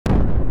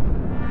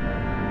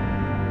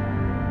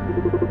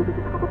Hello,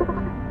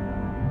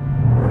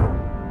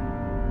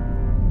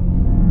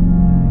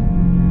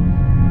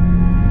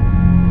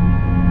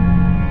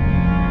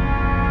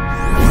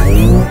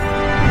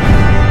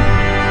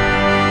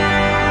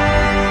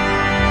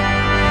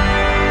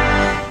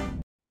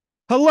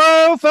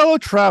 fellow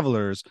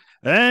travelers,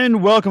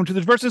 and welcome to the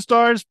Versus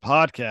Stars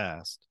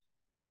podcast.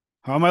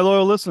 How are my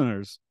loyal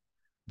listeners?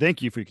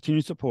 Thank you for your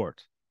continued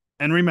support.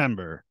 And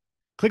remember,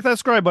 click that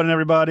subscribe button,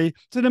 everybody.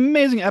 It's an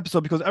amazing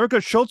episode because Erica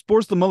Schultz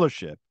boards the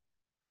mothership.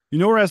 You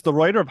know her as the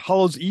writer of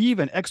Hallows Eve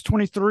and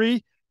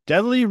X-23,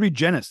 Deadly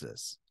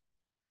Regenesis.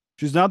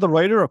 She's now the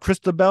writer of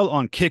Cristabel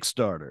on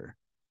Kickstarter.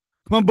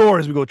 Come on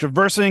board as we go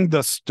traversing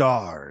the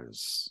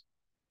stars.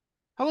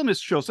 Hello, Miss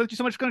Schultz. Thank you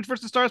so much for coming to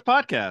Versus Stars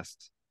podcast.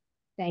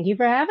 Thank you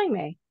for having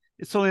me.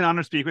 It's totally an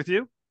honor to speak with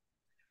you.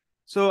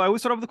 So I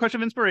always start off with the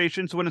question of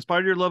inspiration. So what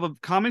inspired your love of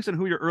comics and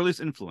who your earliest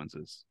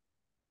influences?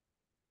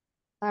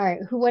 All right.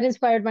 What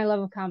inspired my love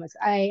of comics?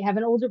 I have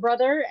an older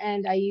brother,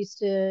 and I used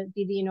to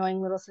be the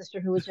annoying little sister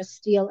who would just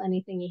steal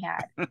anything he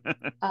had.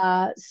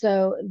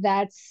 So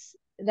that,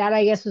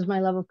 I guess, was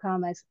my love of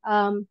comics.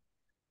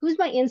 Who's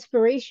my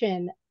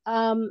inspiration?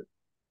 The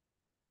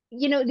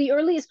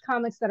earliest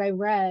comics that I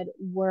read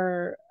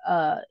were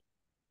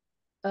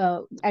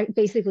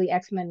basically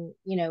X-Men,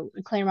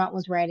 Claremont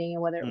was writing,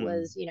 and whether it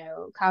was,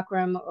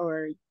 Cockrum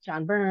or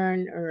John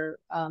Byrne or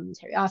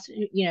Terry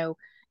Austin,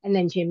 and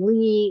then Jim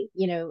Lee,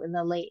 in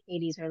the late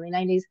 80s, early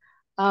 90s.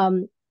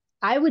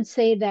 I would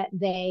say that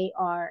they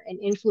are an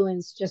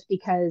influence just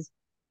because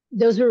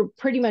those were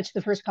pretty much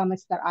the first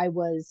comics that I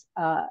was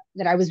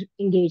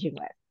engaging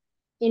with.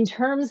 In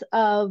terms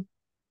of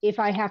if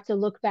I have to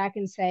look back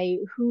and say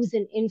who's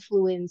an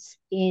influence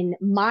in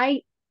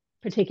my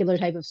particular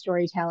type of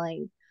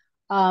storytelling,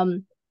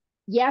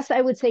 yes,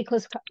 I would say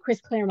Chris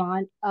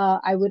Claremont.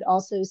 I would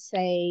also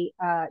say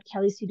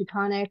Kelly Sue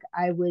DeConnick.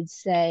 I would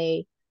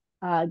say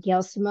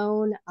Gail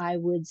Simone. I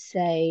would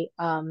say,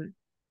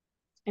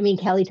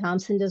 Kelly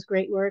Thompson does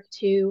great work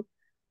too.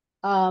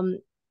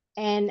 And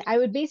I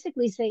would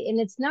basically say, and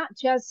it's not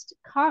just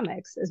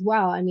comics as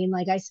well.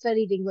 I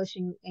studied English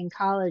in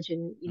college,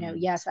 and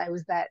yes, I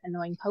was that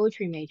annoying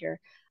poetry major.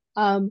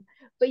 But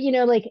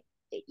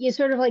you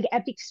sort of like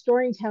epic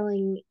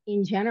storytelling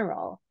in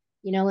general.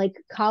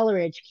 Like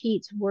Coleridge,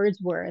 Keats,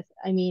 Wordsworth.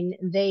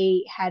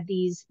 They had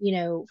these,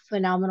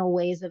 phenomenal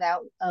ways of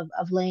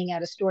laying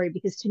out a story,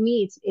 because to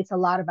me, it's a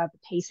lot about the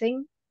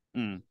pacing.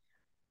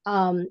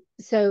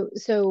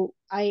 So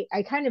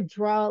I kind of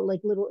draw like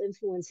little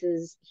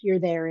influences here,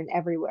 there, and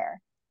everywhere.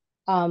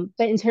 But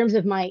in terms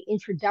of my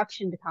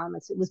introduction to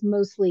comics, it was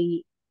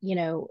mostly,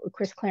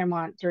 Chris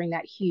Claremont during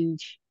that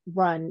huge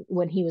run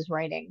when he was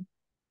writing.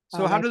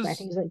 So how does I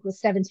think it was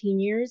 17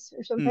 years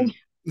or something.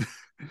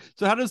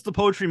 So how does the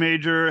poetry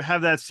major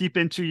have that seep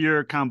into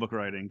your comic book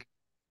writing?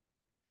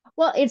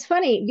 Well, it's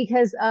funny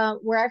because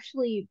we're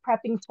actually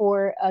prepping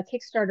for a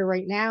Kickstarter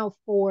right now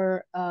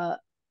for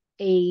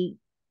a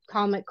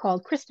comic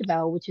called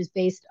Cristabel, which is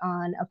based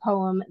on a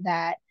poem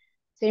that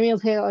Samuel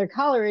Taylor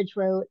Coleridge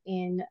wrote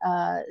in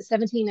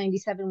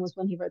 1797 was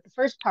when he wrote the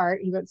first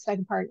part. He wrote the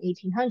second part in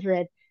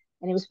 1800,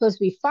 and it was supposed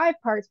to be 5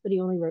 parts, but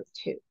he only wrote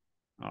 2.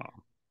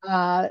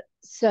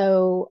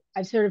 So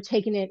I've sort of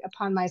taken it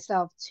upon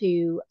myself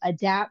to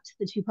adapt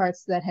the 2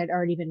 parts that had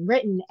already been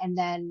written and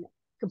then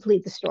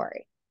complete the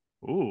story.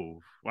 Ooh,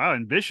 wow,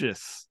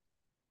 ambitious.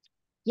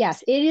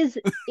 Yes, it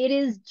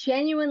is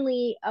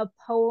genuinely a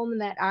poem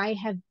that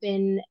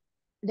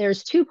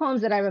there's 2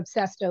 poems that I've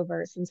obsessed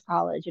over since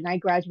college, and I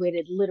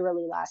graduated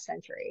literally last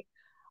century.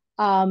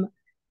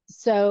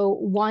 So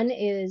one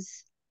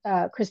is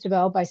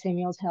Cristabel by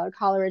Samuel Taylor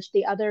Coleridge.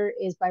 The other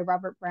is by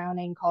Robert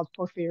Browning, called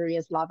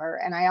Porphyria's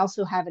Lover. And I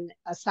also have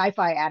a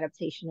sci-fi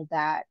adaptation of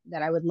that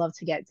I would love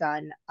to get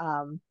done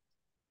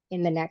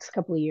in the next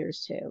couple of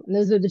years too. And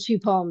those are the 2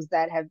 poems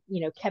that have,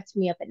 kept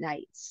me up at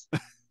nights,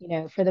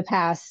 for the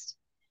past,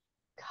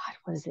 God,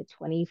 what is it,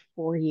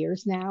 24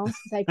 years now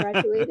since I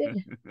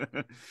graduated?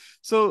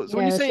 So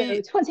when you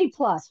say 20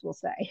 plus, we'll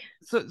say.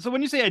 So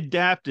when you say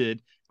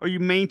adapted, are you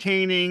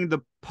maintaining the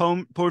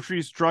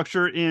poetry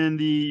structure in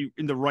the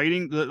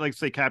writing, like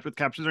say with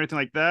captions or anything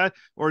like that,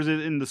 or is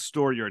it in the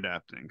story you're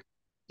adapting?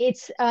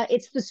 It's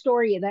the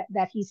story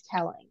that he's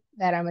telling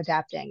that I'm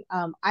adapting.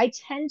 I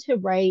tend to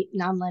write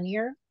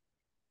nonlinear.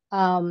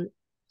 I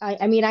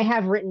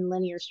have written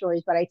linear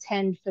stories, but I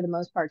tend for the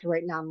most part to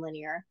write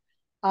nonlinear.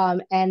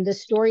 And the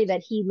story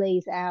that he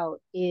lays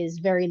out is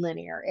very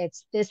linear.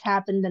 It's this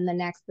happened, then the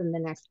next, then the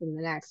next, then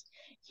the next.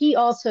 He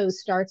also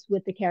starts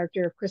with the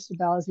character of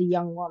Cristabel as a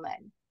young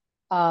woman.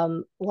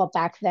 Well,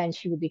 back then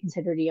she would be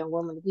considered a young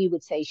woman. We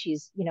would say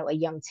she's, a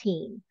young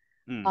teen.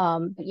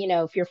 But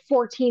if you're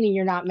 14 and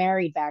you're not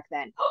married back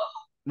then,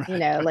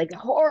 like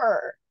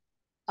horror.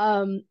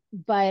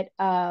 But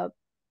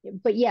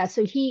yeah,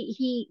 so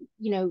he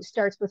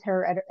starts with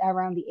her at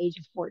around the age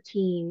of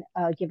 14,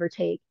 give or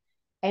take.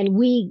 And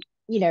we,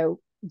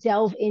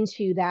 delve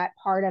into that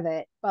part of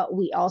it, but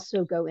we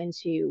also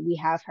we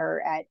have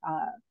her at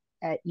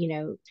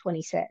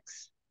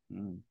 26.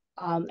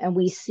 And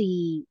we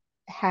see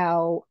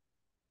how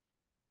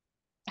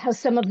how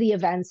some of the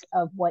events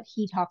of what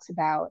he talks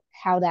about,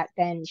 how that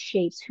then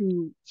shapes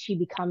who she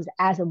becomes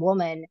as a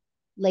woman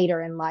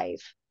later in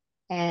life.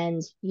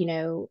 And,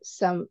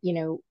 some,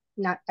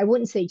 not, I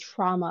wouldn't say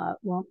trauma.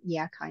 Well,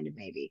 yeah, kind of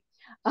maybe.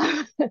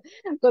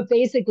 But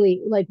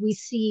basically, like we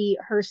see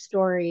her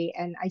story,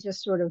 and I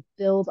just sort of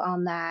build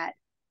on that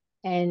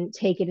and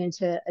take it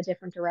into a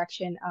different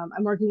direction.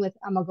 I'm working with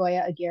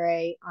Amagoya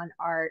Aguirre on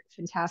art,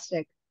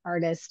 fantastic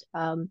artist.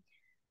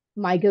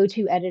 My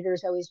go-to editor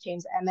is always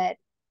James Emmett.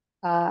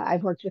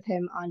 I've worked with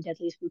him on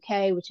Deadliest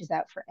Bouquet, which is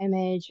out for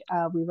Image.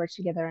 We worked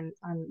together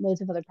on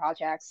loads of other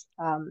projects.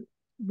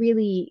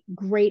 Really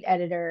great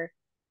editor.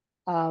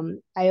 I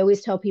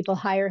always tell people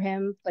hire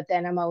him, but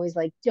then I'm always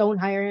like, don't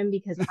hire him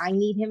because I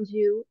need him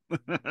to.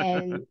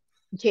 And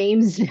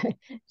James,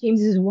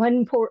 James is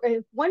one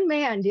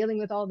man dealing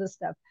with all this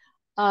stuff.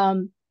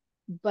 Um,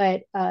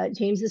 but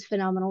James is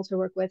phenomenal to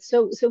work with.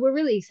 So we're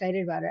really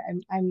excited about it.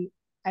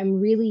 I'm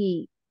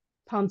really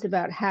pumped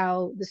about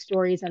how the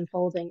story is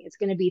unfolding. It's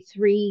going to be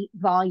 3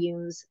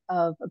 volumes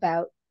of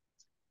about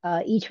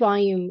each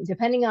volume,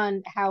 depending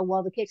on how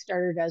well the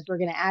Kickstarter does, we're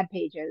going to add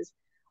pages.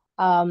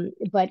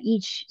 But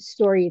each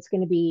story, it's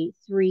going to be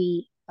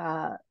 3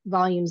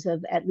 volumes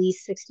of at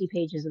least 60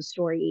 pages of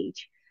story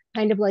each,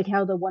 kind of like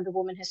how the Wonder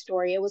Woman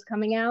Historia was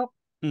coming out.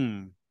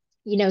 So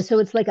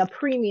it's like a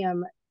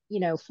premium,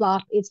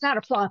 flop. It's not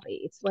a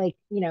floppy. It's like,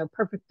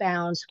 perfect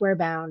bound, square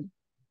bound,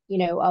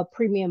 a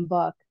premium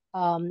book.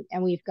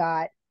 And we've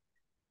got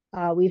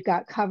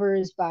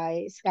covers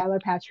by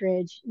Skylar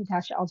Patridge,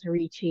 Natasha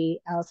Alterici,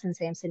 Allison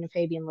Sampson, and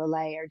Fabian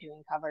Lelay are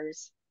doing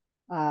covers.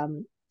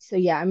 So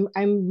yeah,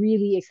 I'm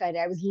really excited.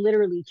 I was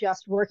literally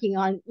just working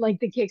on like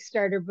the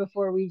Kickstarter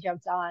before we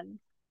jumped on.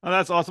 Oh,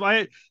 that's awesome.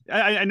 I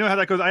know how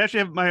that goes. I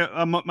actually have my own.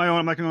 I'm not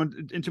going to go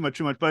into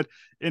too much, but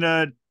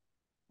in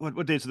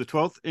what day is the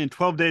 12th? In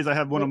 12 days, I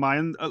have one of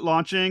mine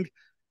launching.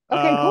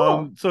 Okay,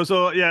 cool.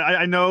 So yeah,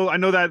 I know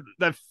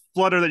that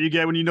flutter that you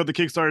get when you know the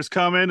Kickstarter is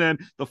coming and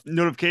the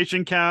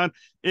notification count.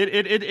 It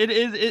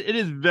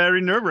is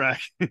very nerve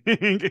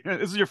wracking.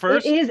 This is your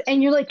first. It is,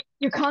 and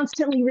you're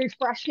constantly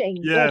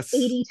refreshing like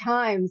 80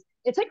 times.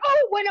 It's like, oh,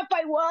 it went up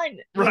by 1.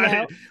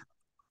 Right.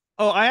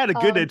 Oh, I had a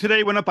good day.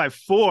 Today went up by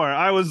 4.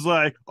 I was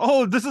like,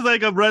 oh, this is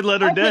like a red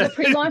letter day. For the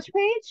pre-launch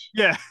page?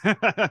 Yeah.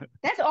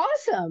 That's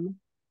awesome.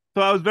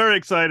 So I was very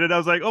excited. I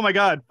was like, oh my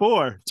God,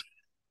 4.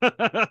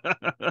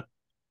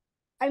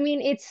 I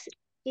mean,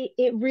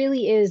 it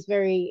really is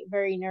very,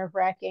 very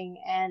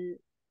nerve-wracking. And,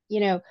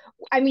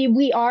 I mean,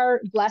 we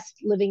are blessed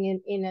living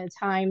in a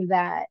time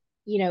that,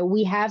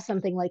 we have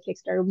something like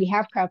Kickstarter, we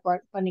have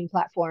crowdfunding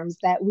platforms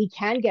that we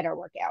can get our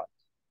work out.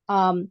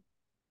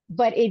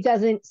 But it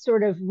doesn't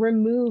sort of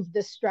remove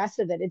the stress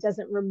of it. It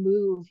doesn't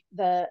remove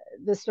the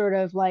sort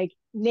of like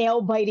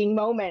nail biting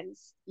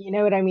moments. You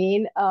know what I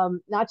mean?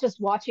 Not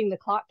just watching the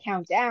clock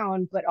count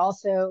down, but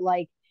also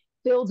like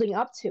building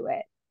up to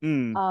it.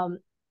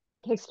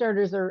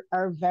 Kickstarters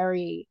are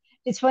very.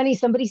 It's funny.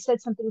 Somebody said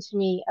something to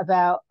me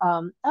about,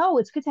 oh,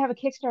 it's good to have a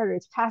Kickstarter.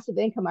 It's passive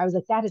income. I was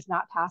like, that is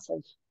not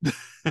passive.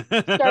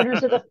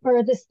 Kickstarters are the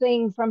furthest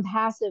thing from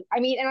passive.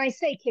 I mean, and I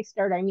say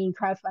Kickstarter, I mean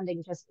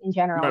crowdfunding just in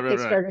general. Right.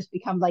 Kickstarters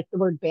become like the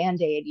word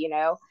Band-Aid,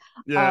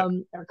 Yeah.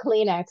 Or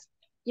Kleenex.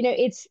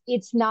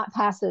 It's not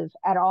passive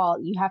at all.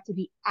 You have to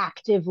be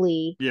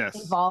actively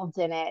involved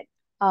in it.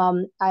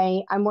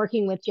 I'm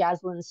working with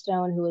Jaslyn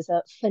Stone, who is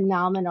a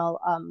phenomenal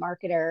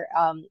marketer,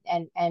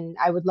 and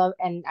I would love,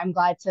 and I'm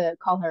glad to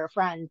call her a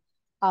friend.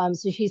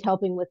 So she's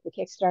helping with the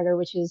Kickstarter,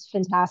 which is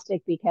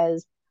fantastic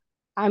because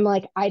I'm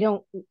like, I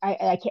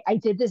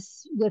did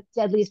this with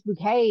Deadliest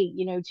Bouquet,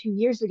 2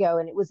 years ago,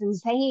 and it was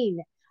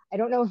insane. I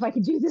don't know if I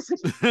could do this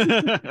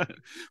again.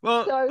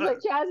 Well, so I was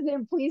like,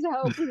 Jasmine, please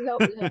help.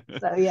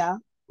 So yeah.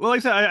 Well, like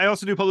I said, I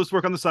also do published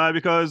work on the side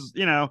because,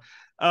 and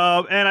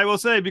I will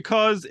say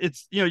because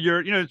it's,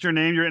 it's your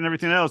name, and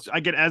everything else, I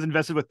get as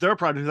invested with their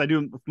projects as I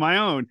do with my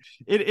own.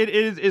 It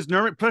is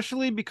nerve,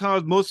 especially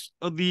because most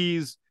of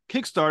these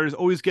Kickstarters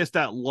always gets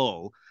that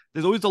lull.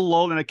 There's always a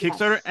lull in a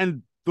Kickstarter,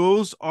 and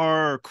those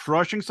are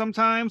crushing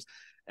sometimes,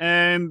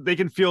 and they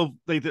can feel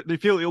they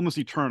feel almost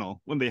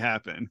eternal when they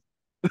happen.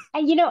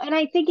 And and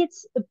I think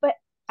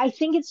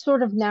it's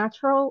sort of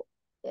natural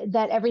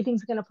that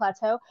everything's going to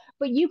plateau,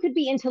 but you could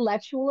be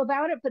intellectual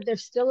about it, but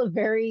there's still a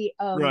very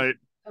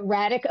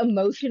erratic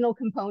emotional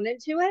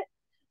component to it.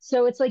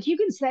 So it's like you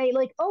can say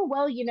like, oh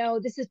well,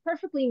 this is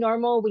perfectly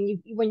normal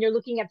when you're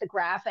looking at the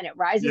graph and it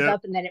rises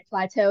up and then it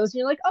plateaus, and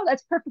you're like, oh,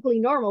 that's perfectly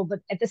normal. But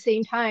at the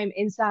same time,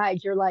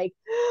 inside you're like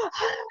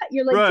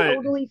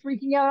totally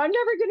freaking out. I'm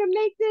never gonna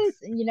make this,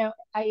 and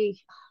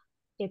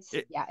it's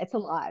a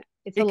lot.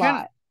 It's a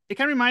lot. It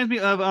kind of reminds me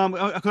of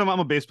because I'm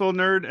a baseball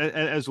nerd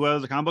as well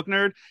as a comic book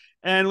nerd.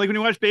 And like when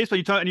you watch baseball,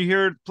 you talk and you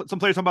hear some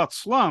players talk about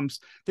slumps.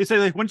 They say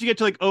like once you get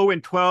to like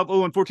 0-12,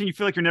 0-14, you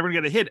feel like you're never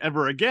gonna get a hit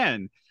ever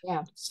again.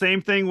 Yeah.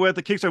 Same thing with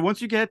the Kickstarter. Once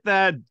you get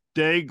that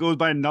day goes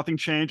by and nothing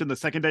changed, and the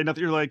second day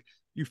nothing,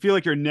 you feel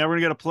like you're never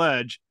gonna get a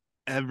pledge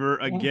ever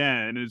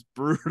again. It's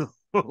brutal.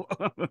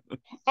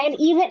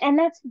 And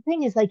that's the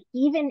thing is like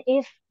even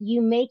if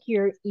you make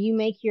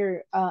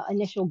your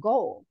initial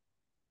goal,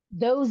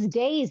 those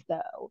days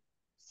though,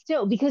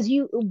 still because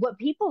you what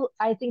people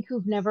I think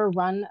who've never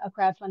run a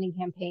crowdfunding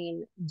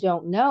campaign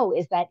don't know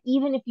is that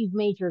even if you've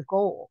made your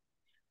goal,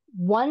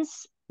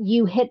 once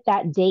you hit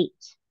that date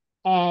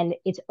and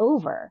it's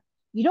over,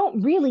 you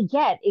don't really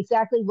get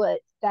exactly what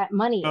that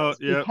money Oh, is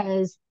yeah,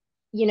 because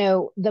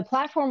the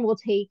platform will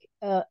take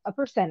a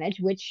percentage,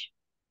 which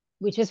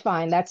is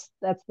fine. That's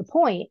the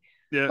point.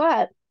 yeah.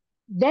 But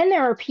then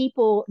there are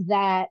people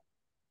that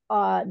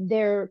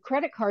their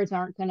credit cards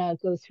aren't going to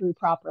go through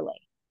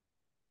properly,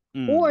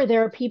 Mm, or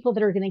there are people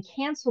that are going to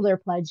cancel their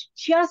pledge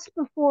just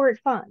before it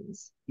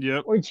funds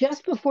yep, or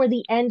just before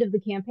the end of the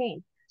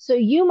campaign. So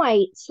you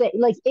might say,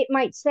 like, it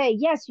might say,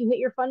 yes, you hit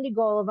your funded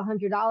goal of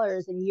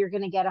 $100 and you're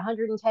going to get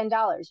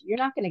 $110. You're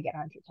not going to get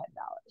 $110.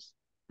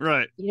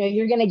 right.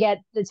 You're going to get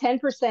the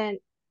 10%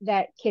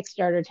 that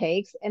Kickstarter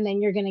takes, and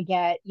then you're going to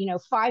get,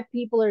 five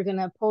people are going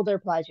to pull their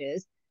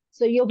pledges.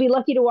 So you'll be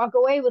lucky to walk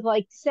away with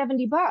like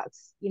 $70,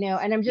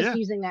 and I'm just Yeah,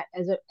 using that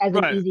as an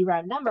right. easy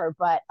round number.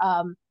 But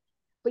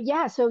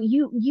yeah, so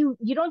you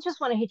don't just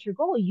want to hit your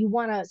goal, you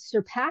want to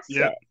surpass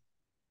Yep, it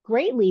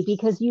greatly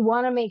because you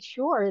want to make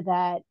sure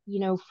that,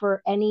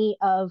 for any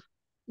of,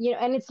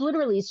 and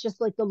it's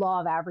just like the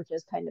law of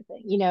averages kind of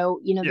thing.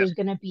 yep. There's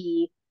going to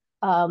be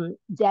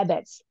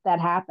debits that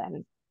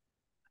happen,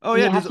 Oh,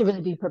 and yeah. you have to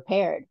really be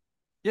prepared.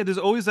 There's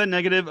always that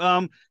negative.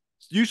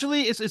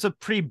 Usually it's a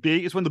pretty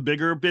big. It's one of the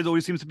bigger bids.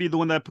 Always seems to be the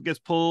one that gets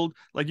pulled.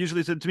 Like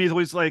usually, to me, it's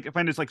always like I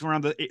find it's like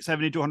around the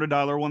 70 to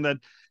 $100 one that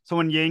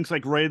someone yanks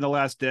like right in the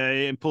last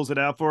day and pulls it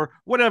out for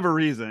whatever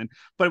reason.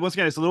 But once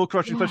again, it's a little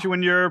crushing, Yeah. especially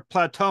when you're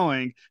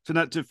plateauing to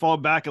not to fall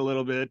back a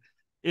little bit.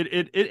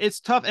 It's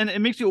tough, and it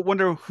makes you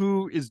wonder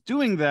who is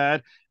doing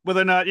that,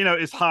 whether or not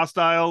it's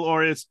hostile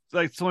or it's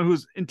like someone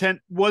whose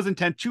intent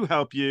to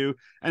help you,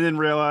 and then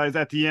realize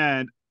at the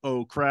end,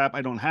 oh crap,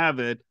 I don't have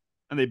it,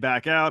 and they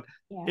back out.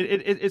 Yeah.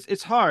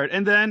 It's hard.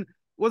 And then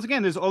once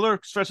again, there's other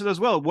stresses as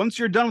well. Once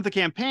you're done with the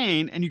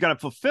campaign and you got to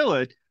fulfill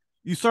it,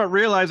 you start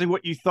realizing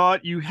what you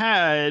thought you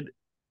had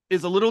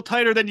is a little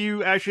tighter than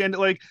you actually ended.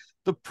 Like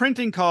the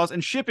printing cost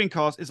and shipping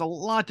cost is a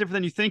lot different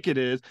than you think it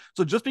is.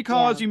 So just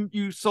because Yeah.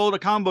 you sold a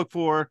comic book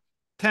for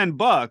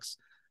 $10,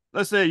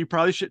 let's say you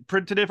probably should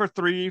printed it for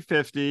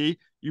 $3.50.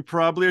 You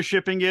probably are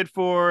shipping it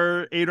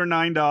for $8 or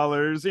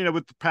 $9,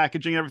 with the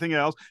packaging and everything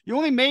else. You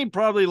only made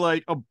probably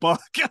like a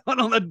buck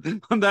on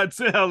that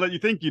sale that you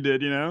think you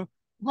did.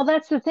 Well,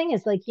 that's the thing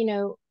is like,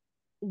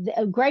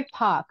 Greg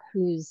Pak,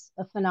 who's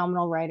a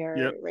phenomenal Yep.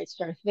 writer, writes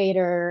Darth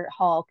Vader,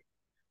 Hulk.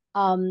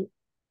 Um,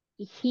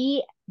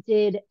 he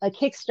did a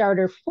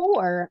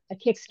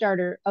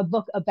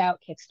book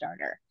about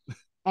Kickstarter,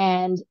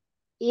 and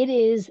it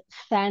is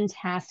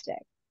fantastic.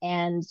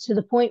 And to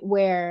the point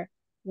where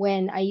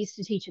when I used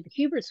to teach at the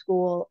Kubert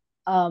School,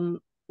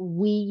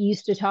 we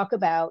used to talk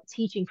about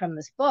teaching from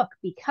this book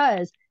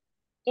because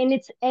and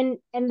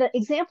the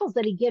examples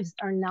that he gives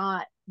are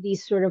not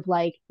these sort of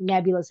like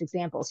nebulous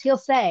examples. He'll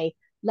say,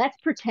 let's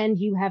pretend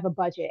you have a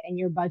budget and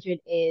your budget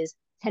is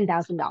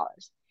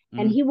 $10,000.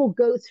 And Mm, he will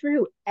go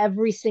through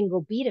every single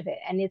beat of it.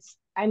 And it's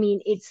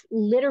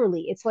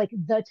literally, it's like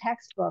the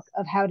textbook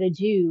of how to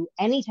do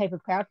any type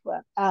of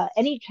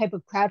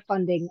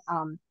crowdfunding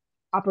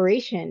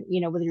operation,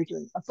 whether you're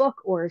doing a book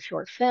or a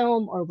short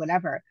film or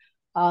whatever.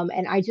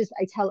 And I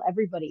tell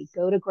everybody,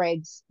 go to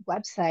Greg's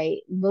website,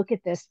 look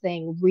at this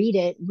thing, read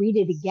it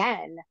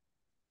again,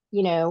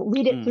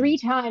 read it mm. 3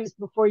 times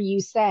before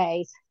you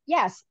say,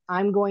 yes,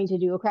 I'm going to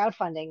do a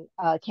crowdfunding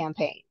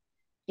campaign,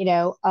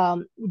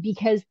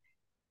 because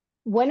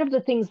one of the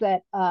things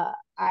that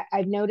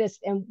I've noticed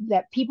and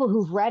that people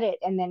who've read it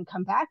and then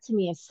come back to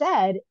me have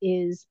said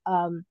is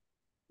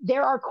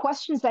there are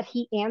questions that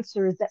he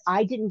answers that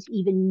I didn't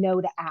even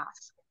know to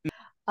ask.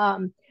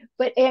 Um,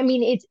 but I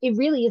mean, it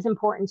really is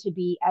important to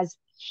be as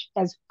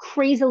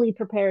crazily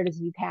prepared as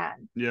you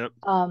can, Yep.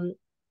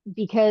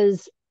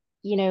 because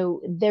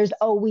there's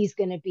always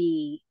going to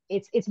be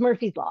it's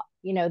Murphy's law.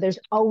 There's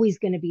always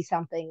going to be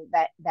something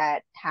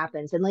that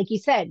happens, and like you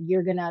said,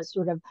 you're going to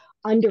sort of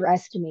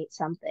underestimate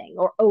something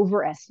or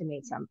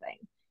overestimate something,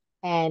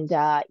 and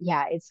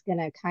yeah, it's going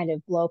to kind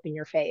of blow up in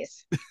your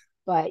face.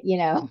 But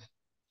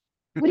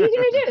what are you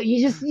gonna do?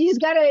 You just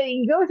gotta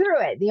you go through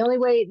it.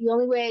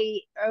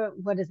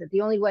 What is it? The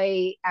only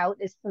way out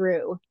is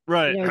through.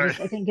 Right. Right. Just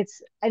I think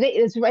it's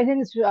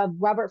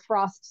Robert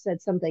Frost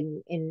said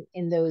something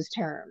in those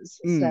terms.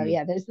 So Mm.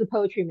 yeah, there's the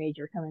poetry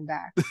major coming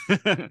back.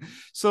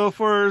 So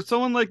for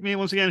someone like me,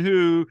 once again,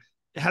 who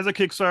has a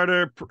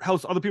Kickstarter,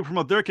 helps other people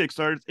promote their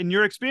Kickstarters, in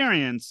your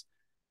experience,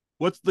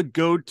 what's the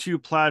go-to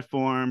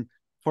platform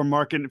for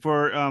marketing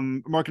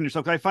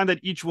yourself? 'Cause I find that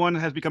each one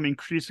has become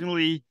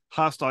increasingly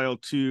hostile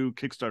to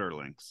Kickstarter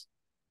links.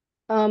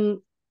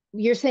 Um,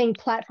 you're saying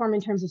platform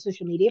in terms of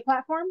social media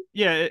platform?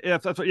 Yeah, yeah,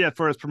 yeah,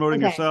 for us promoting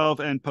Okay. yourself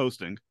and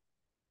posting.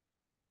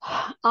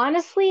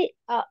 Honestly,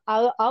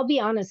 I'll be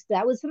honest.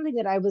 That was something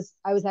that I was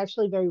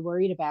actually very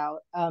worried about,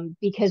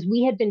 because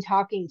we had been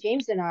talking,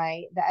 James and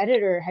I, the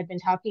editor, had been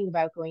talking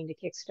about going to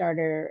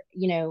Kickstarter,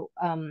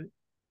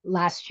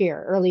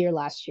 earlier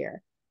last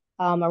year,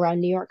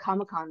 around New York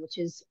Comic Con, which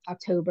is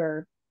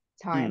October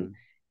time.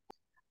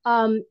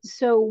 Mm,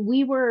 So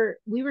we were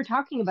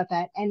talking about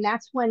that, and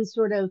that's when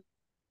sort of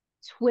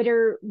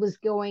Twitter was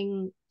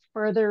going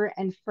further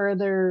and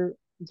further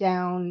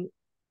down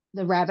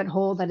the rabbit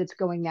hole that it's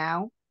going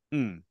now.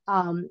 mm,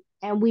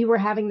 And we were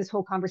having this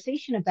whole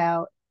conversation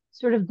about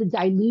sort of the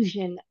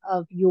dilution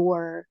of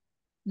your,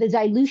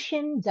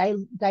 diluting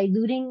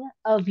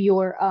of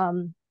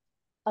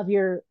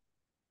your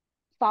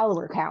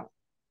follower count.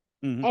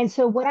 mm, And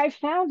so what I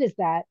found is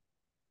that,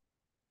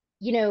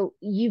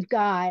 you've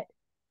got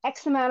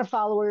X amount of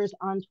followers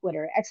on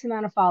Twitter, X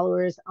amount of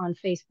followers on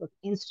Facebook,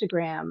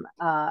 Instagram,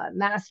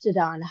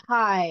 Mastodon,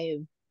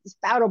 Hive,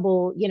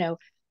 Spoutable,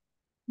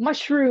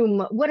 Mushroom,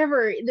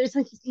 whatever. There's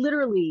like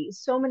literally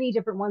so many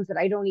different ones that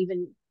I don't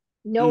even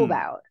know mm,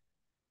 about.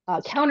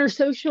 Counter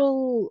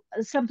social,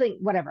 something,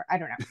 whatever. I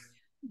don't know.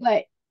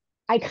 But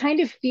I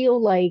kind of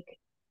feel like,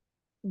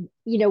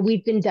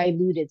 we've been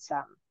diluted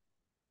some.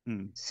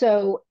 mm,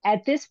 So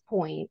at this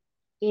point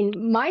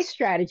in my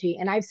strategy,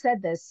 and I've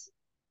said this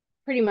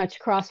pretty much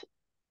across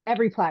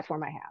every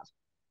platform I have,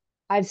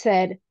 I've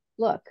said,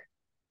 look,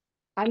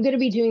 I'm going to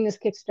be doing this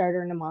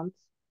Kickstarter in a month.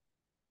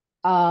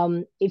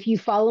 If you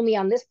follow me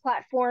on this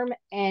platform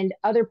and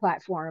other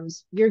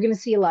platforms, you're going to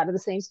see a lot of the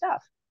same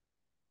stuff.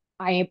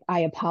 I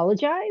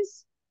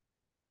apologize,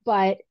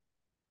 but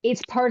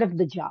it's part of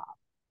the job.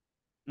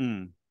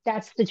 mm.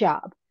 That's the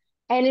job.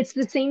 And it's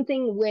the same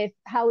thing with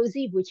Hallows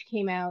Eve, which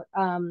came out,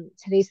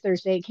 today's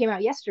Thursday, it came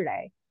out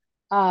yesterday.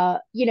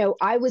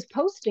 I was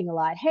posting a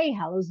lot. Hey,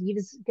 Hallows Eve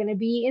is going to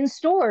be in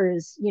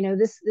stores,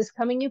 this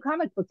coming new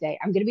comic book day.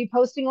 I'm going to be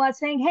posting a lot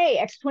saying, hey,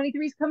 X-23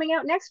 is coming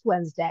out next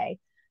Wednesday,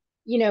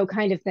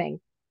 kind of thing.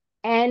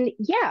 And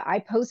yeah, I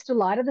post a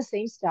lot of the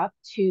same stuff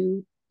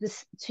to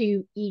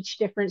each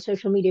different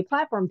social media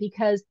platform,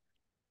 because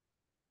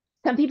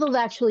some people have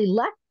actually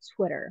left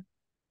Twitter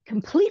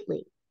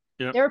completely.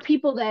 Yep. There are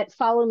people that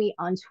follow me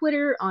on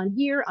Twitter, on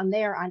here, on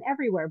there, on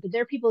everywhere, but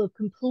there are people who have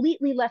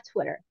completely left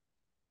Twitter.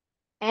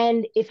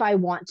 And if I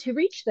want to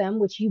reach them,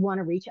 which you want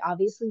to reach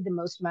obviously the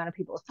most amount of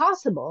people as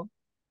possible,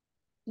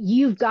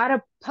 you've got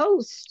to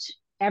post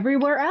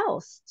everywhere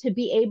else to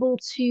be able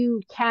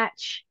to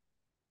catch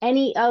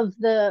any of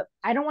the,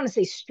 I don't want to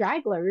say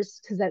stragglers,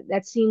 because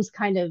that seems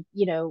kind of,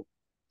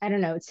 I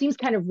don't know, it seems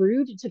kind of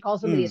rude to call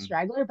somebody a Mm.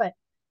 straggler, but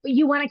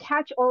you want to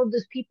catch all of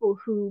those people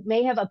who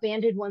may have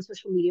abandoned one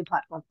social media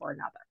platform for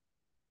another.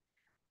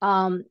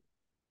 Um,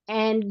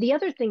 and the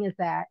other thing is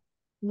that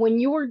when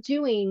you're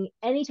doing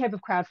any type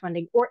of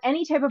crowdfunding or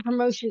any type of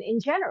promotion in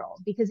general,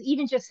 because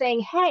even just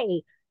saying,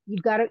 hey,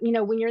 you've got to,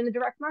 when you're in the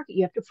direct market,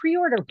 you have to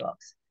pre-order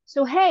books.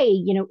 So,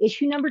 hey,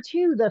 issue number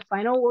 2, the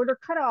final order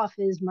cutoff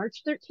is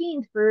March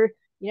 13th for,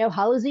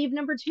 Hallows Eve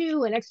number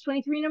 2 and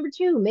X-23 number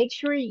 2. Make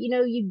sure,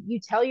 you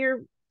tell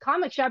your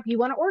comic shop you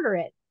want to order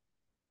it.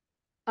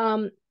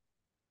 Um,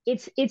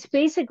 it's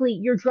basically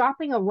you're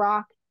dropping a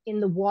rock in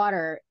the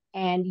water,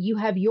 and you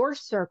have your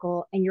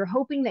circle, and you're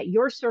hoping that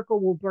your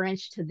circle will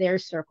branch to their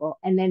circle,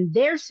 and then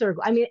their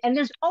circle, I mean, and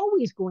there's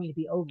always going to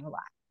be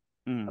overlap,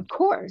 Mm. of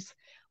course,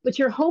 but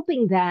you're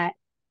hoping that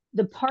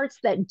the parts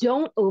that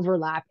don't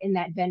overlap in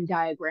that Venn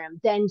diagram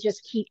then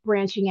just keep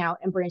branching out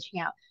and branching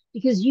out,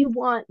 because you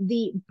want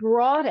the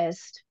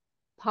broadest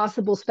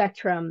possible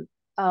spectrum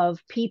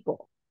of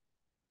people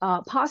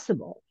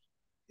possible.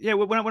 Yeah,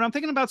 when I'm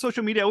thinking about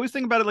social media, I always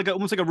think about it like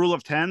almost like a rule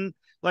of 10.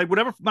 Like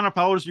whatever amount of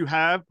followers you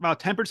have, about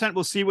 10%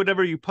 will see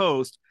whatever you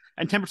post,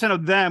 and 10%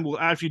 of them will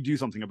actually do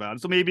something about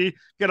it. So maybe you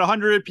get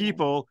 100 Yeah.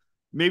 people,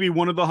 maybe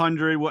one of the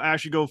 100 will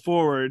actually go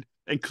forward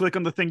and click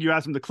on the thing you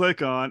ask them to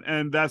click on,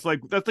 and that's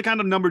the kind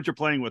of numbers you're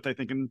playing with, I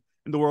think, in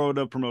the world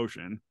of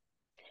promotion.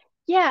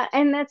 Yeah,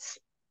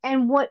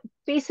 and what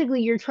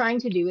basically you're trying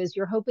to do is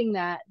you're hoping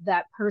that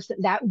that person,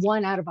 that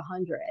one out of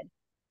 100,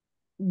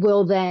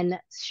 will then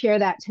share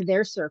that to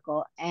their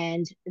circle,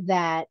 and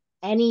that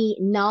any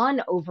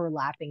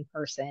non-overlapping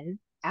person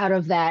out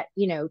of that,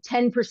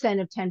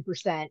 10% of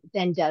 10%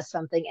 then does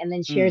something and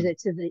then shares Mm.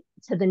 it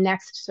to the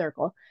next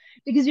circle,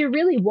 because you're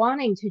really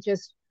wanting to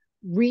just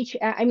reach.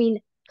 I mean,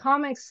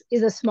 comics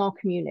is a small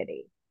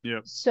community,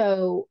 Yep.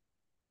 so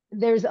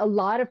there's a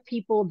lot of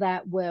people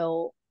that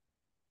will,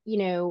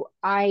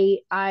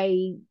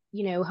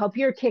 help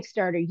your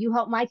Kickstarter, you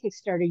help my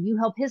Kickstarter, you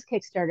help his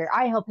Kickstarter,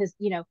 I help his,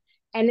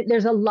 and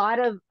there's a lot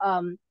of,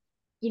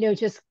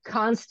 just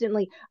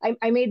constantly.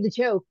 I made the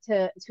joke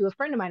to a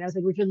friend of mine. I was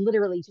like, we're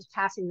literally just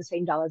passing the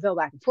same dollar bill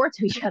back and forth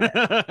to each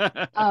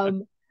other.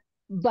 Um,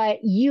 but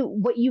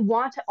what you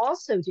want to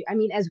also do, I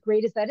mean, as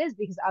great as that is,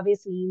 because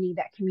obviously you need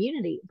that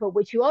community, but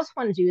what you also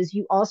want to do is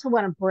you also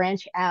want to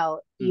branch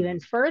out even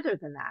Mm. further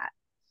than that,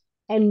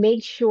 and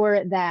make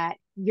sure that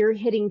you're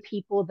hitting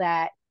people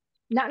that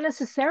not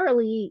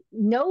necessarily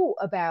know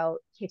about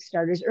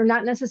Kickstarters or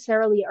not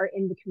necessarily are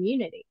in the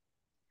community.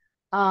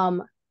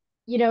 Um,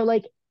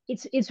 like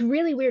it's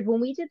really weird.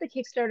 When we did the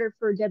Kickstarter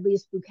for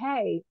Deadliest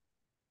Bouquet,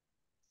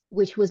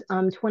 which was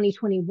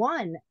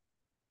 2021,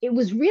 it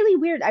was really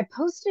weird. I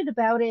posted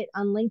about it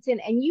on LinkedIn,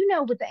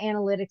 and with the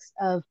analytics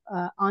of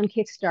on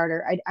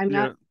Kickstarter, I'm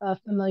not Yeah.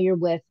 familiar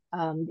with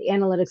the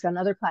analytics on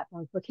other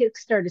platforms, but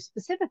Kickstarter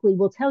specifically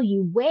will tell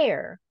you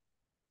where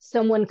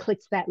someone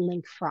clicks that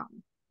link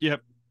from.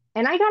 Yep.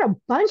 And I got a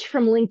bunch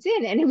from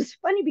LinkedIn, and it was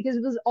funny because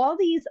it was all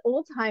these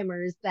old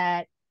timers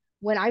that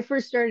when I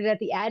first started at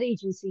the ad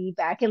agency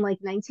back in like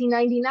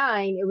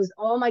 1999, it was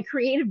all my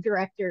creative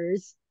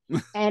directors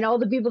and all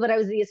the people that I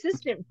was the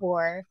assistant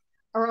for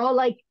are all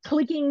like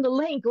clicking the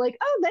link, like,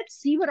 oh, let's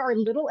see what our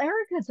little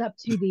Erica's up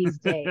to these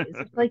days.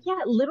 It's like, yeah,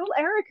 little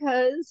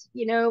Erica's,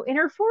 in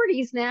her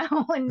 40s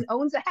now and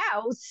owns a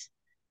house.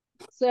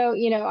 So,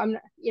 I'm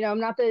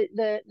not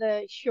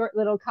the short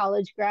little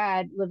college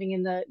grad living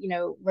in the,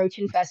 roach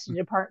infested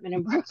apartment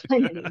in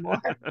Brooklyn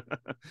anymore.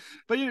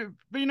 But you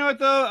know what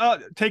though?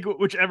 Take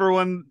whichever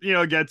one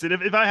gets it.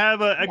 If I have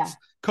an Yeah. ex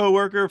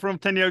coworker from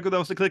 10 years ago that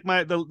wants to click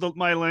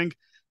my link,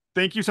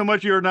 thank you so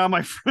much. You're now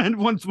my friend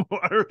once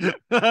more.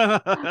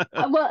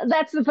 Well,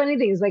 that's the funny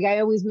thing is like I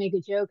always make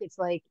a joke. It's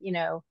like,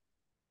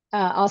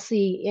 I'll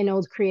see an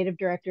old creative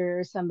director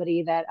or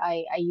somebody that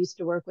I used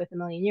to work with a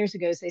million years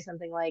ago say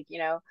something like,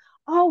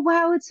 oh,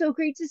 wow, it's so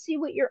great to see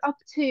what you're up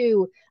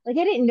to. Like,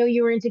 I didn't know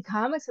you were into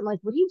comics. I'm like,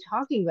 what are you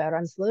talking about?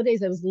 On slow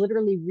days, I was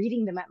literally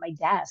reading them at my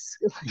desk.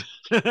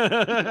 You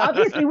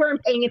obviously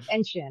weren't paying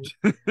attention.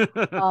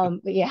 But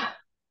yeah,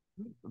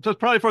 So it's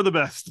probably for the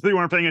best. They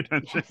weren't paying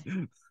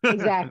attention. yes,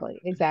 exactly,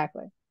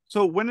 exactly.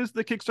 So when is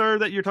the Kickstarter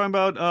that you're talking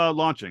about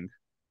launching?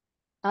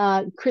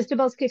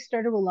 Cristabel's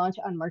Kickstarter will launch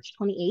on March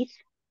 28th.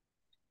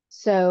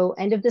 So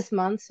end of this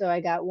month. So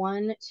I got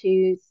one,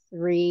 two,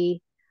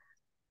 three.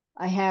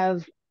 I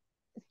have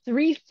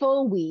 3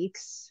 full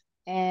weeks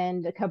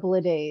and a couple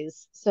of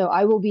days. So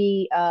I will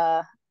be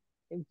a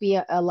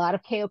lot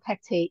of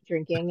kaopectate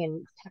drinking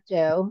and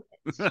Pepto,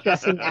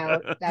 stressing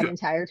out that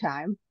entire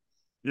time.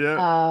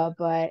 Yeah.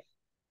 But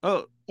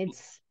Oh,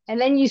 and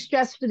then you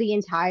stress for the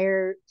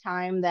entire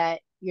time that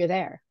you're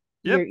there.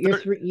 yep.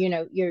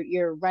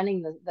 You're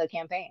running the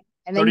campaign,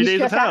 and then 30 you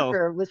days of stress hell.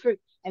 after with fruit,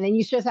 and then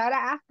you stress out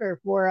after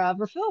for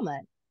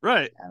fulfillment.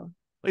 Right. So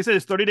Like I said,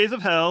 it's 30 days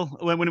of hell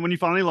when you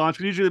finally launch.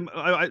 Because usually,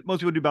 most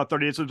people do about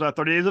 30 days. So it's about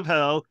 30 days of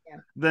hell. yeah,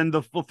 Then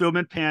the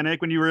fulfillment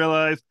panic when you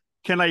realize,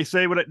 can I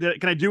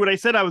do what I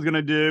said I was going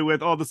to do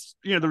with all this,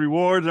 the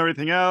rewards and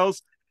everything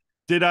else?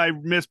 Did I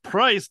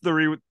misprice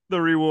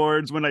the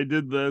rewards when I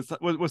did this?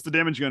 What's the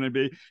damage going to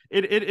be?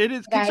 It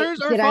is did I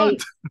Kickstarters are did fun. I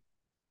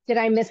did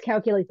I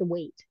miscalculate the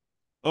weight?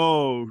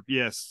 Oh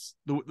yes,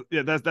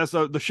 yeah. That's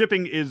the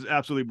shipping is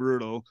absolutely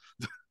brutal,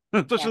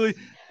 especially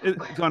Yes.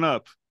 it's gone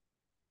up.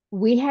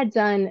 We had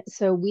done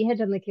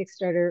the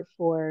Kickstarter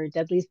for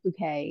Deadliest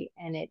Bouquet,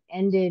 and it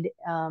ended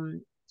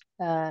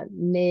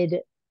mid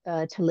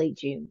to late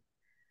June,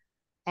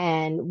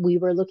 and we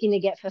were looking to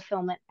get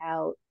fulfillment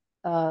out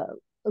uh,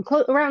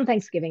 around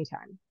Thanksgiving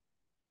time.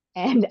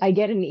 And I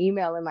get an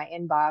email in my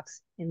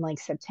inbox in like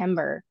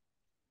September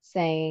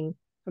saying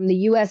from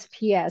the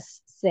USPS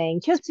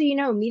saying, just so you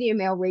know, media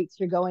mail rates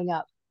are going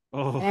up.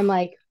 Oh And I'm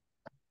like,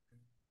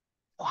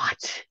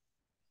 what?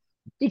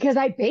 Because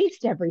I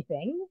based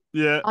everything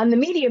yeah. on the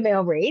media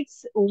mail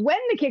rates when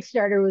the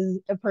Kickstarter was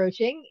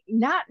approaching,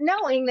 not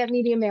knowing that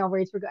media mail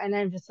rates were, and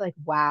I'm just like,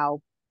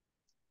 wow,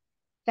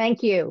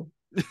 thank you.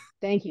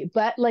 Thank you.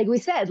 But like we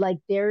said, like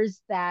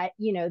there's that,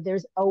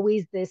 there's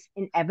always this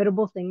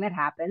inevitable thing that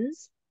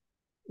happens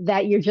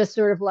that you're just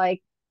sort of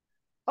like,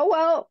 oh,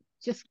 well,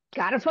 just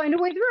got to find a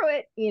way through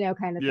it,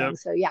 kind of Yeah. thing.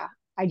 So yeah,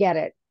 I get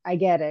it. I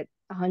get it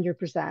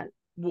 100%.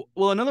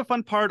 Well, another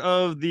fun part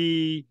of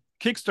the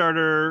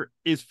Kickstarter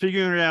is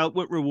figuring out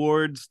what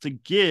rewards to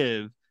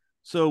give.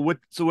 So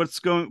what's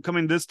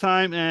coming this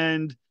time,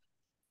 and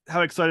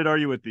how excited are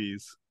you with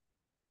these?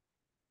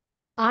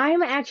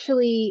 I'm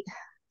actually,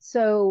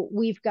 so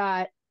we've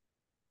got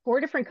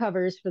 4 different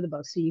covers for the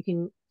book. So you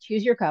can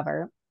choose your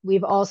cover.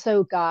 We've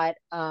also got,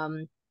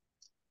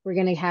 we're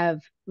going to have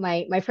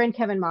my friend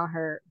Kevin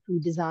Maher, who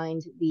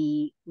designed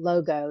the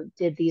logo,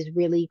 did these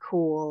really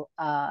cool,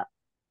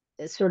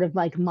 sort of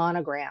like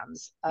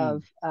monograms Hmm.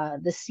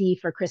 of the C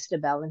for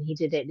Cristabel, and he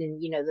did it in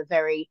the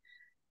very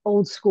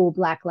old school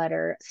black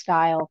letter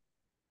style,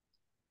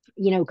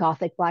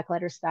 Gothic black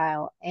letter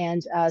style.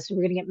 And so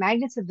we're going to get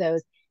magnets of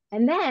those.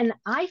 And then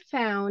I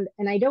found,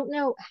 and I don't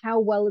know how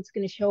well it's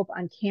going to show up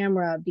on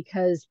camera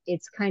because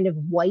it's kind of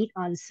white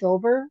on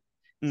silver.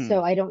 Hmm.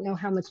 So I don't know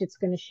how much it's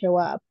going to show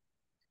up.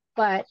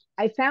 But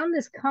I found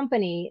this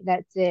company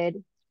that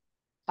did,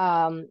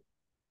 um,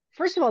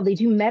 first of all, they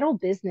do metal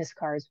business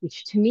cards,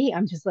 which to me,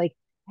 I'm just like,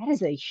 that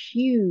is a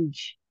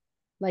huge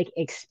like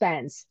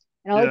expense.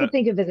 And all I Yeah. could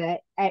think of is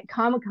at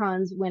Comic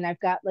Cons when I've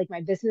got like my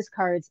business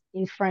cards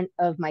in front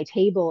of my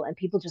table and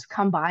people just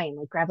come by and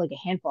like grab like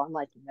a handful. I'm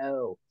like,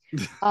 no.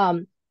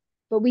 Um,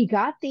 but we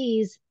got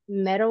these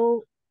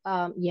metal,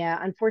 yeah,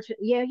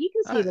 unfortunately, yeah, you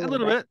can see it a A little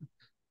little bit.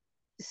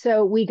 bit.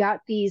 So we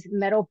got these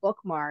metal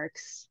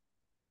bookmarks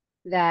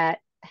that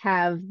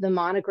have the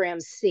monogram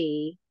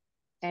C,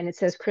 and it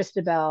says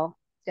Cristabel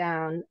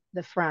down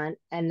the front,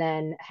 and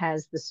then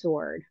has the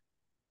sword.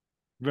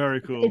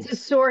 Very It's cool. a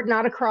sword,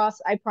 not a cross,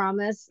 I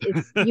promise.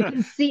 It's you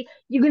can see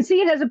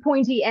it has a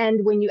pointy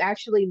end when you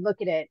actually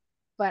look at it,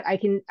 but I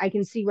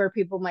can see where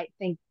people might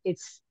think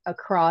it's a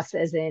cross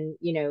as in,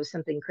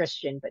 something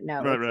Christian, but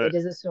no, Right, it right.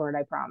 is a sword,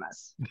 I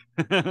promise.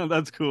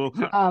 That's cool.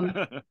 Um,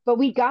 but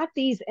we got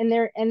these, and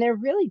they're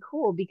really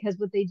cool because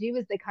what they do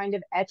is they kind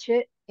of etch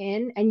it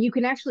in, and you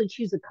can actually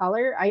choose a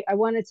color. I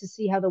wanted to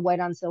see how the white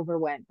on silver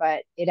went,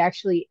 but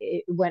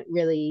it went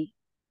really.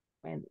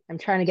 And I'm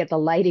trying to get the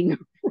lighting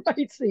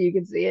right so you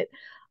can see it.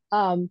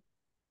 Um,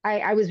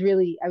 I was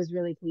really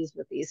pleased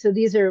with these. So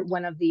these are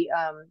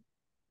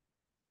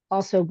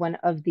also one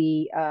of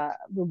the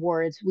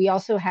rewards. We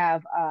also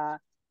have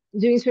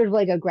doing sort of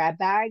like a grab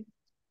bag.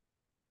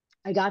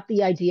 I got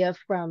the idea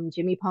from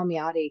Jimmy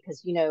Palmiotti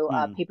because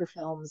Hmm. Paper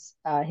Films,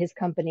 his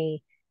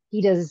company.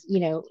 He does,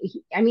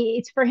 I mean,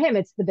 it's for him,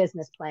 it's the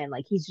business plan.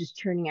 Like he's just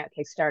churning out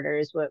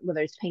Kickstarters,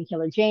 whether it's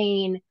Painkiller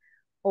Jane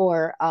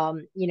or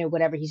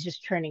whatever. He's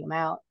just churning them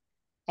out.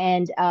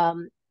 And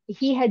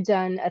he had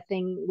done a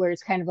thing where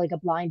it's kind of like a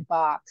blind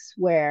box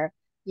where,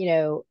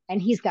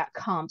 and he's got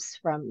comps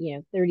from,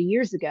 30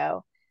 years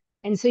ago.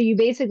 And so you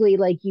basically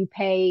like you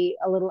pay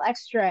a little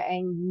extra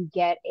and you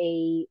get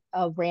a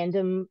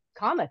random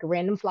comic, a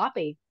random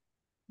floppy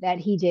that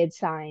he did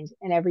signed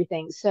and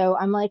everything. So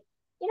I'm like,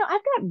 I've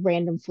got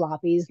random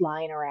floppies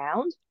lying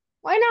around.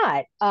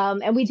 Why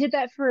not? And we did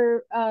that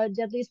for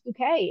Deadliest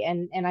Bouquet,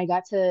 and I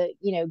got to,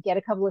 get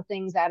a couple of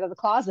things out of the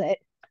closet.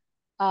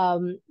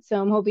 So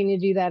I'm hoping to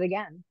do that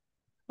again.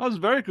 Oh, that's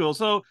very cool.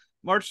 So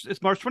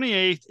it's March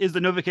 28th. Is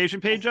the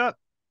notification page Yes. up?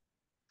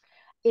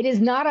 It is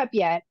not up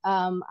yet.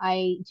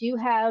 I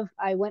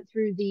went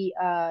through you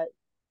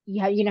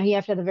have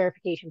to have the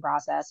verification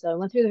process. So I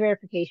went through the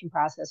verification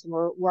process and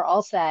we're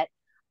all set.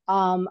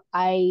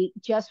 I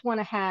just want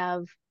to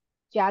have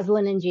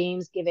Jaslyn and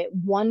James give it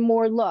one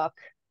more look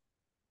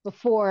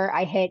before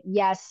I hit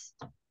yes,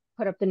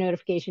 put up the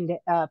notification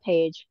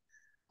page.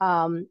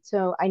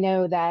 So I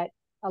know that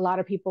a lot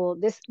of people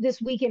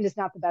this weekend is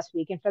not the best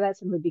weekend for that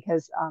simply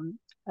because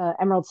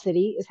Emerald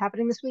City is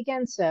happening this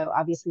weekend. So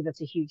obviously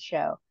that's a huge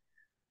show.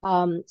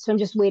 So I'm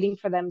just waiting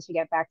for them to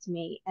get back to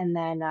me, and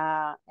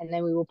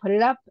then we will put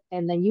it up,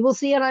 and then you will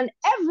see it on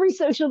every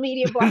social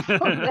media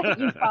platform that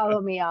you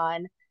follow me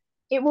on.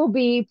 It will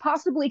be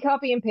possibly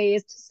copy and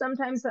paste,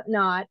 sometimes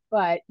not,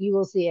 but you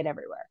will see it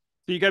everywhere.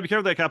 So you gotta be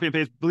careful with that copy and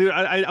paste. Believe it,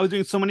 I was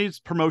doing so many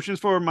promotions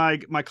for my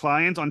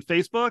clients on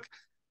Facebook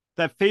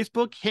that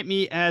Facebook hit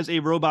me as a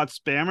robot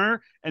spammer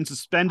and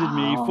suspended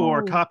me for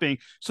Oh, copying.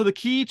 So the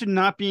key to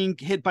not being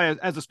hit by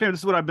as a spammer,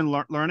 this is what I've been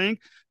learning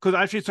because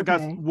I actually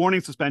got okay.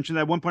 warning suspension.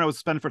 At one point, I was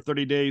suspended for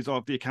 30 days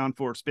off the account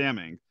for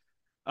spamming.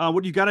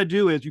 What you got to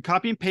do is you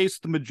copy and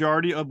paste the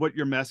majority of what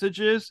your message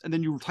is, and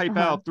then you type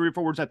Uh-huh. out 3 or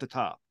 4 words at the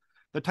top.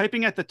 The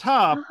typing at the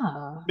top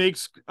Ah,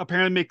 makes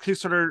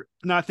Kickstarter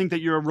not think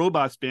that you're a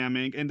robot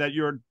spamming and that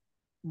you're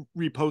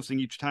reposting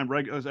each time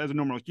as a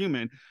normal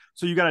human.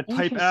 So you got to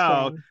type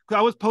out interesting. because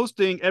I was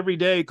posting every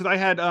day because I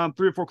had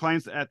 3 or 4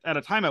 clients at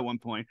a time at one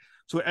point.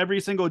 So every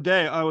single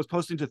day I was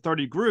posting to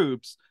 30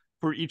 groups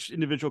for each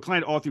individual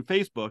client all through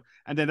Facebook,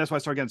 and then that's why I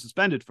started getting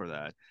suspended for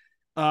that.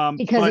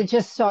 Because But it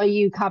just saw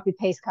you copy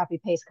paste, copy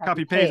paste, copy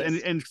copy paste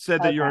paste. and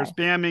said that you're Okay.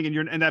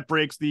 spamming and that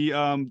breaks the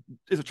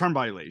is a term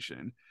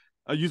violation.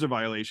 A user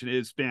violation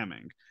is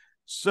spamming.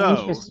 So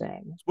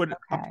Interesting. what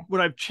Okay.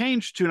 what I've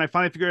changed to, and I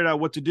finally figured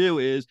out what to do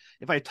is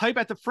if I type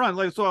at the front,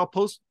 like so, I'll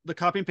post the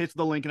copy and paste of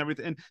the link and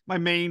everything. And my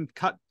main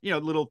cut,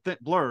 little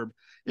blurb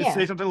is say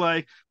Yeah. something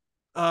like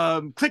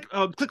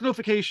click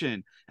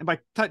notification, and by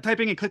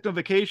typing in click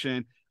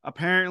notification,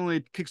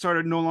 apparently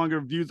Kickstarter no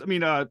longer views. I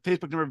mean,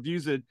 Facebook no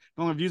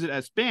longer views it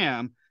as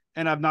spam,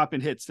 and I've not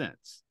been hit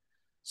since.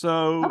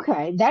 So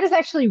Okay. That is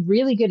actually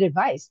really good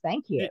advice.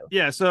 Thank you.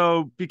 yeah,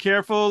 so be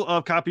careful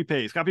of copy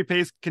paste. Copy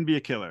paste can be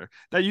a killer.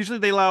 That usually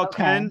they allow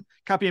Okay. 10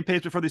 copy and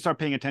paste before they start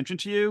paying attention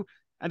to you.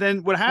 And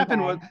then what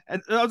happened was, Okay.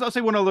 and I'll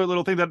say one other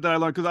little thing that I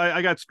learned because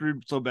I got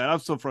screwed so bad. I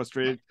was so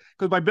frustrated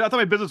because I thought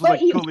my business was like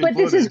totally But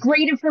this is imploding.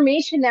 great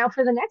information now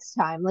for the next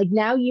time. Like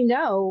now Right. you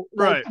know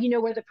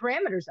where the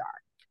parameters are.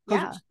 Yeah.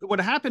 Because what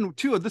happened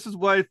too, this is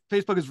why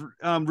Facebook is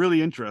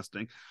really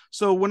interesting.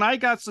 So when I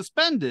got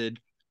suspended,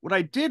 what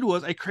I did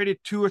was I created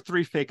 2 or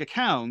 3 fake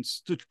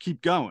accounts to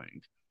keep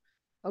going,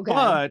 Okay.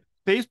 but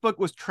Facebook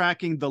was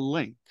tracking the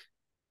link.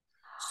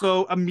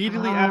 So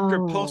immediately after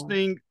Oh,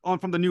 posting on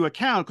from the new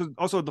account, because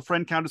also the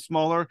friend count is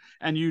smaller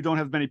and you don't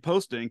have many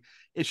posting,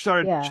 it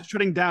started yeah.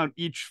 shutting down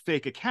each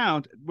fake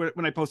account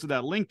when I posted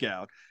that link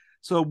out.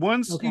 So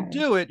once you Okay.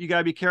 do it, you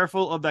gotta be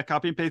careful of that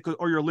copy and paste,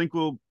 or your link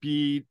will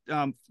be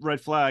red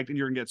flagged and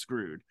you're gonna get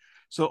screwed.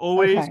 So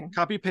always Okay.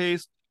 copy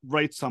paste,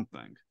 write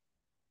something.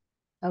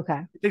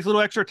 Okay. It takes a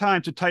little extra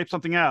time to type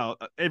something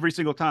out every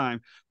single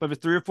time, but if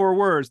it's 3 or 4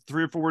 words,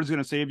 3 or 4 words is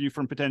going to save you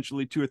from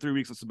potentially 2 or 3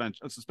 weeks of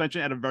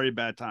suspension at a very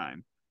bad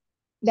time.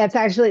 That's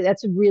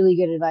really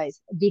good advice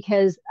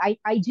because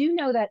I do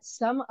know that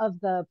some of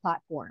the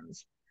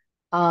platforms,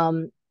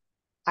 um,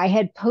 I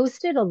had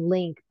posted a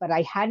link, but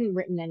I hadn't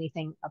written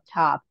anything up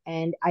top.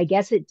 And I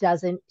guess it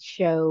doesn't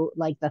show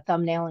like the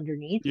thumbnail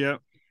underneath. Yeah.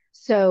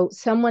 So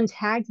someone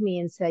tagged me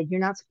and said, "You're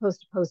not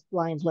supposed to post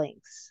blind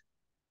links."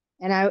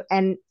 And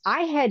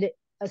I had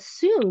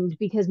assumed,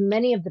 because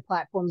many of the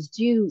platforms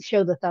do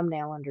show the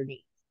thumbnail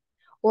underneath,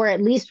 or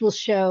at least will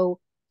show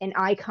an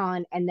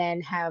icon and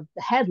then have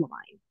the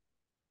headline.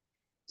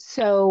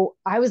 So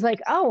I was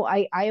like, "Oh,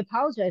 I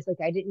apologize. Like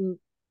I didn't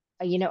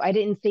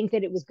think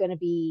that it was going to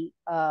be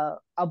a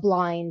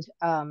blind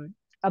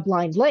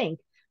link."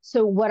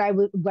 So what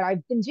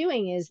I've been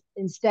doing is,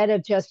 instead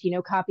of just,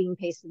 copying and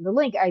pasting the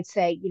link, I'd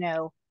say,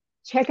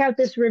 check out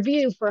this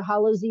review for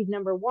Hallows Eve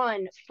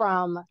 #1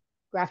 from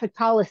Graphic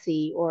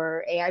Policy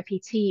or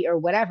AIPT or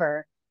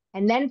whatever,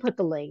 and then put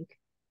the link.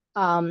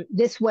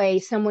 This way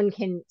someone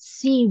can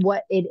see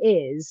what it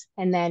is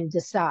and then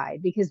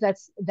decide, because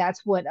that's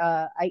what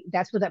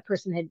that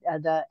person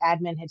had, the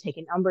admin had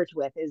taken umbrage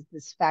with, is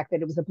this fact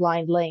that it was a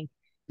blind link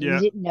and he Yeah.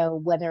 didn't know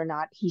whether or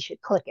not he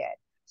should click it.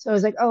 So I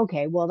was like,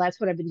 okay, well, that's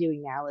what I've been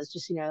doing now, is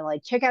just,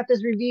 like, check out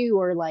this review,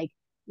 or like,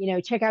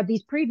 check out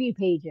these preview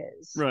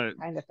pages, Right.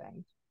 kind of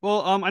thing.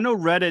 Well, I know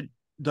Reddit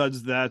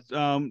does that.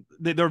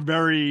 They're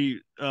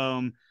very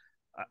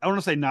I don't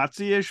want to say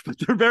Nazi-ish, but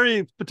they're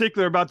very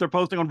particular about their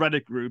posting on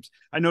Reddit groups.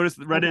 I noticed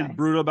that Reddit is Okay.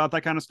 brutal about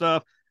that kind of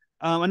stuff.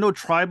 I know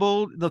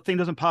Tribal, the thing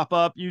doesn't pop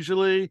up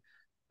usually.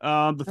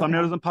 The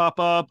thumbnail Okay. doesn't pop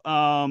up.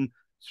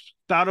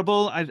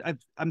 Spoutable,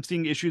 I'm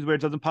seeing issues where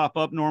it doesn't pop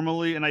up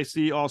normally, and I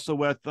see also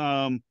with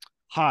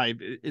Hive,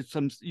 it's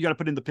some, you got to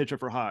put in the picture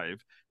for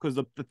Hive because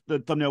the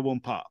thumbnail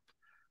won't pop.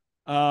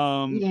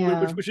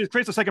 Yeah. Which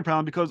creates a second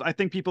problem, because I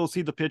think people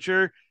see the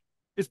picture,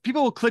 is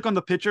people will click on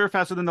the picture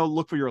faster than they'll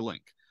look for your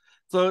link.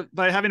 So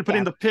by having to put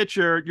in Yeah. the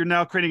picture, you're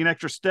now creating an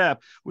extra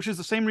step, which is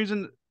the same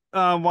reason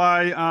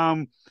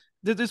why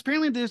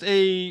there's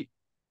a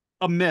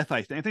myth.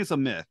 I think it's a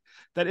myth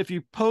that if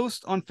you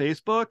post on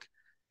Facebook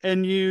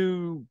and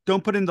you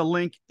don't put in the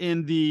link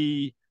in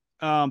the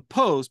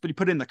post, but you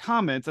put it in the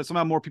comments, that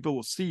somehow more people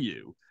will see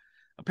you.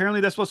 Apparently,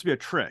 that's supposed to be a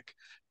trick,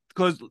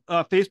 because So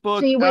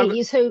Facebook you wait,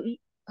 you so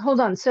hold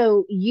on.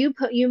 So you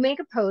make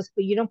a post,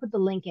 but you don't put the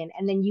link in,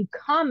 and then you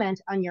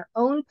comment on your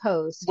own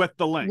post with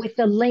the link. with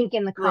the link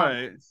in the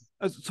Right.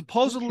 comments.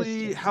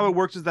 Supposedly, how it Interesting.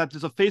 works is that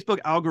there's a Facebook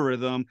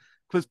algorithm,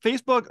 because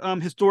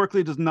Facebook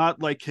historically does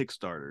not like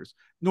Kickstarters,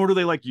 nor do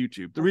they like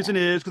YouTube. The reason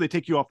Okay. is because they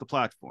take you off the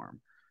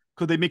platform,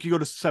 because they make you go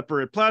to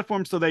separate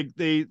platforms, so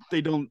they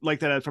don't like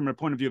that from a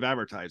point of view of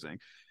advertising.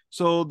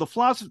 So the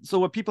philosophy, so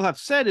what people have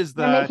said is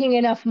They're that, making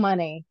enough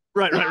money.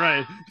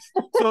 right.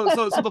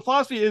 So the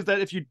philosophy is that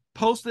if you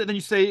post it, then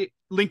you say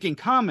link in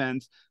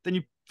comments, then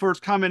you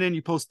first comment in,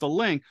 you post the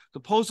link.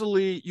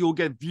 Supposedly you'll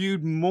get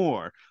viewed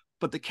more.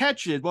 But the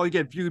catch is, while you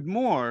get viewed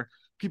more,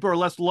 people are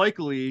less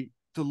likely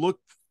to look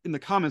in the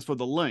comments for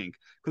the link,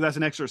 because that's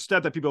an extra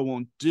step that people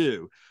won't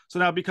do. So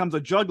now it becomes a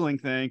juggling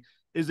thing.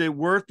 Is it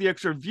worth the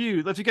extra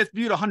view? If you get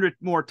viewed 100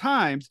 more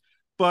times,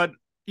 but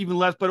even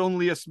less, but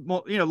only a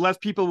small, less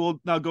people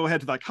will now go ahead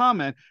to that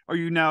comment. Are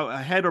you now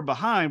ahead or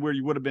behind where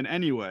you would have been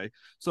anyway?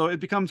 So it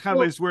becomes kind of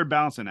like Well, this weird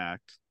balancing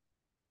act.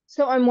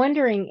 so I'm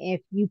wondering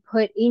if you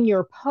put in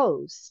your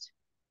post,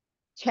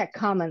 check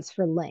comments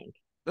for link.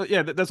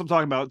 Yeah, that's what I'm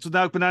talking about. So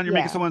now, but now you're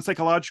making Yeah. someone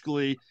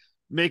psychologically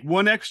make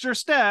one extra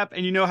step,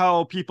 and you know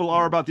how people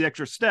are Yeah. about the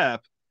extra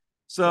step. Yeah.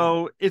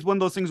 So it's one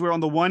of those things where, on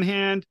the one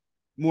hand,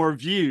 more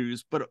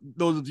views, but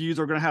those views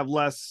are going to have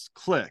less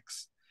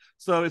clicks.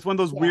 So it's one of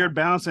those Yeah. weird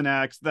balancing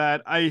acts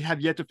that I have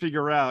yet to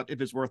figure out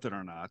if it's worth it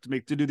or not,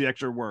 to do the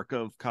extra work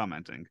of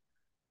commenting.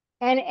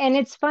 And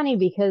it's funny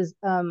because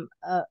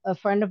a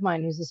friend of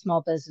mine who's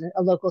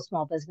a local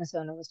small business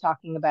owner, was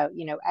talking about,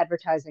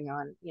 advertising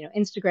on,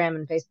 Instagram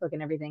and Facebook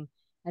and everything,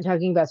 and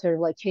talking about sort of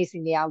like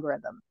chasing the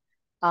algorithm.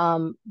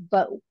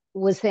 But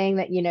was saying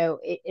that,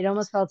 it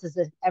almost felt as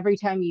if every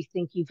time you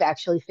think you've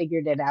actually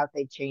figured it out,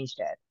 they've changed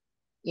it.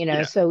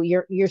 Yeah. So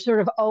you're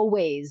sort of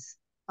always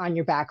on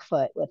your back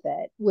foot with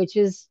it, which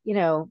is,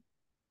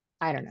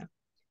 I don't know.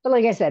 But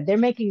like I said, they're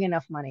making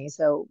enough money,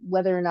 so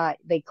whether or not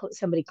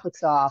somebody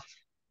clicks off,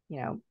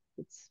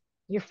 it's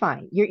you're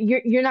fine.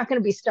 You're not going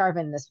to be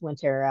starving this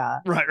winter,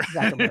 Right.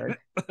 Zuckerberg.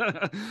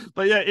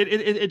 But yeah,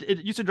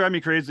 it used to drive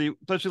me crazy,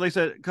 especially like I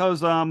said,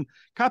 because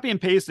copy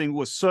and pasting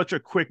was such a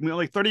quick,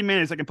 like 30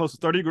 minutes I can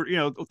post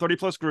 30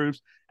 plus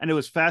groups, and it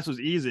was fast, it was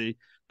easy.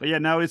 But yeah,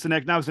 now it's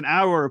an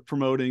hour of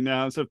promoting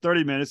now instead of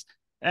 30 minutes.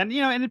 And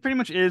and it pretty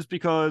much is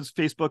because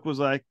Facebook was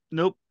like,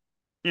 nope,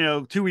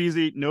 too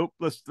easy, nope,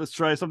 let's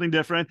try something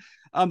different.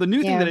 The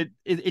new thing that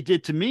Yeah. it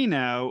did to me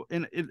now,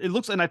 and it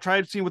looks, and I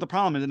tried seeing what the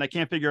problem is, and I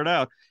can't figure it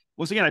out.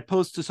 Once again, I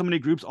post to so many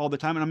groups all the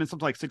time, and I'm in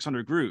something like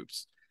 600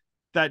 groups,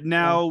 that Yeah.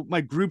 now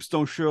my groups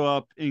don't show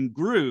up in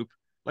group.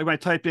 Like when I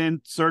type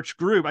in search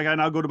group, I gotta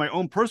now go to my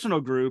own personal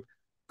group,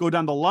 go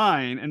down the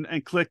line,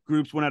 and click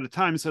groups one at a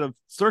time instead of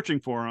searching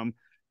for them.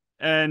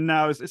 And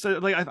now it's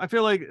like, I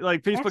feel like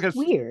Facebook That's has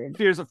weird.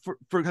 fears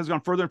has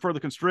gone further and further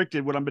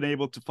constricted what I've been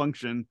able to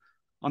function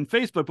on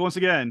Facebook. But once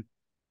again,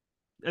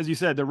 as you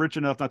said, they're rich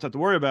enough not to have to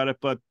worry about it,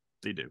 but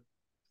they do.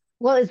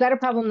 Well, is that a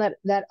problem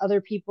that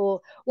other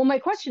people? Well, my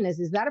question is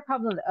that a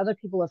problem that other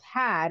people have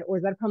had, or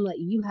is that a problem that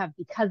you have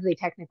because they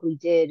technically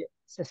did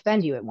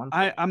suspend you at one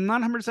point? I'm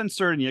not 100%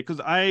 certain yet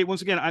because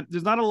once again,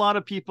 there's not a lot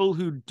of people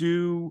who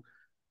do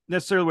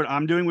necessarily what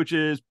I'm doing, which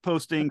is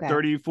posting Okay.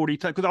 30, 40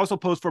 times, because I also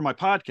post for my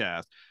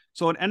podcast.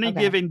 So on any Okay.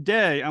 given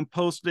day, I'm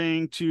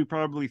posting to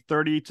probably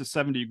 30 to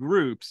 70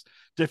 groups,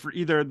 different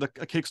either a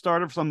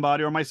Kickstarter for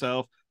somebody or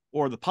myself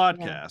or the Yeah.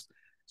 podcast.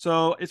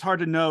 So it's hard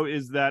to know,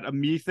 is that a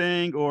me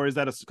thing or is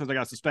that because I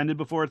got suspended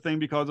before thing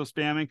because of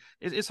spamming?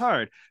 It's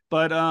hard,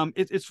 but I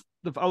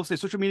would say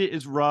social media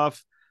is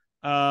rough,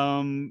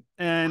 and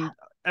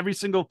every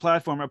single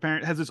platform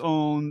apparently has its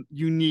own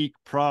unique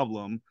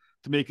problem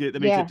that makes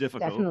it Yeah,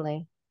 difficult.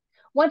 definitely.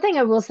 One thing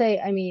I will say,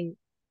 I mean,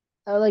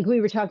 like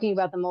we were talking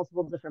about the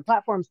multiple different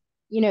platforms,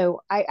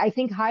 I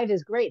think Hive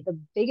is great. The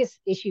biggest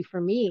issue for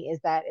me is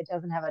that it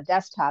doesn't have a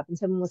desktop. And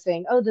someone was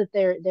saying, oh, that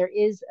there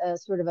is a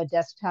sort of a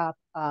desktop,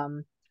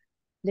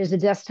 there's a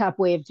desktop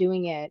way of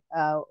doing it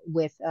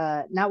with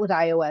not with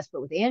iOS,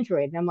 but with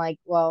Android. And I'm like,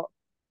 well,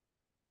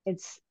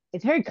 it's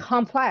very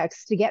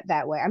complex to get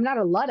that way. I'm not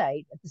a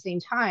Luddite at the same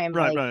time.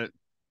 Right, Like right.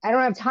 I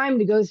don't have time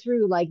to go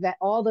through like that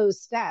all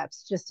those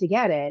steps just to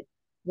get it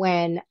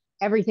when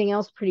everything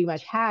else pretty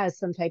much has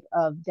some type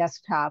of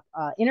desktop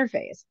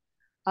interface.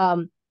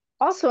 Um,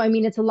 Also, I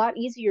mean, it's a lot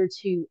easier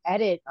to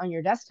edit on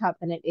your desktop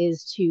than it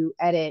is to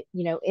edit,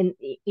 in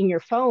your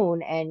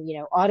phone, and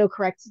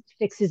autocorrect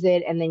fixes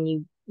it, and then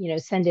you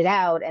send it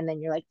out, and then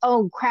you're like,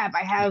 oh crap,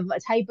 I have a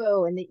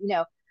typo, and then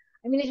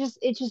I mean,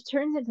 it just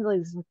turns into like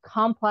this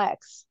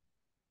complex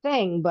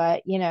thing.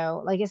 But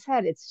like I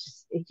said, it's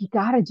just you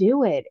got to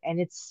do it, and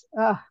it's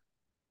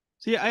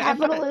See,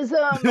 capitalism.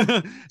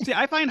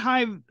 I find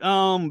Hive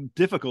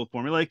difficult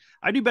for me. Like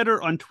I do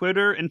better on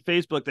Twitter and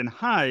Facebook than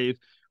Hive,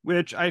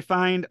 which I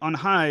find on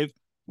Hive.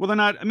 Well, they're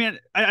not. I mean,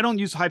 I don't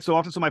use Hive so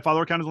often, so my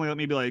follower count is only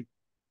maybe like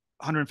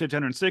 150,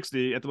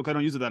 160 at the book. I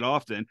don't use it that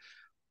often,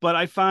 but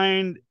I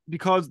find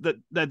because that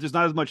there's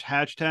not as much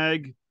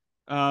hashtag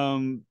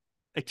um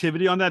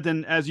activity on that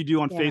than as you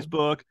do on Yeah.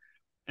 Facebook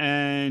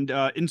and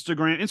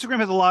Instagram. Instagram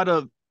has a lot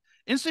of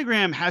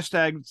Instagram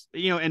hashtags,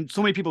 and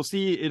so many people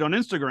see it on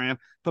Instagram,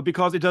 but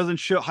because it doesn't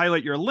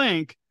highlight your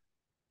link,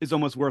 it's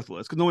almost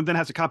worthless because no one then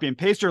has to copy and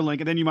paste your link,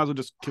 and then you might as well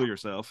just kill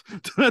yourself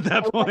at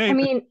that I point.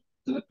 mean,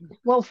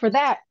 well, for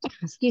that,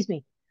 excuse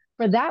me,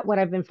 for that, what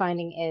I've been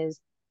finding is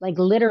like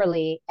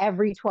literally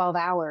every 12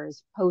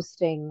 hours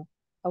posting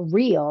a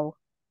reel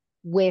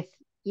with,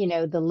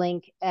 the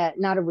link,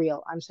 not a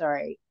reel, I'm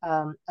sorry,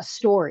 a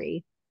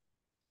story,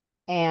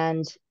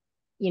 and,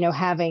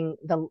 having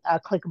the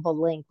clickable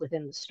link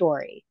within the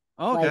story.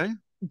 Like, Okay,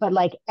 but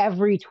like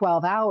every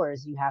 12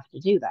 hours, you have to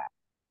do that,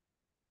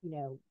 you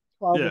know,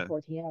 12 or yeah,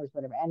 14 hours,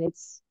 whatever. And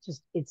it's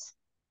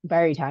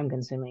very time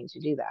consuming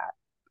to do that.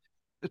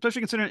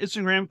 especially considering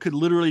Instagram could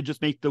literally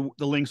just make the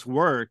links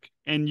work,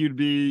 and you'd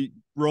be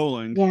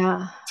rolling.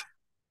 Yeah.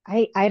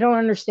 I don't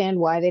understand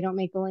why they don't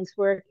make the links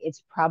work.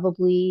 It's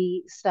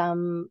probably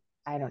some,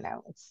 I don't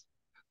know.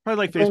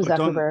 Probably like I blame Facebook.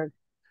 Zuckerberg.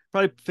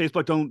 Probably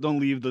Facebook don't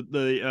leave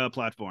the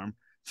platform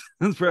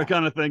for that Yeah,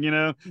 kind of thing.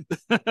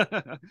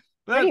 but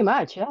pretty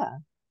much. Yeah.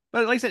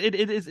 But like I said,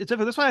 it's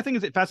different. That's why I think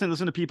it's fascinating to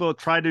listen to people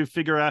try to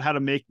figure out how to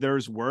make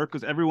theirs work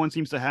because everyone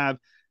seems to have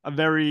a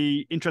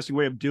very interesting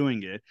way of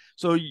doing it.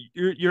 So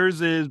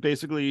yours is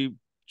basically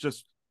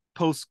just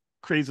post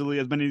crazily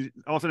as many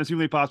often as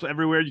humanly possible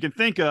everywhere you can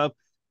think of,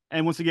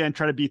 and once again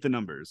try to beat the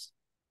numbers.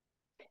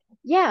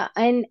 Yeah.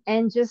 And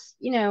just,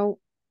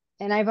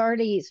 and I've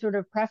already sort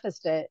of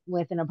prefaced it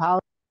with an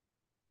apology.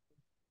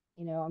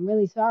 I'm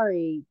really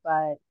sorry,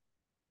 but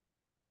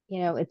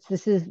it's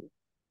this is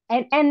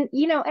and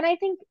I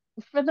think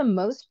for the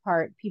most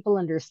part people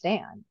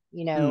understand,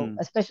 Mm,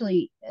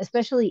 especially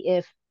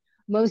if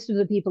most of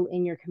the people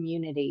in your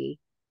community,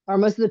 or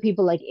most of the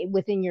people like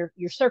within your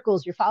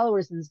circles, your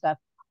followers and stuff,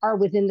 are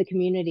within the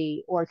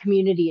community or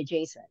community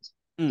adjacent.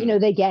 mm.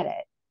 They get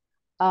it.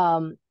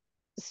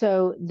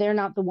 So they're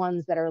not the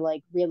ones that are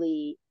like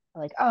really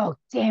like, oh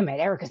damn it,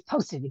 Erica's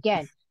posted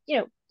again.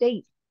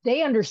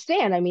 They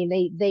understand. I mean,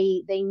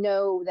 they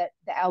know that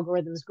the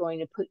algorithm is going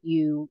to put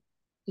you,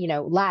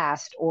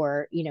 last,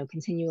 or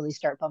continually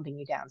start bumping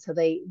you down. So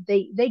they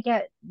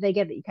get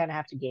that you kind of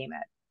have to game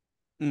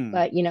it. Mm.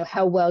 But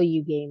how well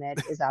you game it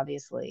is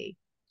obviously,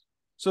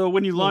 So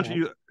when you you launch,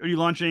 know are you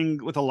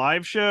launching with a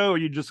live show? Or are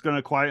you just going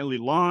to quietly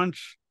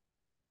launch?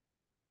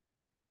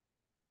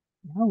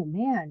 oh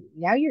man,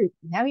 now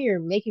you're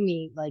making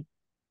me like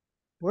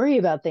worry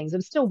about things.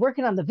 I'm still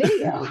working on the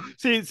video.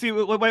 See,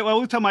 what I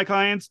always tell my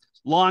clients: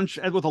 launch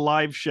with a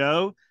live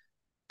show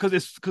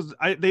because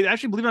they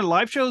actually believe it or not,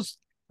 live shows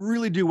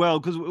really do well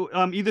because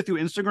either through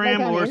Like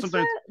Instagram on or Insta,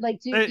 sometimes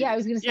like do, uh, yeah, I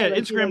was gonna say yeah,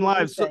 like do Instagram like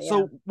an Live. Insta, yeah.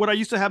 So what I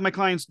used to have my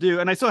clients do,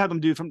 and I still have them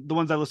do from the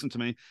ones that listen to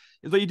me,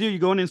 is what you do: you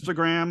go on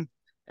Instagram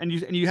and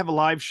you have a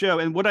live show.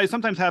 And what I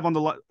sometimes have on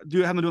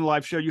do have them doing a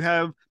live show. You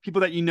have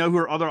people that who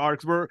are other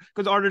artists,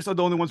 because artists are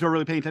the only ones who are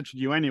really paying attention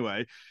to you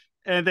anyway.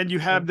 And then you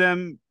have Sure.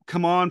 them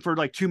come on for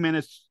like 2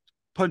 minutes,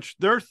 punch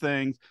their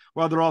things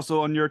while they're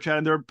also on your chat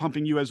and they're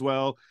pumping you as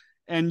well.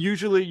 and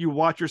usually you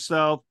watch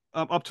yourself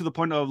up to the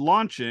point of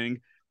launching,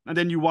 and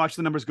then you watch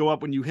the numbers go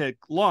up when you hit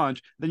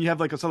launch. Then you have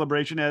like a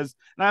celebration and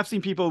I've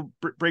seen people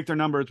break their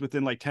numbers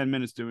within like 10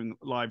 minutes doing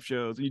live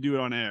shows, and you do it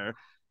on air.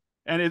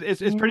 And it's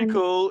pretty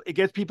cool. It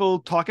gets people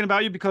talking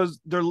about you because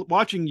they're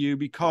watching you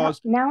because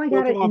now I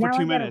you'll gotta come on for now I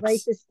 2 gotta write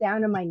minutes. this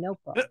down in my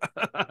notebook.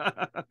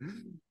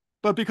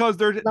 But because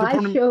they're Live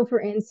promoting, show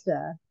for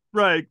Insta.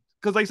 right?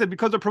 Because like I said,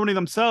 because they're promoting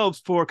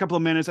themselves for a couple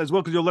of minutes as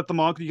well, because you'll let them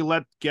on, because you can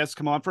let guests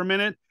come on for a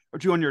minute or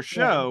two on your Yeah.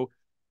 show.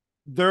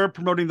 They're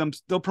promoting them.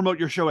 They'll promote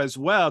your show as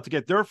well to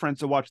get their friends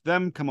to watch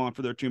them come on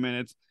for their 2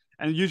 minutes.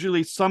 And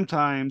usually,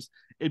 sometimes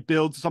it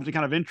builds something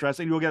kind of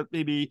interesting. You'll get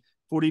maybe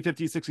 40,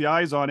 50, 60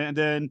 eyes on it, and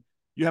then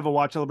you have a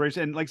watch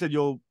celebration. And like I said,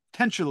 you'll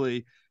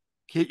potentially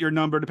hit your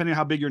number, depending on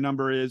how big your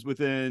number is,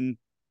 within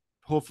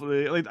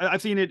hopefully, like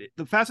I've seen it,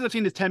 the fastest I've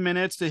seen is 10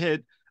 minutes to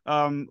hit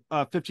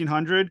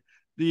 1,500.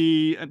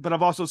 But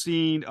I've also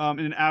seen in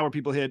an hour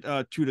people hit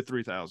 2 to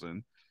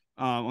 3,000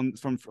 on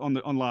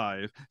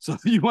live. So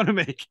you want to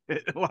make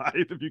it live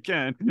if you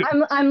can.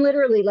 I'm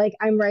literally like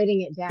I'm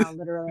writing it down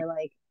literally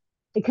like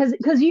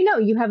because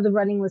you have the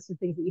running list of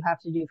things that you have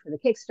to do for the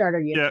Kickstarter.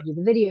 You have Yeah. to do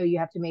the video. You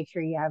have to make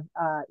sure you have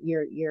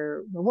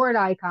your reward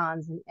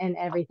icons and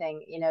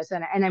everything. So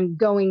and I'm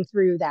going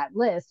through that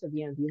list of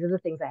these are the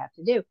things I have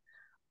to do.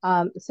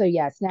 So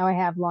yes, now I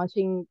have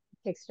launching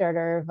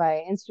Kickstarter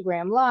via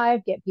Instagram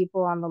Live. Get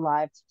people on the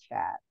live to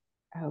chat.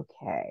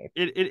 Okay.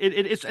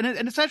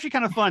 It's actually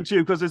kind of fun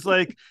too, because it's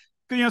like,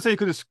 saying,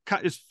 because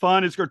it's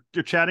fun.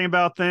 You're chatting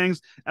about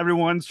things.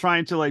 Everyone's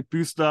trying to like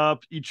boost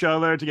up each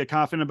other to get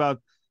confident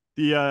about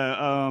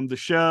the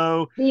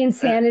show. The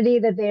insanity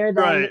that they're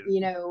then Right.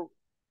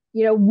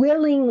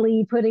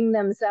 willingly putting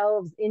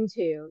themselves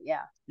into.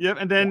 Yeah. Yep,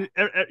 and Yeah.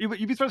 then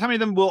you'd be surprised how many of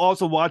them will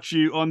also watch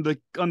you on the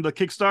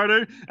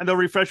Kickstarter, and they'll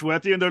refresh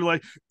with you, and they're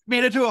like,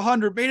 "Made it to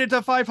 100, made it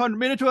to 500,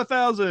 made it to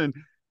 1,000,"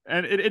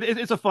 and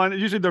it's a fun.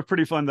 Usually they're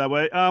pretty fun that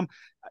way.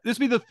 This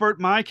will be the first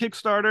my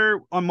Kickstarter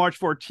on March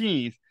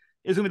 14th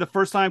is gonna be the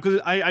first time, because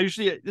I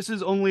usually, this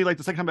is only like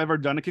the second time I've ever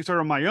done a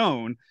Kickstarter on my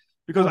own,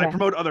 because I Okay.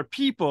 promote other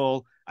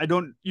people. I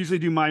don't usually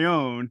do my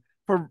own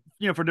for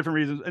different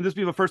reasons, and this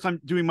will be the first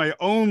time doing my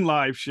own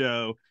live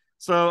show.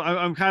 So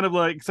I'm kind of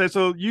like,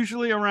 so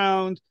usually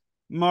around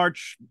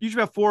March,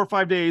 usually about 4 or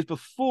 5 days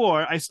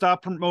before I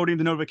stop promoting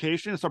the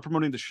notification and start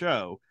promoting the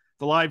show,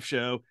 the live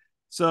show.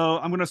 So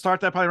I'm going to start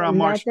that probably around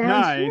Written that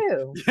March down 9th.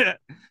 too. Yeah.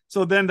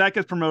 So then that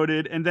gets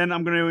promoted. And then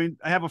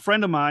I have a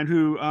friend of mine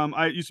who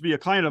I used to be a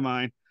client of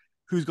mine,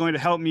 who's going to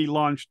help me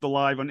launch the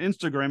live on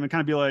Instagram and kind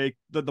of be like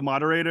the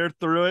moderator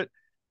through it.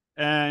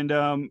 And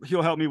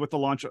he'll help me with the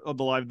launch of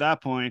the live at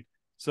that point.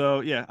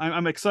 So yeah,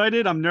 I'm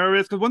excited. I'm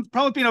nervous, because one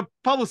problem with being a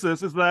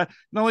publicist is that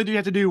not only do you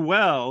have to do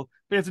well,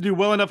 but you have to do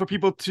well enough for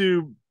people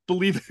to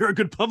believe that you're a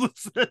good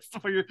publicist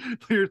for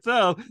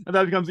yourself, and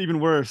that becomes even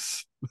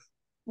worse.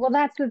 Well,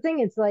 that's the thing.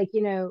 It's like,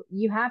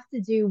 you have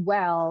to do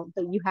well,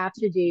 but you have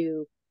to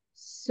do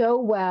so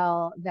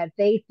well that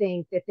they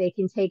think that they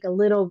can take a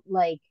little,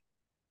 like,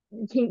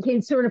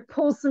 can sort of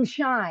pull some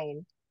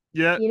shine.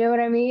 Yeah. You know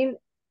what I mean?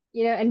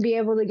 And be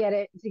able to get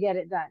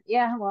it done.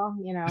 Yeah, well,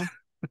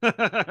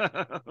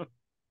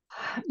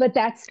 but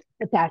that's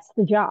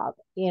the job.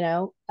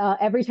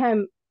 Every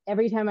time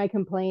I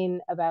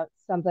complain about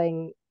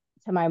something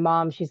to my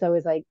mom, she's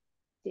always like,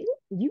 "Didn't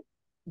you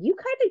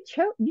kind of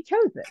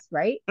chose this,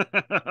 right?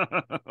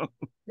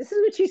 This is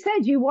what you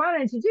said you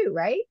wanted to do,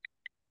 right?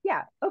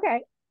 Yeah,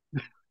 okay."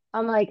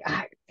 I'm like,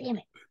 damn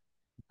it.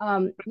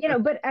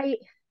 But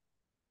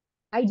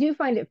I do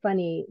find it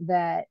funny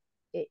that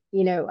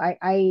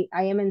I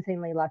am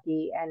insanely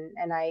lucky,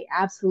 and I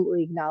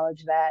absolutely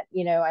acknowledge that.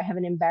 I have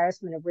an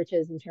embarrassment of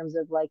riches in terms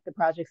of like the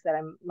projects that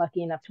I'm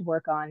lucky enough to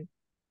work on.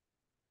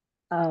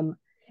 Um,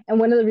 and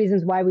one of the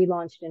reasons why we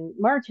launched in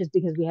March is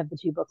because we have the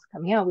two books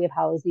coming out. We have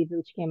Hallows Eve,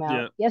 which came out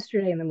Yeah.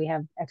 yesterday, and then we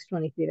have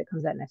X-23 that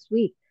comes out next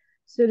week.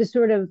 So to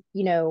sort of,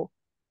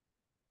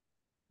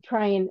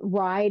 try and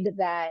ride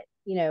that,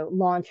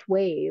 launch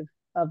wave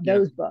of Yeah.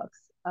 those books,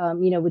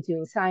 with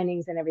doing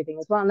signings and everything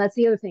as well. And that's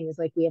the other thing is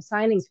like we have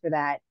signings for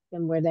that,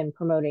 and we're then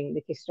promoting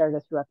the Kickstarter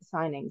throughout the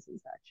signings and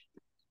such.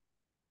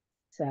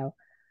 So,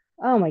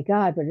 oh my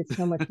God, but it's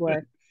so much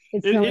work.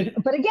 It's it, so much,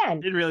 it but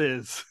again, it really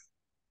is.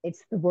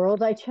 it's the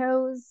world I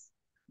chose.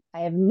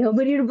 I have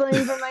nobody to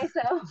blame for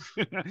myself.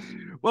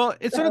 Well,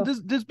 it's sort of,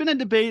 So, there's been a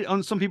debate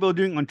on some people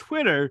doing on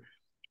Twitter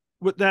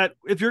with that,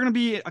 if you're going to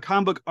be a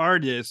comic book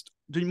artist,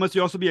 must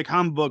you also be a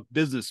comic book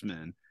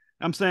businessman?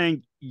 I'm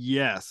saying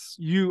yes.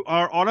 You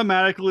are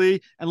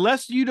automatically,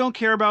 unless you don't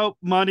care about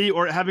money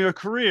or having a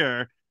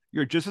career,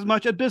 you're just as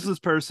much a business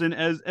person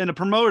and a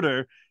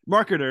promoter,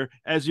 marketer,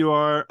 as you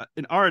are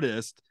an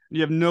artist.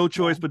 You have no yeah.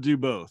 choice but do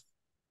both.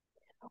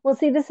 Well,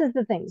 see, this is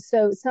the thing.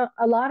 So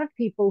a lot of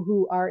people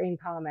who are in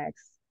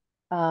comics,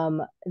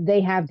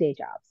 they have day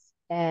jobs,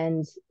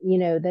 and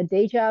the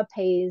day job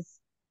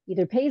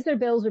either pays their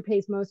bills or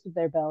pays most of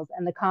their bills,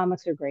 and the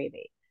comics are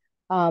gravy.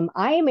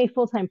 I am a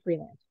full-time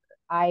freelancer.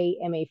 I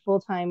am a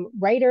full-time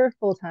writer,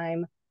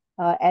 full-time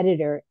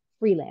editor,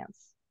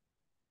 freelance.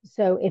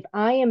 So if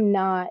I am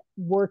not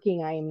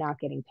working, I am not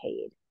getting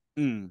paid.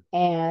 Mm.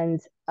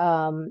 And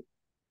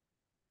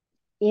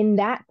in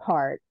that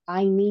part,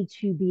 I need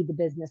to be the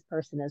business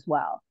person as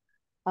well.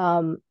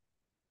 Um,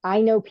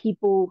 I know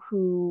people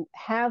who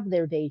have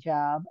their day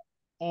job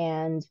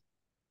and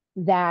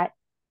that,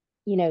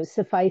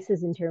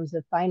 suffices in terms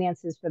of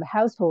finances for the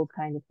household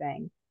kind of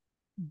thing.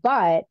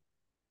 But,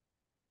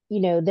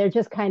 they're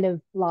just kind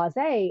of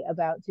blasé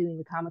about doing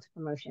the comics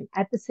promotion.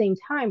 At the same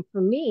time,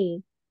 for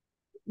me,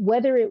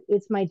 whether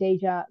it's my day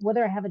job,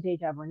 whether I have a day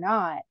job or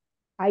not,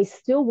 I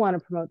still want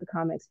to promote the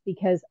comics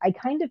because I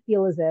kind of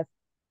feel as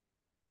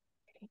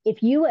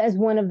if you, as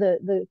one of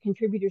the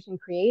contributors and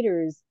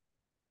creators,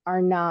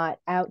 are not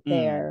out Mm.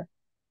 there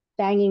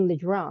banging the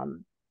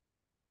drum,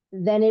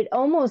 then it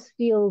almost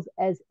feels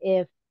as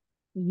if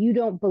you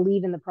don't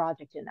believe in the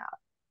project enough.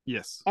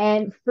 Yes.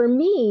 And for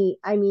me,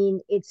 I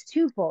mean, it's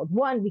twofold.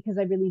 One, because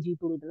I really do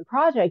believe in the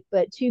project,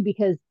 but two,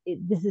 because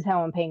this is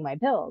how I'm paying my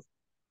bills.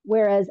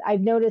 Whereas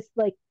I've noticed,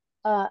 like,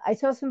 I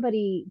saw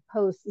somebody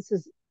post, this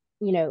was,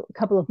 a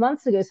couple of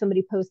months ago,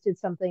 somebody posted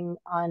something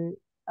on,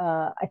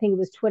 I think it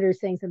was Twitter,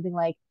 saying something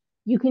like,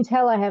 you can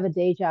tell I have a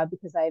day job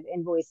because I have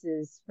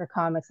invoices for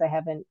comics I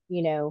haven't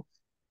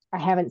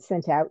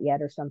sent out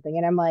yet or something.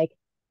 And I'm like,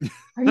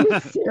 are you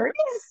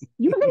serious?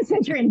 You haven't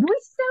sent your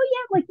invoices out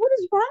yet? Like, what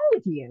is wrong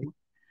with you?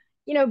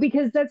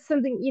 Because that's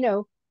something,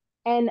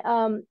 and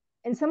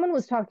someone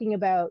was talking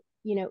about,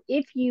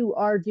 if you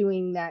are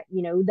doing that,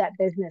 that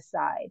business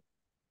side,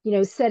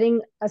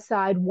 setting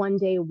aside one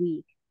day a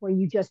week where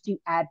you just do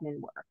admin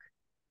work,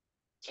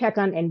 check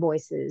on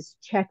invoices,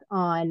 check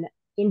on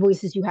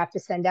invoices you have to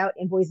send out,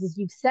 invoices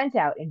you've sent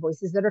out,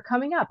 invoices that are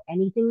coming up,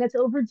 anything that's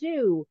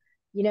overdue,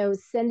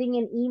 sending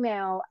an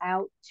email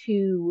out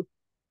to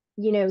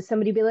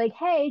somebody be like,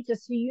 hey,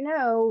 just so you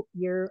know,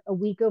 you're a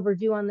week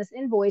overdue on this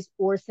invoice,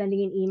 or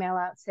sending an email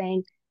out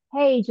saying,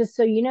 hey, just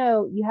so you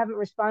know, you haven't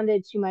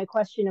responded to my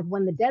question of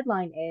when the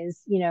deadline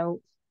is,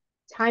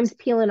 time's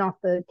peeling off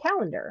the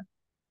calendar.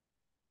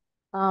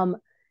 Um,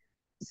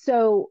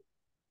 so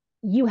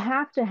you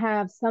have to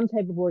have some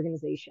type of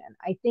organization.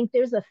 I think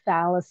there's a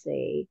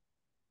fallacy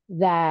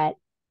that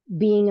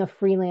being a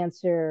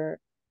freelancer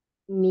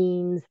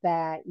means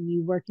that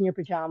you work in your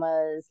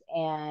pajamas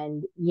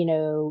and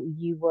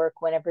you work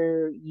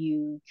whenever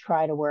you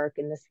try to work,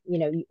 and this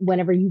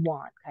whenever you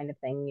want kind of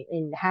thing,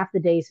 and half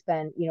the day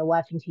spent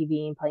watching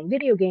TV and playing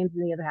video games,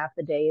 and the other half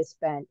the day is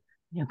spent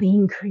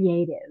being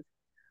creative.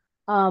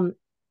 um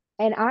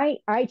and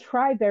I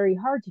try very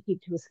hard to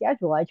keep to a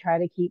schedule. I try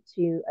to keep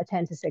to a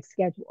 10 to 6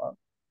 schedule.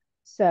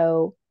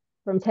 So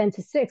from 10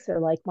 to 6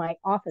 are like my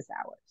office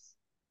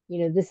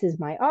hours. This is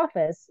my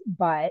office,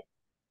 but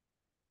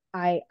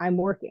I'm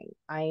working.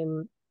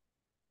 I'm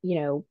you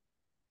know,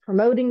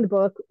 promoting the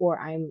book, or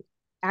I'm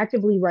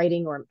actively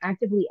writing, or I'm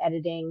actively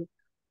editing,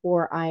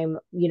 or I'm,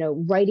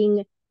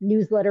 writing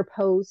newsletter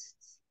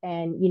posts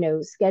and,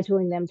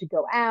 scheduling them to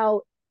go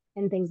out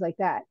and things like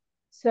that.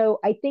 So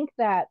I think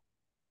that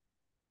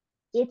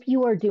if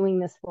you are doing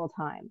this full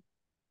time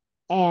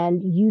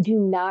and you do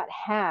not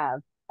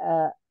have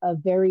a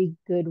very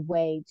good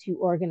way to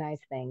organize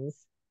things,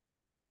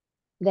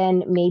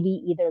 then maybe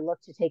either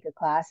look to take a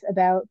class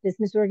about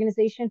business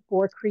organization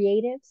for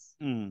creatives,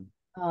 Mm.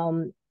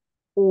 um,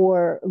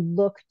 or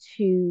look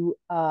to,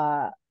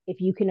 if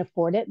you can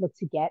afford it, look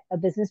to get a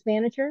business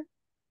manager,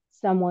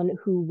 someone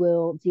who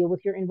will deal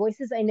with your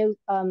invoices. I know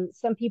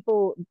some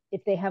people,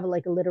 if they have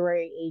like a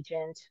literary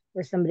agent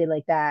or somebody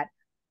like that,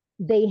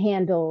 they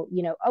handle,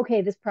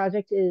 okay, this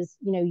project is,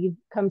 you've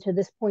come to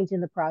this point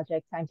in the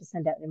project, time to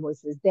send out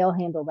invoices. They'll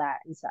handle that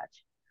and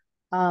such.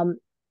 Um,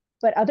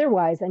 but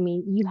otherwise, I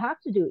mean, you have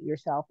to do it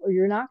yourself or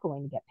you're not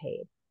going to get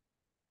paid.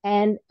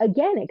 And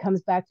again, it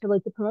comes back to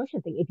like the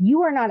promotion thing. If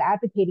you are not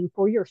advocating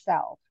for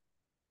yourself,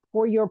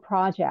 for your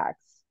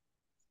projects,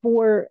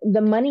 for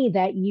the money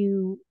that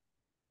you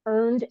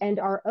earned and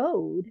are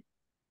owed,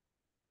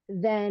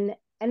 then,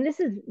 and this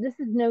is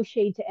no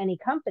shade to any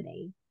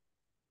company,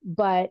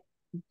 but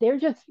they're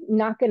just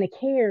not going to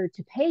care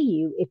to pay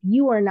you if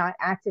you are not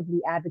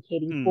actively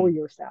advocating for Mm.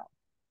 yourself.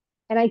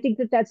 And I think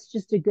that that's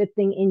just a good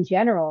thing in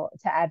general,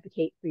 to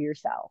advocate for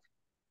yourself.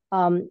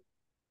 Um,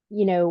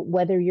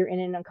 whether you're in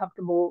an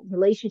uncomfortable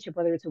relationship,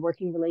 whether it's a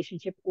working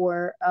relationship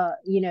or,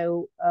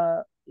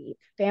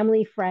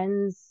 family,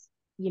 friends,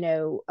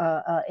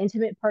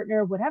 intimate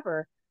partner,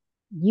 whatever,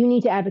 you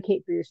need to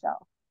advocate for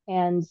yourself.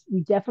 And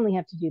you definitely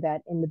have to do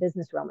that in the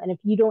business realm. And if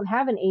you don't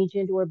have an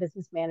agent or a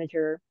business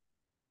manager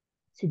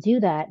to do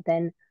that,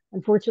 then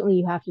unfortunately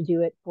you have to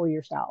do it for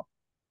yourself.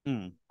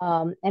 Mm.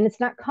 And it's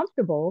not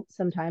comfortable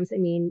sometimes. I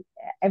mean,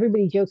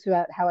 everybody jokes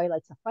about how I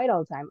like to fight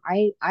all the time.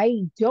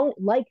 I don't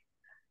like,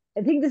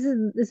 I think this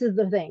is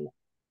the thing.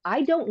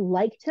 I don't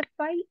like to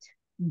fight,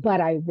 but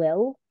I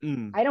will.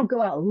 Mm. I don't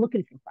go out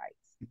looking for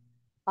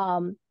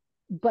fights.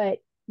 But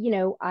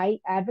I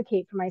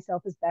advocate for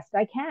myself as best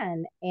I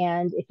can.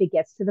 And if it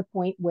gets to the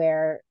point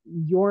where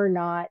you're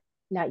not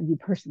you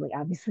personally,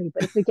 obviously,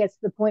 but if it gets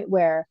to the point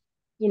where,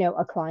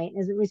 a client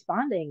isn't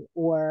responding,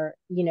 or,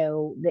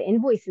 the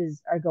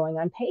invoices are going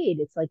unpaid.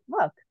 It's like,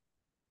 look,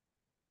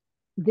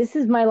 this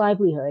is my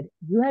livelihood.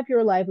 You have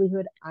your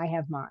livelihood. I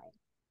have mine.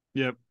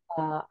 Yep.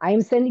 I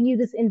am sending you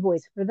this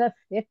invoice for the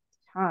fifth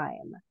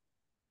time.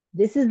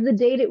 This is the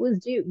date it was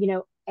due,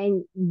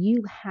 and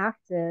you have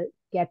to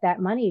get that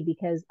money,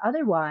 because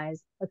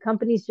otherwise a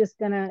company's just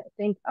going to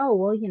think, oh,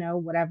 well,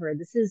 whatever.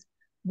 This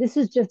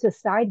is just a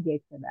side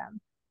gig for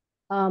them.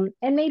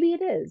 And maybe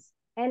it is.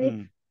 And if,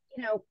 Mm.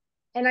 you know,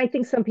 and I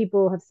think some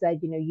people have said,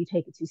 you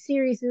take it too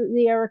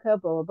seriously, Erica,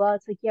 blah, blah, blah.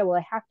 It's like, yeah, well,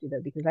 I have to,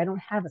 though, because I don't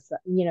have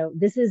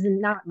this is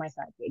not my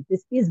side gig.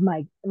 This is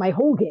my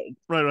whole gig,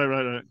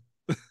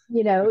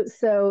 Right.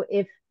 So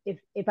if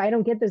I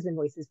don't get those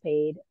invoices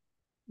paid,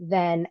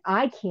 then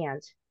I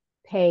can't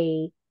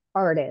pay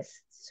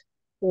artists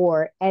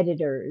or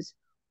editors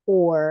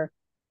or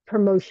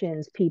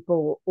promotions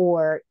people,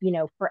 or,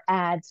 for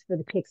ads for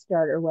the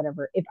Kickstarter or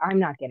whatever, if I'm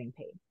not getting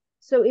paid.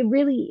 So it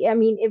really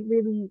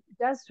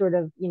does sort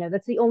of,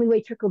 that's the only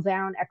way trickle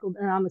down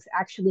economics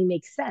actually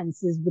makes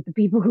sense, is with the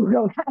people who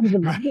don't have the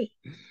Right. money.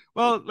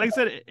 Well, like I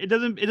said, it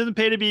doesn't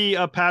pay to be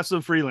a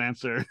passive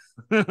freelancer.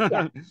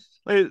 Yeah,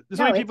 Like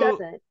so no, many it people,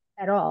 doesn't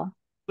at all.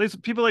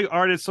 like people like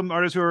artists, some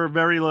artists who are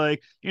very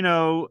like,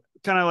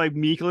 kind of like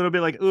meek a little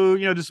bit, like, ooh,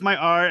 this is my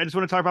art. I just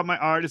want to talk about my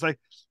art. It's like,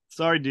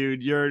 sorry,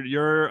 dude,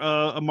 you're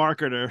a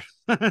marketer.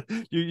 Well,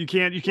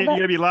 You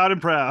gotta be loud and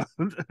proud.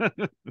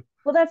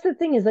 Well, that's the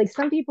thing, is like,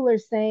 some people are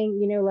saying,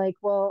 like,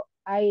 well,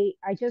 I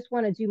just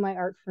want to do my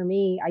art for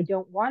me. I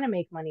don't want to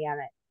make money on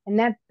it. And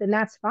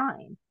that's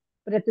fine.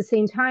 But at the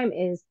same time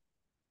is,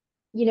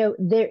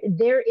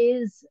 there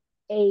is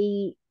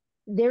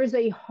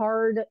a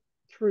hard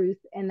truth,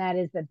 and that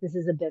is that this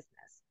is a business.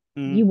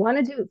 Mm, You want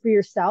to do it for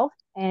yourself,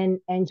 and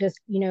just,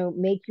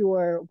 make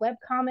your web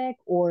comic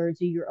or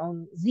do your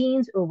own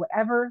zines or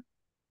whatever.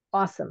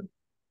 Awesome.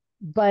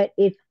 But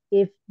if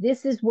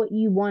this is what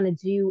you want to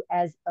do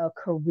as a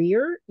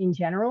career in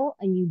general,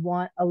 and you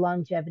want a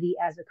longevity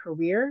as a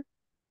career,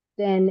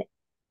 then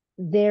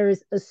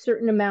there's a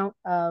certain amount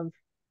of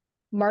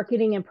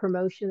marketing and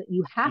promotion that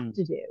you have mm,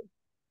 to do,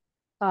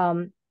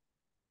 um,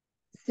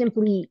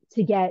 simply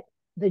to get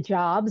the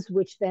jobs,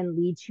 which then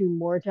lead to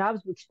more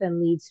jobs, which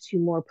then leads to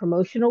more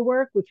promotional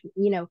work, which,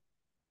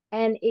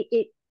 and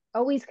it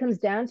always comes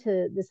down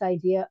to this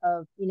idea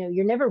of,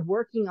 you're never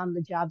working on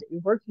the job that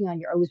you're working on.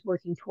 You're always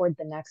working toward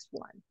the next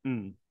one.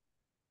 mm.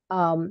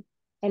 Um,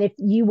 and if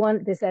you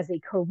want this as a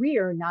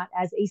career, not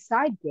as a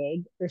side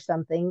gig or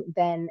something,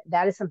 then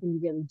that is something you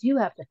really do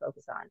have to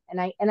focus on.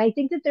 And I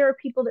think that there are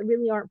people that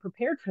really aren't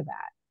prepared for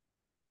that.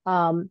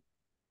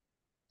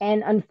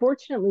 And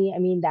unfortunately,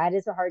 that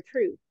is a hard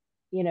truth.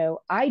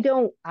 I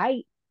don't,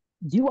 I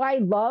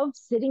love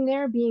sitting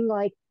there being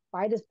like,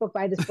 buy this book,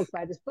 buy this book,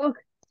 buy this book.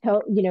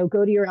 Go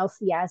to your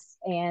LCS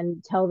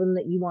and tell them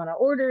that you want to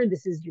order.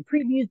 This is your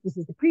previews. This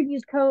is the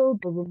previews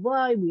code, blah, blah,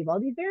 blah. We have all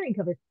these variant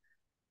covers.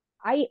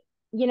 I,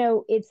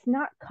 it's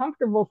not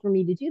comfortable for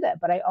me to do that.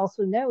 But I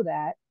also know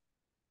that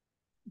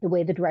the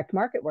way the direct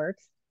market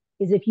works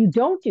is, if you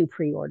don't do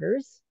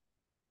pre-orders,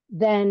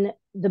 then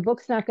the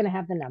book's not going to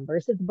have the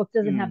numbers. If the book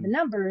doesn't have the Mm.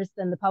 numbers,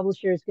 then the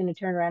publisher is going to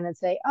turn around and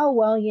say, oh,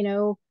 well,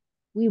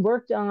 we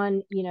worked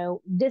on,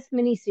 this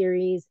mini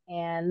series,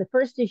 and the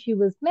first issue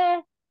was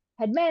meh,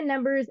 had man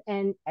numbers,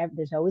 and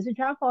there's always a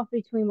drop off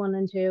between 1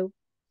 and 2.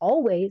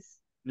 Always.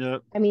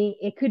 Yep.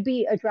 It could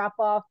be a drop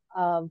off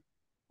of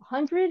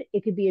 100,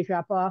 it could be a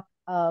drop off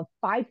of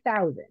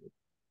 5,000,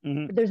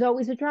 Hmm. but there's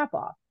always a drop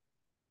off.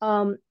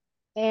 Um,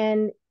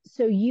 and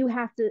so you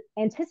have to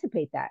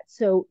anticipate that.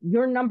 So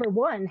your number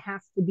one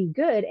has to be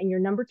good, and your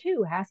number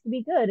two has to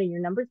be good, and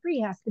your number three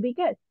has to be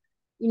good,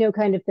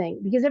 kind of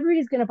thing. Because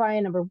everybody's going to buy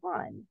a number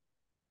one,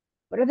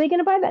 but are they going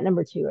to buy that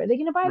number two? Are they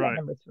going to buy that Right.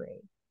 number three?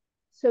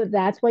 So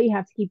that's why you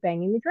have to keep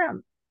banging the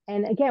drum.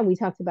 And again, we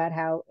talked about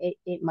how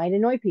it might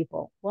annoy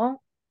people.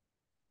 Well,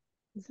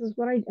 this is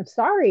what I'm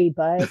sorry,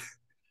 but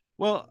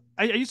Well,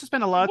 I used to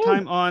spend a lot of it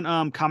time is.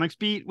 on Comics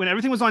Beat when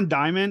everything was on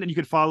Diamond and you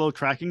could follow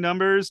tracking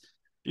numbers.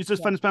 I used to Yeah.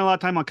 spend a lot of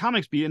time on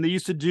Comics Beat, and they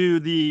used to do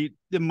the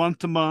month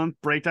to month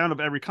breakdown of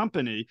every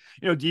company.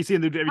 DC,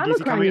 and they do every DC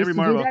Omicron comic, every used to do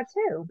Marvel. that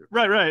too.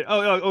 Right.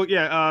 Oh,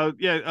 yeah.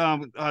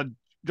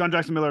 John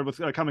Jackson Miller with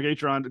Comic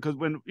Atron, because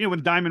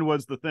when Diamond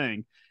was the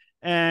thing,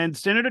 and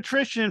standard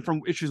attrition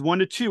from issues 1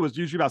 to 2 was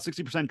usually about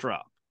 60%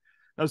 drop.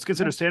 That was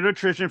considered Yeah. standard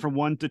attrition from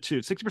 1 to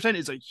 2. 60%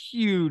 is a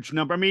huge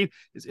number. I mean,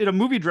 in a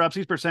movie drops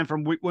 60%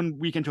 from one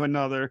weekend to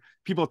another.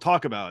 People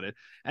talk about it,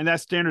 and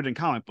that's standard in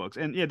comic books.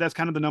 And yeah, that's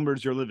kind of the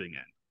numbers you're living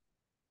in.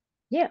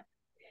 Yeah.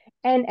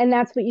 And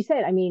that's what you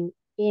said.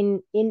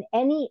 In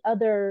any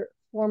other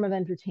form of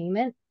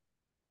entertainment,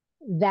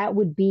 that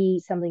would be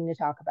something to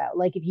talk about.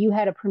 Like, if you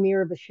had a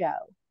premiere of a show,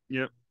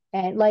 Yep.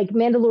 and like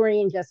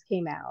Mandalorian just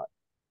came out.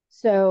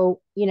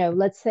 So,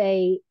 let's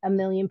say 1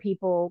 million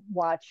people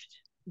watched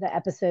the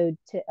episode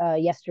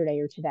yesterday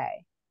or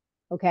today.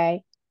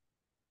 Okay.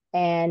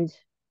 And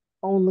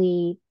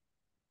only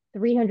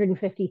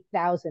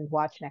 350,000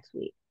 watch next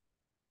week.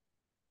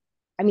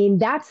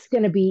 That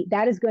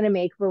is going to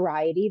make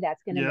variety.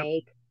 That's going to Yep.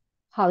 make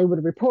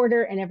Hollywood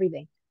Reporter and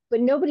everything. But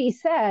nobody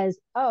says,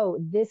 oh,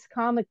 this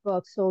comic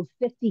book sold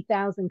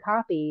 50,000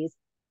 copies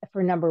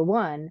for number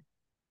one,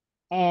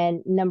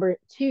 and number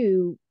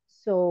two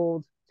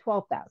sold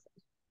 12,000.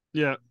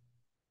 Yeah.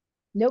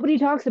 Nobody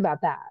talks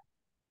about that.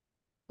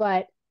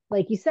 But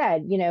like you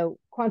said,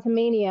 Quantum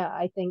Mania,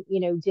 I think,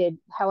 did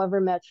however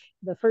much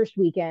the first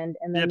weekend,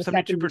 and then Yep. the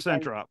second 72%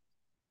 weekend. drop.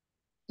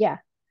 Yeah.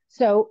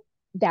 So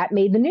that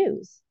made the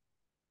news.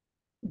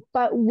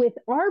 But with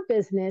our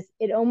business,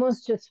 it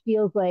almost just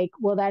feels like,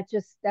 well,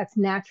 that's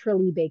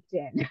naturally baked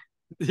in.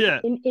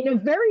 Yeah. In a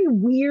very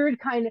weird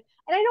kind of,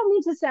 and I don't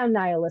mean to sound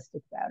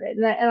nihilistic about it,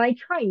 and I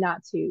try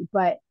not to,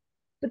 but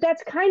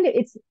that's kind of,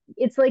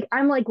 it's like,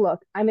 I'm like,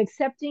 look, I'm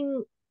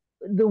accepting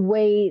the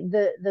way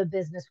the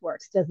business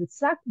works. Does it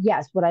suck?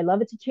 Yes. Would I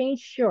love it to change?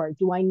 Sure.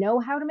 Do I know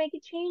how to make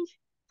it change?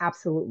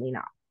 Absolutely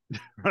not.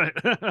 Right.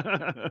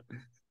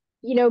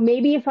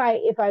 Maybe if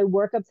I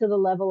work up to the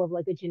level of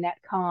like a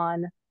Jeanette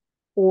Kahn,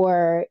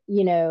 or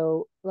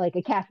like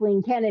a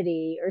Kathleen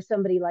Kennedy or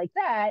somebody like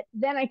that,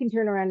 then I can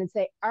turn around and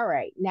say, all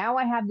right, now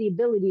I have the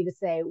ability to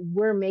say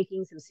we're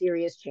making some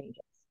serious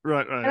changes.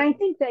 Right. And Right. I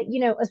think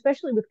that,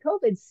 especially with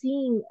COVID,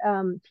 seeing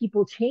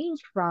people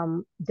change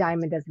from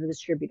Diamond as a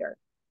distributor,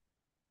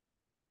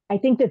 I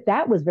think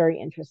that was very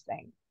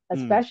interesting,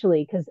 Mm.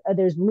 especially because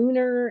there's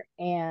Lunar,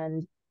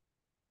 and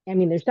I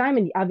mean, there's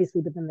Diamond,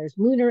 obviously, but then there's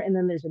Lunar, and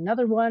then there's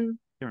another one.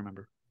 Can't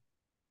remember.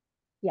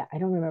 Yeah, I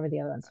don't remember the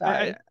other one.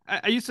 I, Sorry.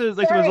 I used to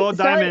like when it was Sorry, all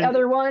sorry, diamond.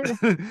 other one.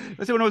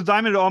 Let's say when it was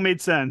diamond, it all made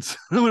sense.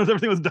 When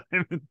everything was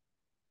diamond.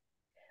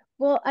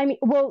 Well, I mean,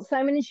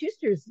 Simon and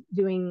Schuster's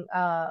doing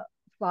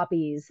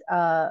floppies.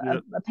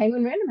 Yep. A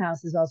Penguin Random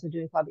House is also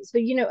doing floppies. So,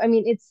 I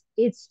mean,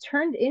 it's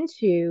turned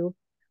into,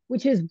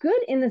 which is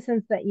good in the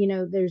sense that,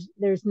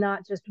 there's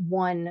not just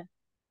one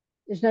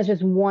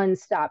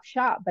stop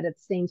shop, but at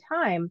the same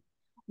time,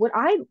 what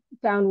I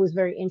found was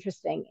very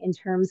interesting in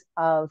terms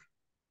of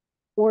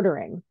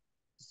ordering.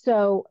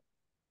 So,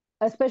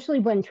 especially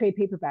when trade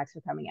paperbacks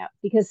are coming out,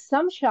 because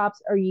some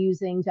shops are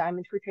using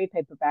Diamond for trade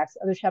paperbacks,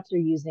 other shops are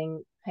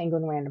using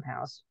Penguin Random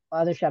House,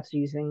 other shops are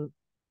using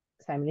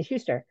Simon and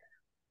Schuster.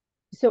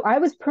 So I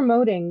was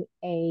promoting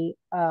a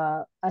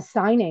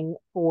signing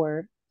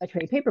for a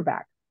trade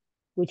paperback,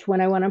 which when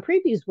I went on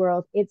Previews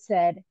World, it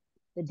said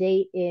the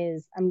date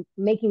is, I'm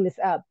making this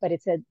up, but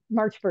it said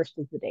March 1st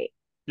is the date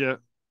Yeah.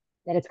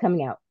 that it's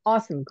coming out.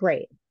 Awesome,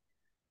 great.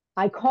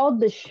 I called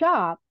the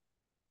shop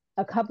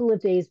a couple of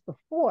days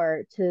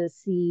before to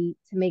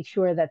make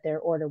sure that their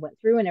order went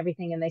through and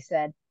everything, and they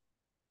said,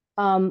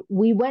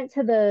 we went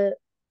to the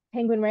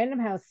Penguin Random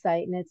House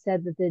site and it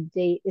said that the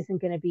date isn't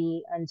going to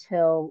be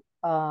until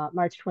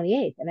March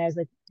 28th. And I was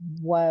like,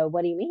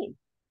 what do you mean?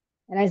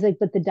 And I was like,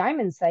 but the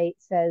Diamond site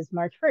says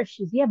March 1st.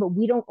 She's, yeah, but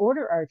we don't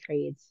order our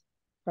trades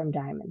from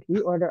Diamond.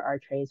 We order our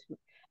trades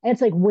and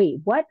it's like,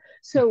 wait, what?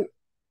 So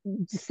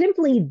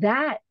simply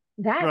that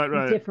Right.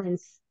 Right.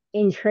 difference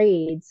in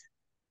trades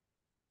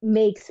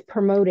makes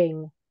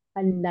promoting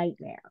a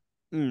nightmare,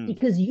 Mm.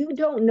 because you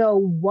don't know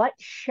what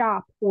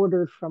shop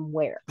ordered from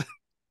where.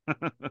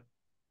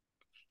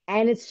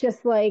 And it's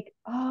just like,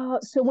 oh,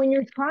 so when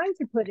you're trying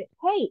to put it,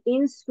 hey,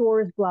 in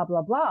stores, blah,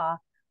 blah, blah.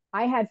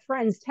 I had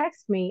friends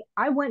text me,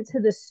 I went to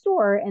the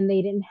store and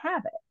they didn't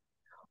have it.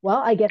 Well,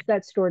 I guess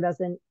that store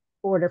doesn't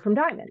order from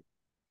Diamond.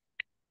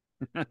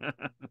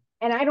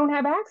 And I don't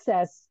have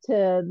access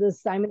to the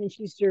Simon and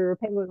Schuster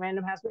Penguin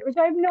Random House, which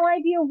I have no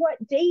idea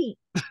what date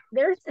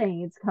they're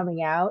saying it's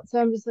coming out.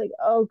 So I'm just like,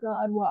 oh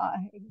God, why?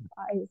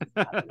 Why is this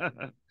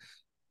happening?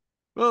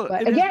 Well,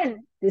 But it is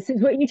again, this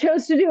is what you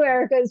chose to do,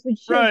 Erica. Is what you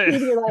chose to do right.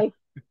 with your life.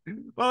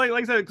 Well,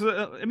 like I said,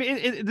 'cause, I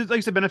mean, like I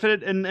said,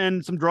 benefited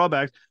and some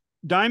drawbacks.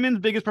 Diamond's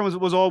biggest problem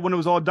was all when it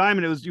was all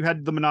diamond. It was you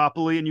had the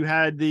monopoly and you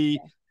had the.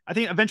 Yeah. I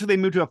think eventually they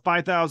moved to a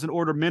 5,000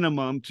 order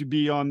minimum to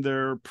be on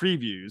their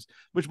previews,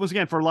 which once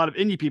again for a lot of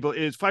indie people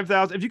is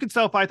 5,000. If you can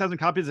sell 5,000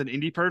 copies as an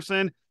indie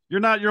person,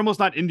 you're almost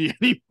not indie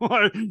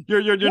anymore.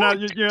 You're Yeah.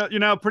 not you're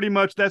now pretty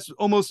much that's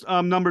almost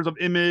numbers of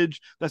image,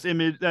 that's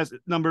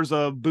numbers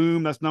of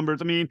boom, that's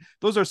numbers. I mean,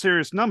 those are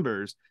serious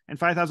numbers, and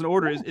 5,000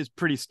 orders Yeah. is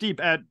pretty steep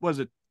at was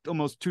it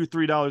almost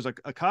 $2-3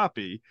 a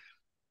copy.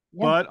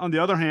 Yeah. But on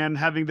the other hand,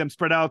 having them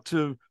spread out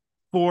to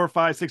 4,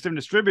 5, 6 different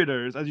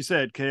distributors, as you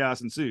said,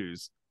 chaos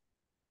ensues.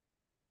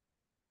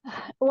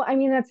 Well, I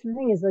mean, that's the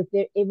thing, is like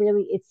it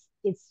really,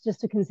 it's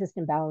just a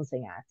consistent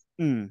balancing act.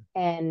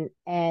 Mm.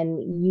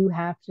 And you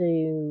have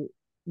to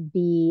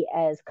be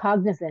as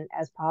cognizant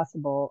as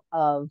possible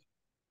of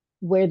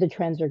where the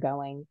trends are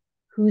going,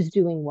 who's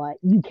doing what.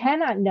 You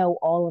cannot know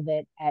all of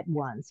it at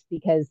once,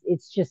 because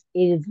it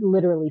is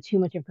literally too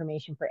much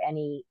information for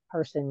any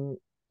person,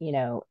 you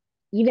know,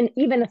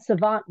 even a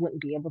savant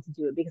wouldn't be able to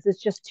do it, because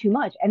it's just too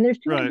much. And there's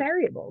too many Right.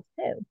 variables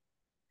too.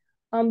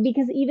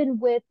 Because even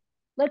with,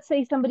 let's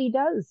say somebody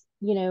does,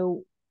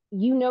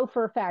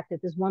 for a fact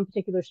that this one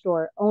particular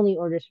store only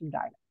orders from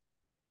Diamond.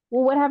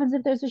 Well, what happens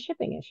if there's a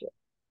shipping issue?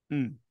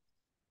 Mm.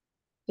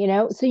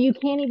 So you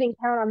can't even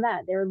count on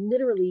that. There are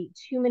literally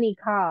too many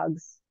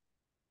cogs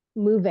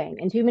moving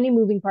and too many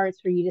moving parts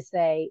for you to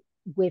say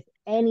with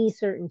any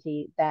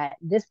certainty that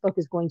this book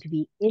is going to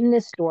be in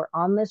this store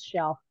on this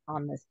shelf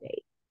on this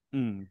date.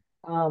 Mm.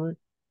 Um,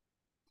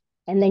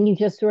 and then you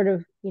just sort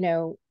of,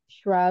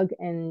 shrug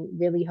and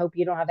really hope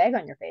you don't have egg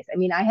on your face. I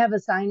mean, I have a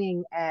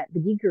signing at the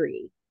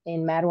Geekery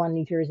in Matawan,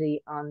 New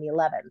Jersey on the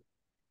 11th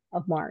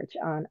of March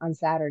on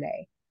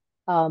Saturday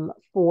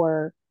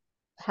for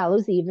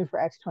Hallows Eve and for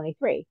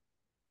X23.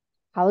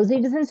 Hallows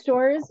Eve is in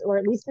stores, or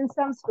at least in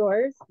some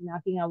stores,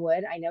 knocking on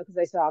wood. I know because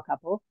I saw a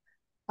couple.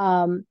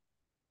 I'm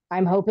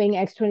hoping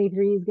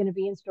X23 is going to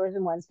be in stores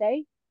on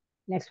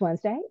next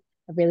Wednesday.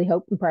 I really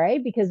hope and pray,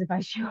 because if I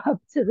show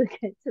up to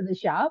the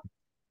shop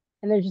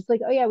and they're just like,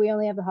 oh yeah, we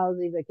only have the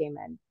Hallows Eve that came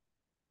in.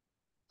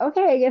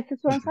 Okay, I guess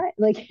that's what I'm saying.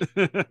 Like,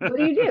 what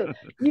do?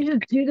 You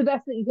just do the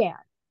best that you can.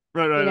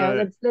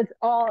 Right. That's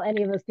all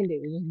any of us can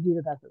do, is just do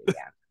the best that we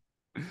can.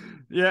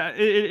 Yeah,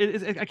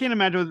 I can't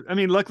imagine. I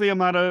mean, luckily I'm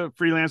not a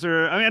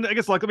freelancer. I mean, I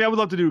guess luckily I would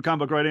love to do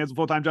comic book writing as a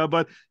full-time job,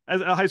 but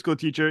as a high school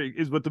teacher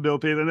is what the bill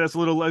pays, and that's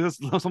some little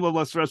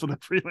less stressful than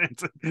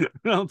freelancing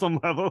on some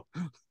level.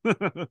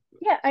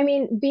 Yeah, I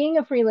mean, being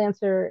a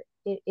freelancer,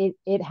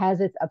 it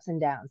has its ups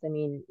and downs. I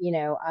mean,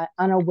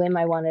 on a whim,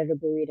 I wanted a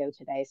burrito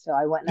today, so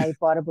I went and I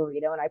bought a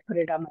burrito and I put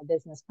it on my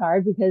business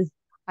card because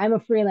I'm a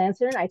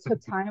freelancer and I took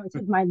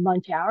my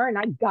lunch hour and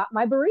I got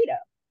my burrito.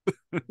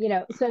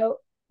 So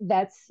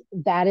that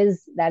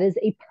is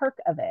a perk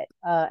of it.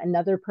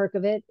 Another perk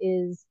of it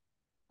is,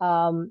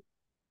 being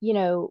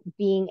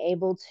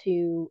able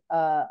to,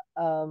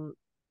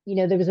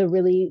 there was a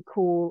really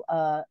cool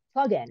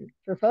plugin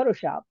for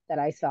Photoshop that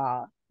I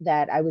saw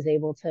that I was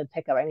able to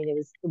pick up. I mean,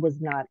 it was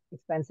not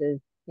expensive.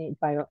 It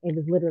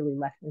was literally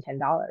less than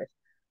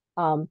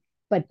 $10.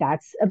 But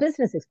that's a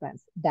business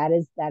expense. That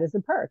is a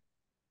perk.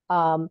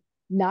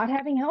 Not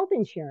having health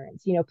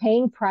insurance,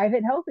 paying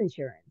private health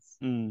insurance.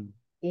 Mm.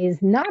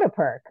 Is not a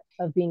perk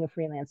of being a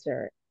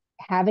freelancer.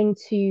 Having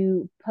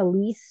to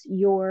police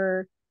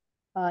your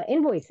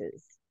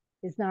invoices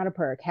is not a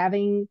perk.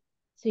 Having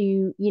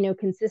to,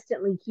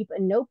 consistently keep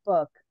a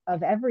notebook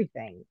of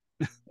everything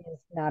is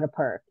not a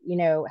perk.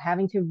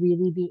 Having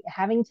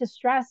to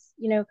stress,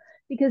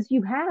 because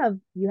you have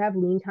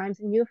lean times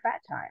and you have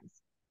fat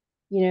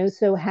times.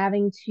 So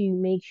having to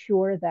make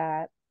sure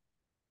that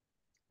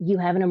you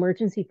have an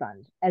emergency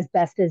fund as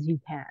best as you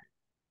can.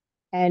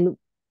 And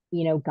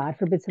God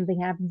forbid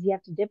something happens, you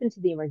have to dip into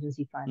the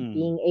emergency fund,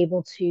 being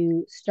able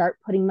to start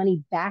putting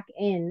money back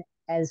in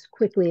as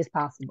quickly as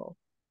possible.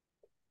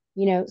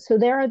 So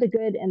there are the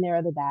good and there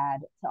are the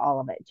bad to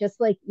all of it. Just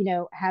like,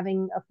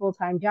 having a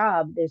full-time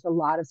job, there's a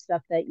lot of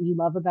stuff that you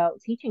love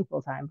about teaching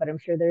full-time, but I'm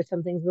sure there's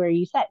some things where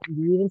you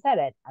even said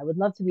it. I would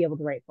love to be able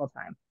to write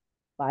full-time,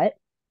 but,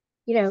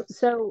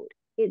 so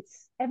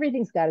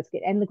everything's got its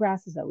good, and the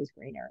grass is always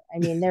greener. I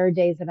mean, there are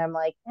days that I'm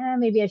like,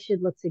 maybe I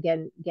should look to get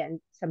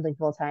something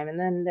full time, and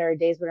then there are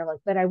days where I'm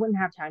like, but I wouldn't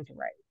have time to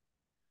write.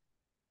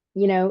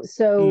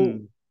 So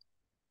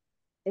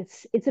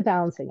it's a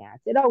balancing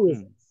act. It always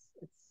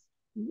is.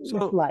 It's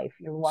life.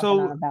 You're walking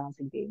on a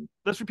balancing beam.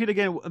 Let's repeat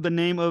again the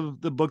name of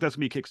the book that's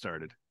gonna be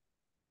kickstarted.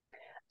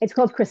 It's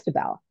called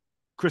Cristabel.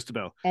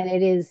 Cristabel, and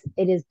it is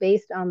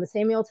based on the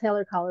Samuel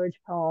Taylor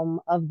Coleridge poem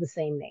of the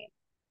same name.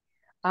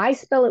 I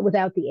spell it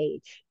without the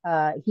H.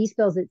 He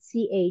spells it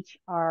Cristabel.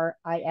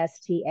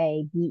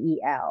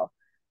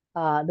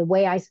 The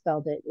way I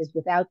spelled it is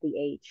without the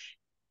H,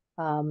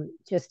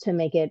 just to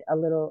make it a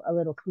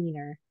little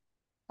cleaner.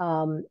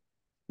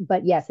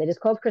 But yes, it is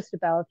called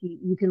Cristabel. If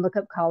you can look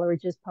up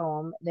Coleridge's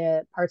poem,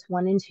 the parts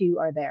 1 and 2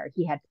 are there.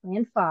 He had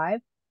planned 5,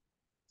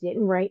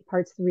 didn't write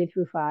parts 3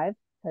 through 5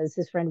 because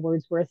his friend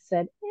Wordsworth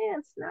said,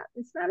 it's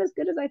not as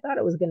good as I thought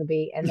it was going to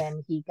be. And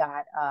then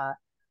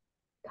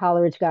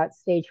Coleridge got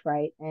stage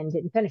fright and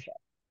didn't finish it.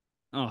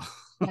 Oh.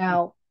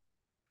 Now,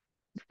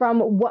 from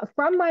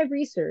my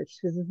research,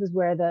 because this is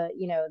where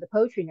the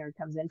poetry nerd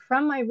comes in.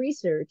 From my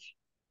research,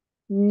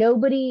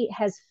 nobody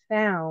has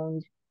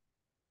found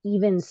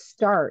even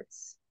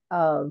starts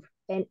of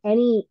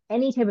any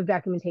type of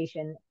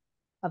documentation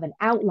of an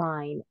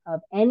outline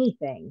of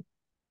anything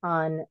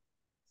on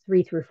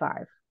 3 through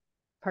 5,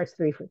 parts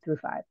 3 through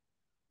 5.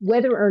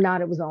 Whether or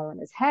not it was all in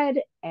his head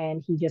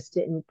and he just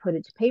didn't put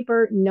it to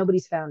paper,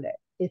 nobody's found it.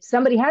 If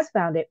somebody has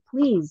found it,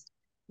 please,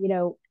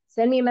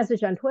 send me a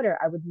message on Twitter.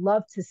 I would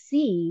love to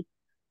see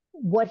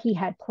what he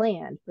had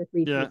planned for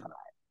 3 through 5.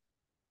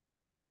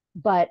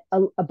 But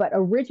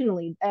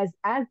originally, as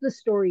the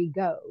story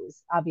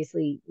goes,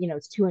 obviously,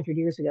 it's 200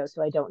 years ago,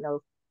 so I don't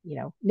know,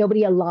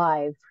 nobody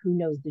alive who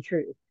knows the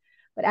truth.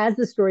 But as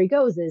the story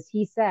goes, is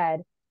he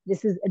said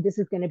this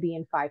is going to be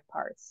in 5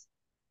 parts,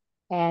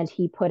 and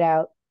he put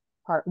out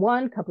part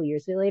 1. A couple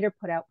years later,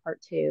 put out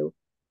part 2,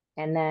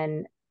 and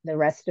then the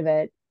rest of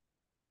it,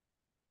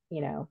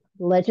 the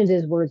legend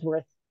is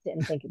Wordsworth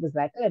didn't think it was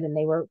that good, and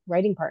they were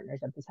writing partners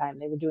at the time.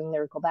 They were doing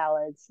lyrical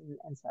ballads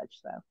and such.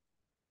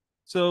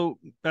 So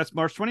that's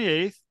March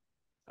 28th.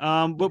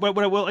 What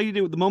will you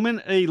do? The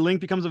moment a link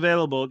becomes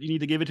available, you need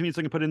to give it to me so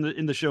I can put it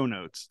in the show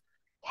notes.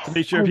 Yes, to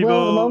make sure I people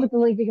will the moment the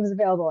link becomes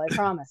available. I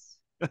promise.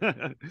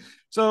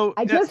 So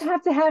I yes. just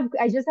have to have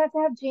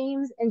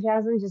James and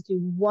Jasmine just do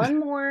one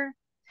more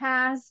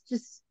pass,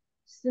 just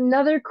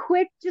another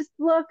quick just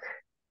look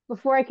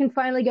before I can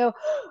finally go,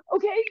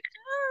 okay,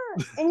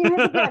 and you hit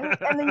the button,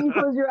 and then you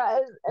close your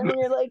eyes, and then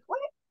you're like, what?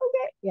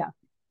 Okay, yeah,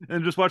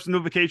 And just watch the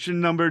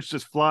notification numbers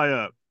just fly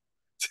up.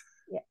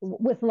 yeah,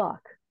 with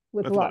luck,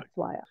 With luck.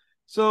 fly up.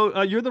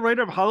 So you're the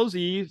writer of Hallows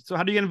Eve. So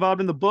how do you get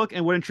involved in the book,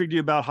 and what intrigued you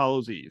about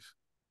Hallows Eve?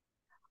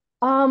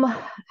 How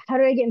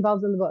did I get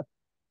involved in the book?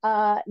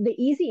 The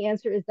easy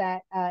answer is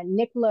that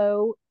Nick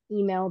Lowe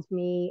emailed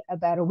me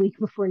about a week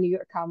before New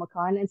York Comic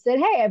Con and said,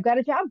 "Hey, I've got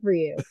a job for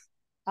you."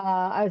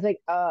 I was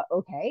like,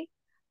 okay.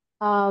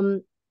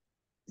 Um,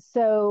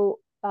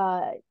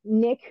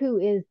 Nick, who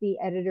is the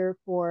editor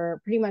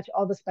for pretty much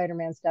all the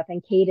Spider-Man stuff,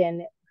 and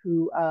Caden,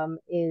 who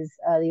is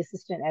the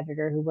assistant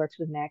editor who works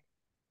with Nick,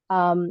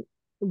 um,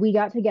 we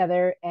got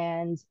together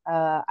and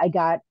I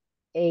got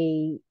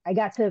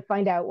to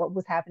find out what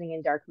was happening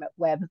in dark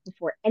web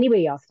before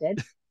anybody else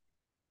did.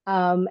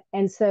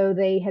 And so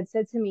they had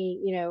said to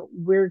me,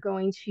 we're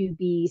going to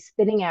be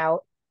spitting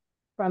out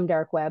from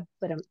dark web,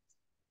 but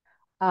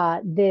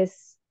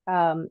this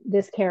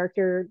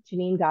character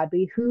Janine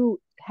Godby, who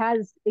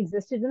has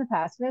existed in the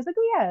past. And I was like,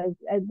 oh yeah,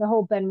 the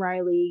whole Ben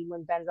Riley,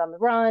 when Ben's on the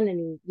run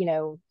and he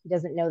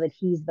doesn't know that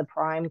he's the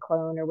Prime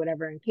clone or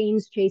whatever, and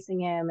Kane's chasing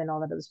him and all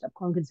that other stuff,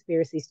 clone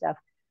conspiracy stuff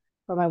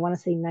from, I want to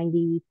say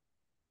 90,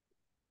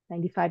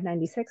 95,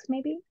 96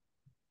 maybe.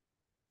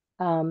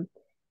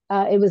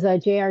 It was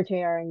JR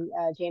and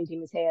James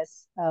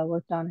DeMatteis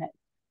worked on it.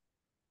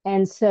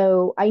 And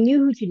so I knew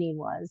who Janine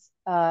was,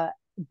 but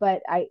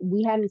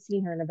we hadn't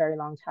seen her in a very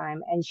long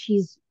time, and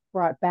she's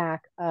brought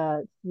back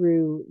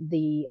through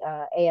the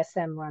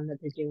ASM run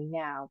that they're doing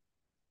now.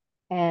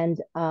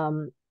 And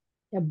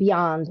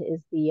Beyond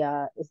is the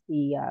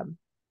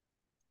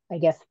I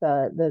guess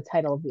the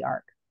title of the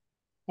arc.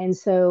 And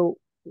so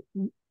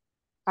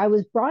I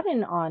was brought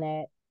in on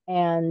it,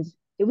 and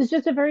it was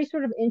just a very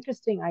sort of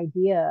interesting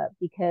idea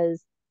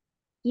because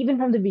even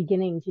from the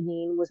beginning,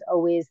 Janine was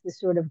always this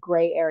sort of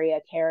gray area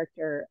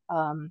character,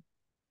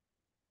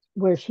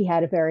 where she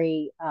had a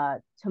very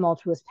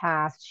tumultuous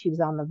past. She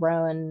was on the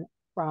run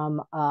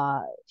from,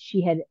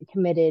 she had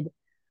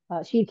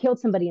killed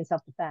somebody in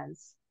self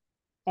defense.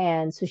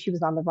 And so she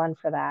was on the run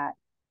for that.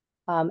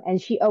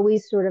 And she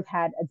always sort of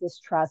had a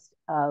distrust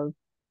of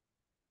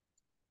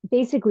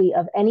basically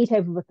of any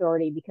type of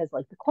authority because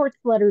like the courts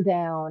let her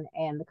down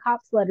and the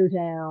cops let her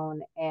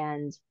down,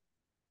 and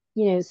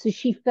so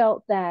she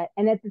felt that,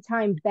 and at the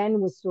time Ben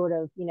was sort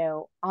of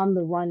on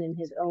the run in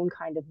his own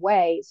kind of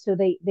way, so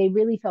they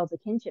really felt a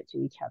kinship to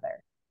each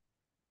other.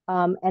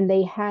 And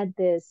they had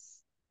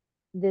this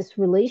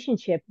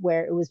relationship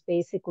where it was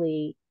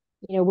basically,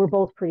 we're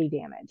both pretty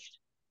damaged,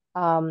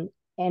 and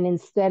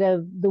instead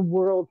of the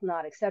world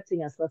not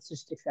accepting us, let's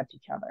just accept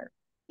each other.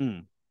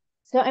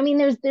 So I mean,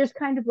 there's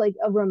kind of like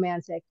a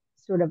romantic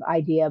sort of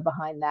idea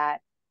behind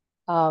that.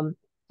 I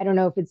don't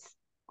know if it's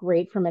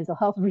great for mental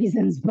health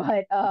reasons,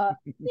 but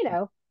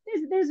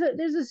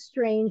there's a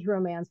strange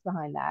romance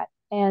behind that.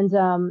 And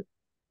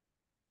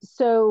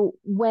so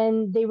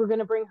when they were going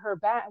to bring her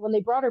back, when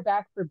they brought her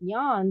back for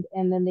Beyond,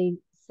 and then they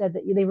said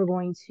that they were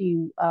going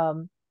to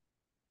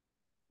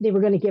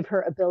give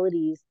her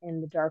abilities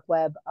in the dark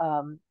web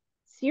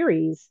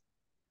series,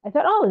 I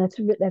thought, oh,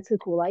 that's a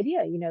cool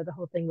idea, the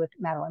whole thing with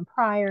Madeline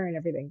Pryor and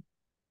everything.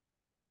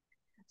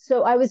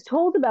 So I was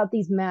told about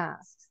these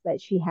masks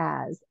that she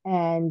has,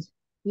 and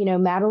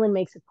Madeline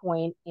makes a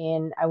point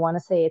in, I want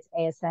to say it's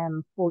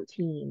ASM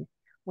 14,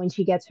 when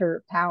she gets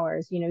her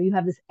powers, you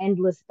have this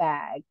endless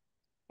bag.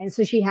 And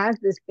so she has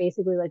this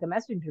basically like a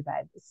messenger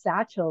bag, this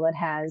satchel that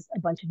has a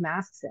bunch of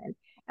masks in.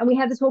 And we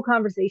had this whole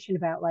conversation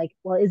about like,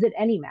 well, is it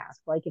any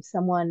mask? Like if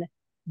someone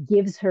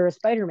gives her a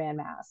Spider-Man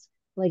mask,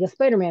 like a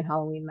Spider-Man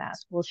Halloween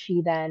mask, will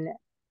she then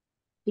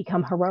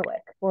become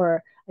heroic?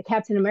 Or a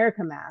Captain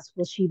America mask,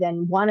 will she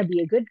then want to be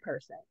a good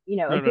person,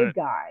 a good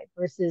guy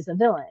versus a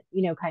villain,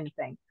 kind of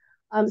thing.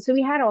 So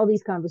we had all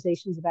these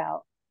conversations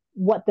about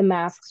what the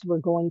masks were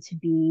going to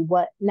be,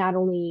 not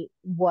only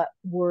what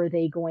were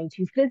they going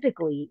to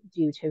physically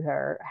do to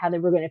her, how they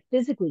were going to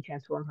physically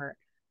transform her,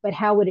 but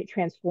how would it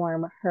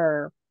transform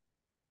her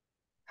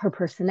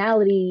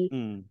personality,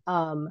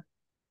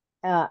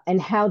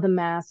 and how the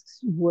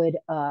masks would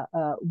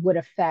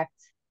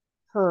affect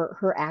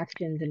her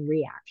actions and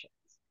reactions.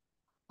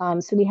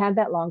 So we had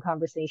that long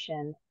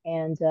conversation,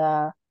 and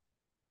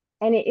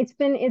it's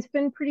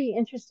been pretty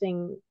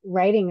interesting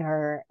writing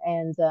her,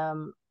 and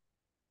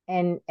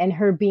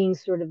her being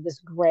sort of this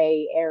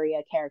gray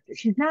area character.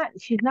 She's not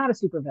a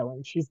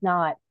supervillain. She's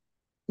not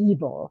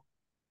evil,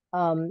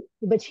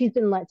 but she's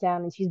been let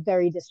down, and she's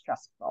very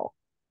distrustful.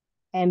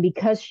 And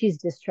because she's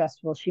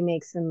distrustful, she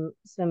makes some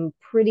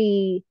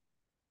pretty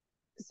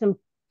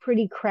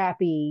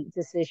crappy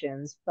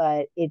decisions,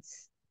 but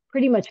it's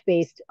pretty much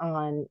based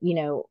on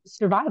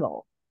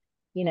survival.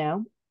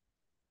 Well,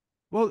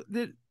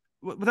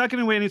 without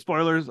giving away any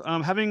spoilers,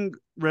 having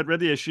read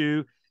the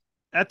issue,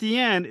 at the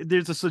end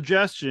there's a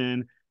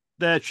suggestion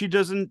that she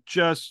doesn't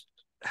just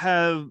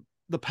have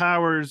the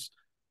powers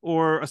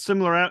or a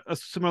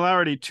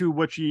similarity to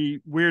what she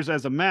wears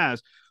as a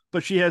mask,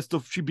 but she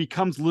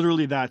becomes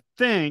literally that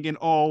thing and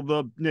all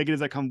the negatives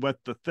that come with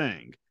the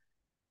thing.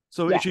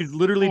 So she's Yes.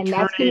 literally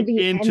turning And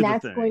into the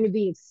that's going thing. to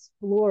be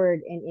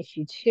explored in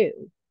issue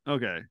 2.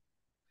 Okay.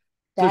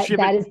 So she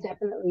That have a, that is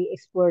definitely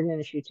explored in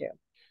issue 2.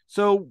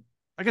 so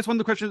I guess one of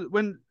the questions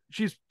when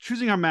she's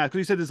choosing her mask, because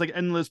you said there's like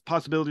endless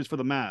possibilities for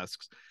the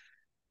masks.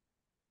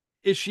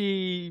 Is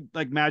she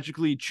like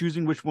magically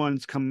choosing which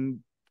ones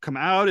come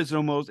out? Is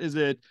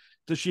it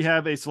does she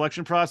have a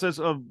selection process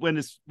of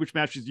which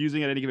mask she's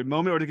using at any given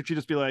moment, or could she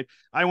just be like,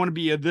 I want to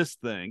be a this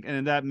thing, and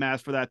then that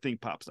mask for that thing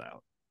pops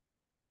out?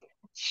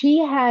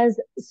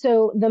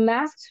 So the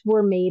masks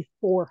were made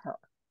for her.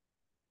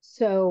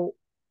 So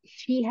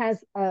she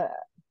has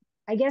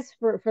I guess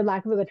for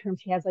lack of a better term,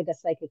 she has like a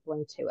psychic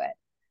link to it.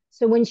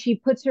 So when she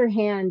puts her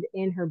hand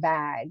in her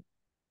bag,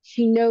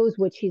 she knows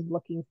what she's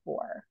looking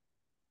for.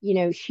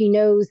 She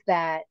knows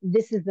that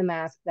this is the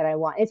mask that I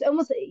want. It's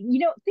almost,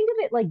 think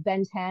of it like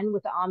Ben 10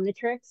 with the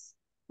Omnitrix,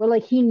 where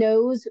like he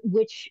knows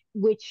which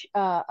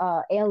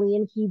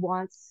alien he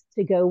wants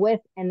to go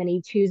with, and then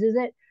he chooses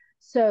it.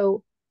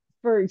 So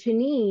for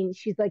Janine,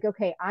 she's like,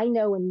 okay, I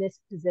know in this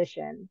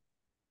position,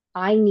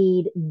 I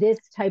need this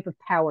type of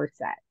power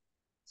set.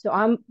 So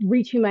I'm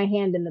reaching my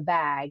hand in the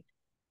bag.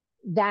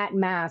 That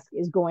mask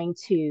is going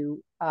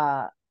to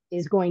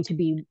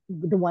be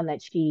the one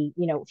that she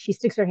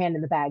sticks her hand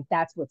in the bag.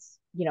 That's what's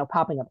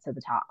popping up to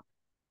the top.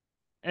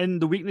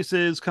 And the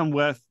weaknesses come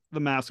with the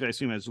mask, I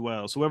assume, as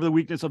well. So whatever the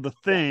weakness of the Yes.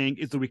 thing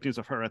is the weakness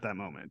of her at that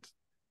moment.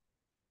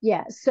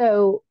 Yeah.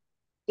 So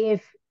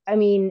if I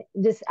mean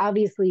this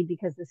obviously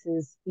because this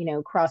is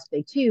cross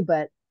big too,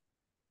 but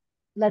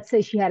let's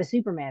say she had a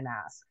Superman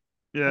mask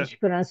Yeah. and she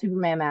put on a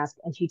Superman mask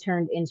and she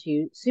turned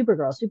into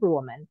Supergirl,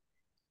 Superwoman,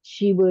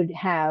 she would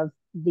have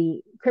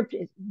the crypt.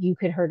 You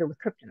could hurt her with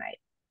kryptonite.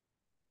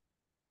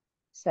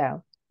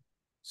 So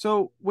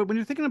So when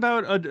you're thinking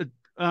about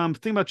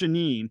thing about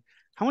Janine,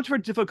 how much of her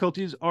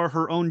difficulties are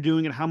her own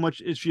doing, and how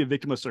much is she a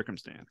victim of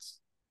circumstance?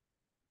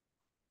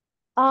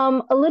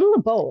 a little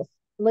of both.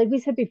 Like we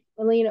said before,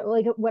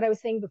 like what I was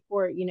saying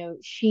before,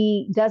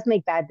 she does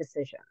make bad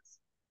decisions.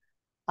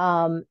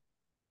 Um,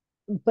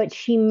 but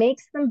she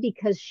makes them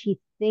because she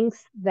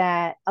thinks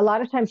that a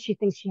lot of times she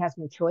thinks she has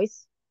no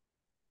choice.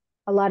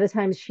 A lot of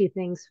times she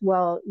thinks,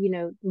 well,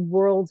 the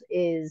world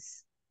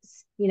is,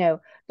 you know,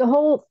 the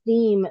whole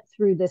theme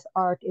through this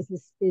arc is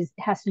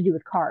has to do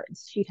with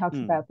cards. She talks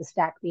Hmm. about the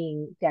deck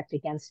being stacked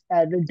against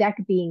her,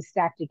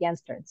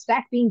 the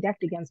stack being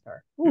decked against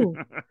her. Ooh.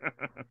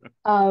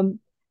 Um,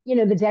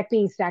 the deck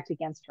being stacked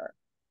against her.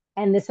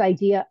 And this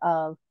idea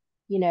of,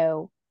 you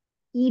know,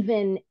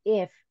 even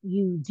if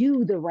you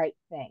do the right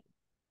thing,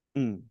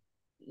 Hmm.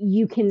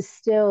 you can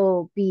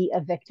still be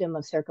a victim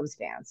of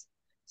circumstance.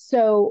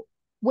 So,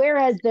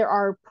 whereas there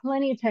are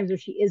plenty of times where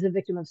she is a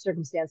victim of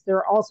circumstance, there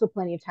are also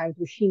plenty of times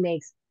where she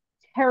makes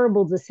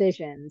terrible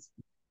decisions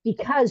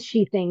because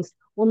she thinks,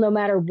 well, no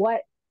matter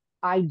what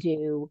I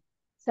do,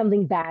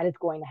 something bad is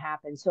going to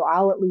happen. So,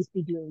 I'll at least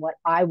be doing what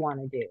I want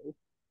to do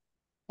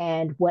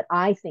and what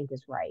I think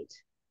is right.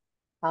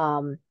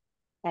 Um,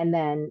 and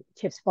then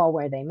chips fall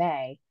where they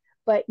may.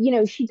 But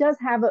she does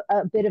have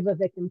a bit of a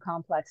victim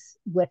complex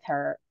with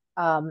her.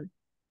 Um,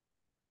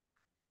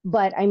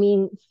 but I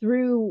mean,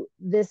 through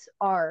this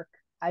arc,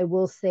 I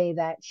will say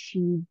that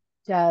she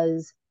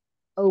does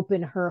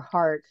open her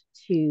heart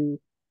to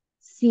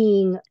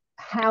seeing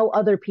how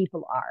other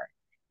people are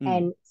Hmm.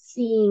 and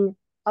seeing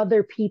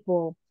other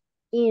people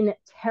in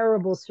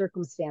terrible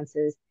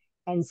circumstances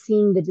and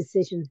seeing the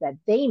decisions that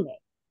they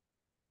make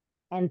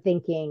and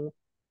thinking,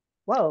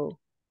 whoa,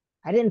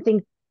 I didn't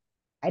think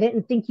I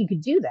didn't think you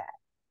could do that.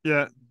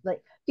 Yeah.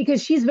 Like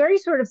because she's very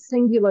sort of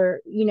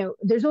singular,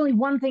 there's only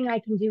one thing I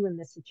can do in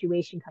this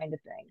situation kind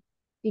of thing.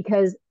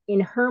 Because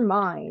in her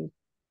mind,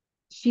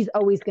 she's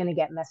always going to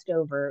get messed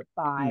over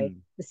by Hmm.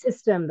 the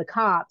system, the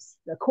cops,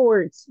 the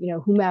courts,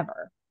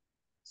 whomever.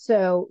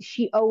 So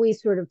she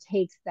always sort of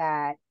takes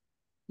that,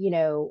 you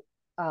know,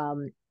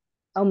 um,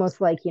 almost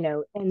like,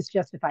 ends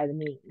justify the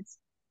means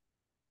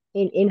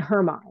in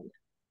her mind.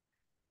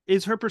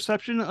 Is her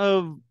perception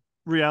of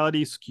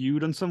reality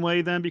skewed in some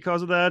way then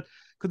because of that?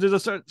 Because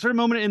there's a certain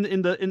moment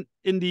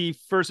in the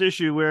first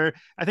issue where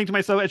I think to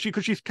myself, actually,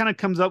 because she kind of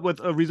comes up with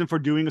a reason for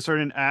doing a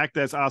certain act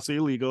that's obviously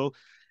illegal,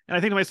 and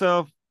I think to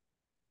myself,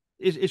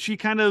 is she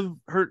kind of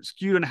her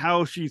skewed on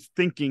how she's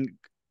thinking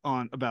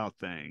on about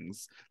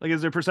things? Like,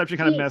 is their perception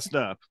kind of She, messed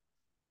up?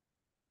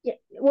 yeah,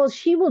 well,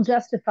 she will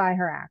justify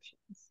her actions.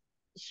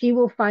 She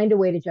will find a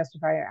way to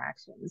justify her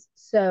actions.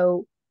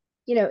 So,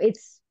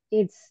 it's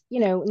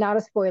not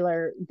a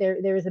spoiler.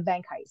 There is a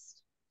bank heist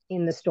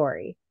in the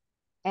story,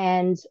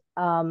 and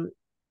um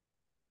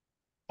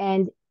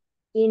and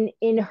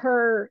in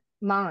her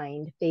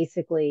mind,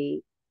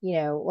 basically,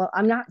 well,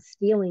 I'm not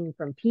stealing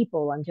from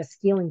people. I'm just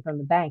stealing from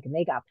the bank, and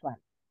they got plenty.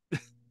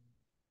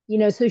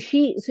 So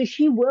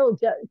she will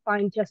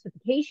find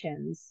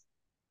justifications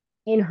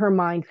in her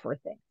mind for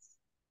things.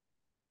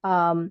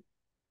 Um,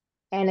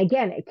 and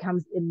again, it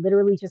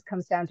literally just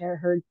comes down to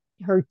her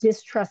her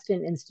distrust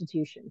in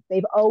institutions.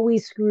 They've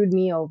always screwed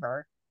me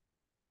over,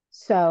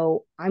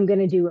 so I'm going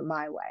to do it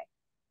my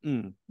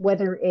way.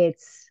 Whether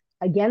it's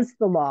against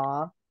the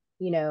law,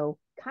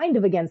 kind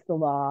of against the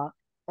law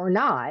or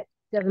not,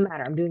 doesn't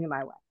matter. I'm doing it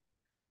my way.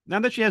 Now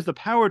that she has the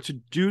power to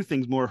do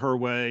things more her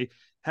way,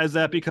 has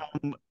that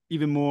become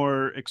even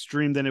more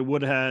extreme than it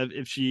would have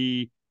if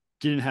she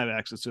didn't have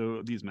access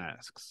to these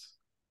masks?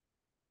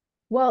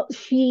 Well,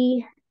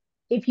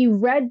 if you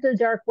read the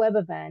dark web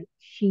event,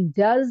 she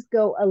does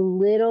go a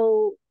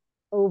little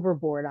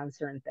overboard on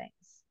certain things.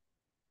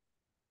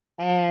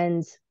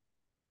 And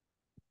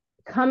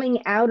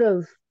coming out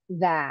of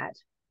that,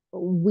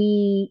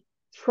 we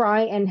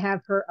try and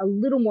have her a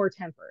little more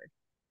tempered.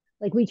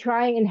 Like we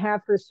try and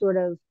have her sort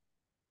of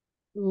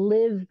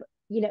live,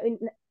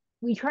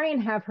 we try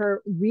and have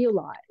her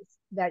realize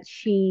that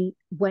she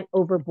went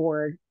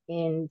overboard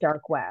in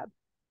dark web.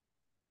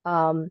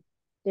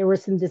 There were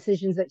some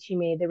decisions that she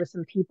made. There were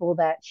some people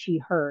that she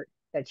hurt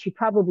that she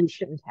probably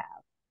shouldn't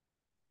have,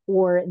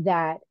 or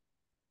that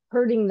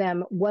hurting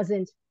them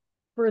wasn't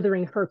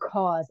furthering her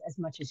cause as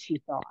much as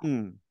she thought.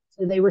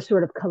 So they were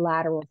sort of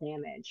collateral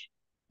damage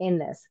in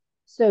this.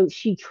 So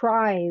she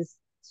tries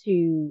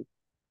to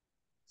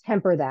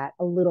temper that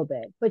a little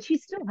bit, but she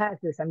still has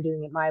this "I'm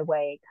doing it my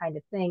way" kind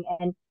of thing.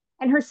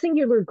 And her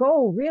singular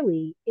goal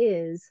really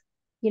is,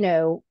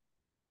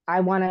 I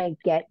want to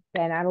get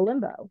Ben out of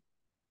limbo.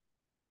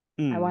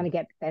 I want to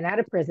get Ben out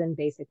of prison,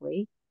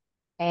 basically.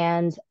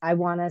 And I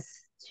want us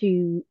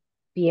to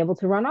be able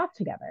to run off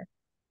together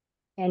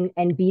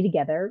and be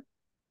together.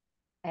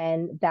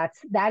 And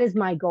that is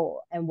my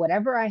goal. And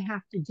whatever I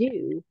have to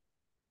do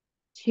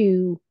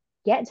to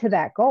get to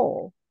that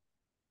goal,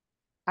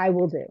 I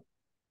will do.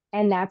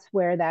 And that's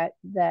where that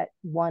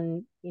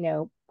one,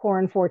 poor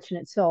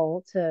unfortunate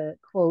soul, to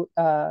quote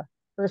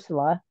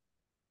Ursula,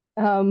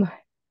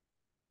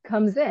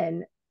 comes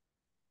in.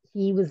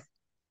 He was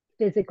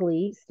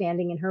physically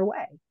standing in her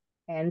way.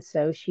 And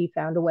so she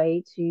found a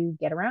way to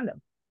get around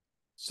him.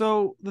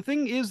 So the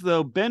thing is,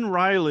 though, Ben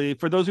Reilly,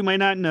 for those who might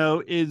not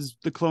know, is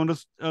the clone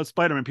of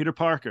Spider-Man, Peter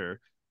Parker.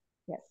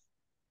 Yes.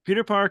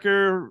 Peter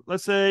Parker,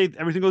 let's say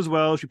everything goes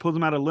well, she pulls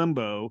him out of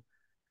limbo.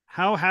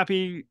 How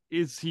happy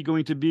is he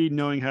going to be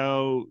knowing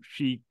how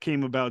she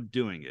came about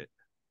doing it?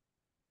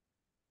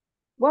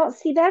 Well,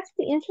 see, that's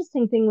the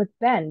interesting thing with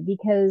Ben,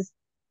 because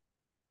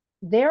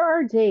there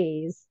are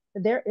days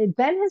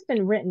Ben has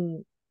been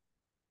written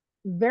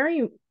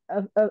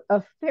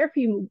a fair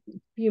few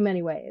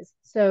many ways.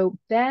 So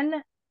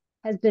Ben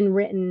has been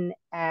written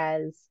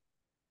as,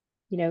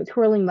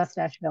 twirling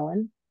mustache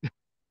villain.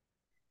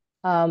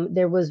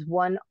 There was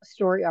one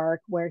story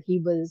arc where he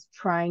was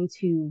trying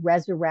to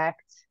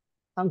resurrect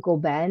Uncle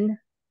Ben,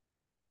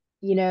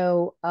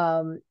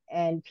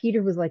 and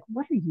Peter was like,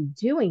 "What are you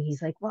doing?"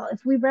 He's like, "Well,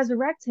 if we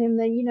resurrect him,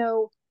 then,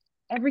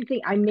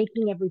 I'm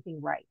making everything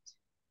right."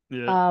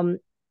 Yeah.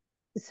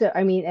 So,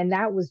 I mean, and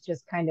that was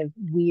just kind of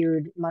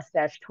weird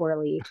mustache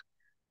twirly.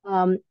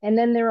 And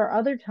then there are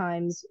other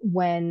times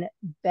when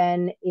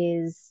Ben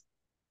is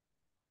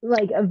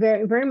like a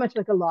very, very much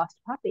like a lost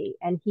puppy,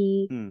 and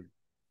he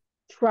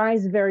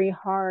tries very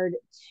hard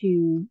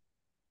to,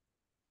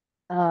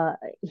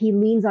 he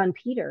leans on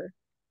Peter,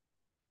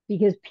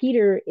 because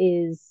Peter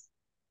is,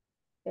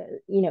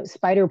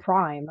 Spider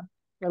Prime,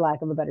 for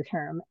lack of a better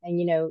term. And,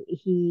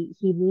 he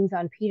leans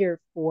on Peter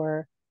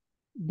for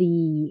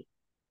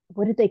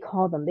what did they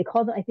call them?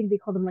 I think they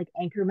called them like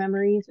anchor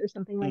memories or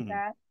something like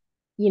that.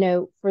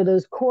 For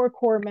those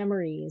core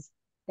memories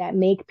that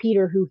make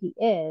Peter who he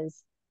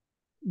is,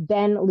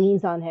 Ben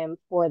leans on him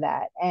for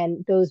that.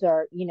 And those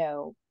are,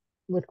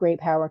 with great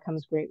power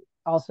comes great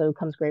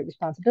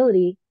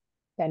responsibility.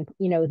 Ben,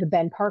 the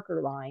Ben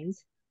Parker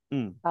lines,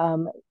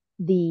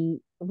 the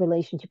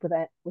relationship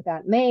with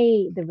Aunt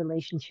May, the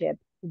relationship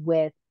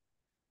with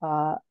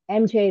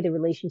MJ, the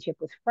relationship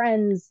with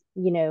friends,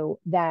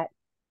 that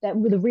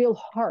with the real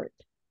heart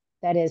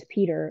that is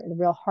Peter, the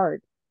real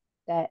heart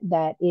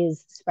that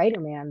is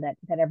Spider-Man, that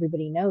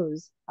everybody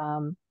knows.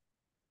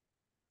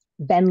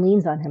 Ben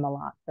leans on him a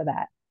lot for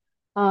that.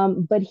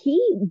 But he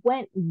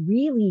went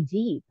really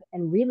deep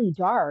and really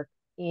dark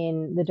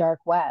in the dark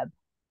web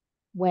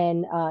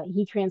when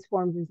he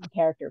transformed into the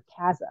character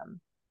Chasm.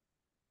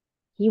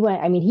 He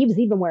was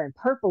even wearing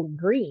purple and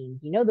green.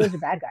 Those are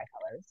bad guy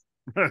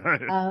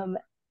colors.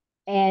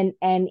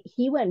 And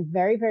he went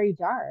very, very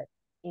dark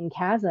in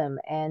Chasm.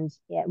 And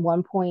at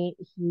one point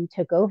he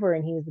took over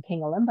and he was the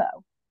king of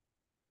limbo.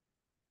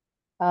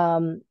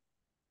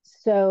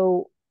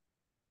 So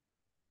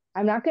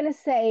I'm not going to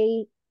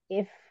say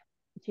if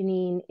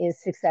Janine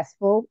is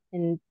successful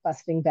in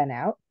busting Ben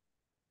out.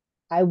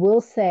 I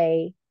will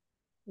say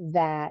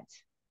that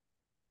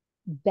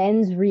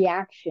Ben's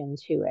reaction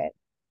to it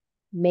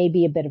may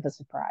be a bit of a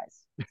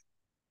surprise.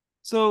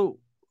 So,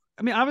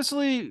 I mean,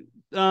 obviously,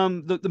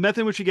 the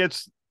method in which he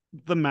gets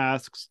the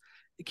masks,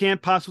 it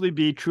can't possibly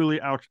be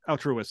truly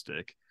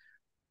altruistic.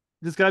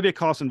 There's got to be a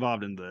cost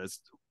involved in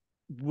this.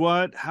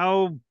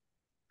 How?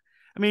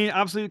 I mean,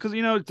 obviously, because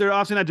they're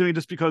obviously not doing it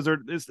just because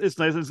it's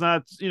nice. It's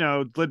not,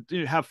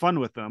 have fun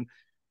with them.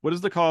 What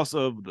is the cost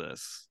of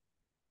this,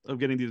 of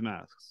getting these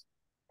masks?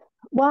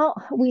 Well,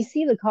 we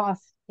see the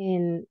cost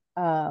in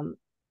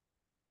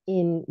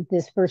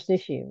this first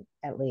issue,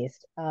 at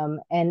least.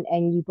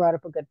 And you brought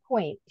up a good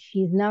point.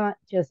 She's not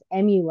just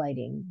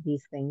emulating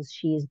these things;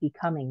 she is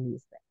becoming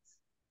these things.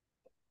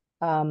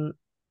 Um,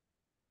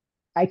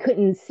 I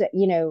couldn't say,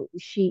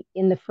 she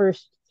in the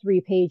first 3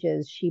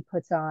 pages, she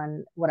puts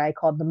on what I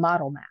called the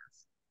model mask.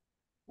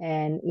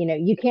 And,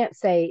 you can't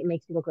say it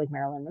makes you look like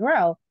Marilyn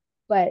Monroe,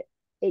 but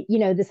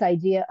this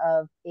idea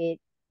of it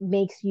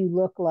makes you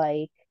look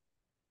like,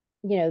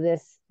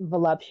 this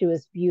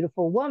voluptuous,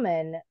 beautiful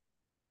woman,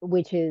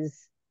 which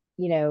is,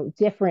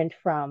 different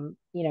from,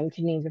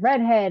 Janine's a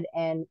redhead.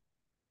 And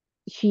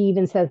she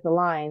even says the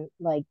line,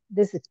 like,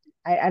 this is,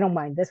 I don't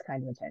mind this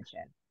kind of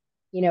attention,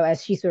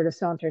 as she sort of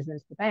saunters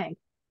into the bank.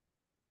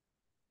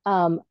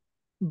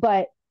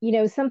 But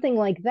something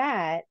like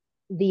that,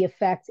 the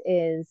effect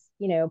is,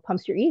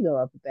 pumps your ego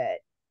up a bit.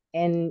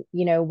 And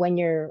when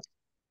your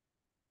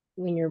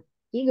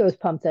ego is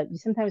pumped up, you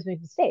sometimes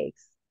make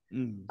mistakes.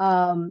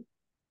 Mm.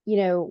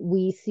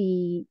 We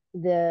see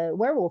the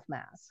werewolf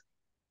mask.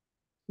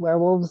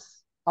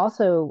 Werewolves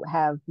also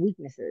have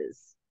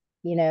weaknesses,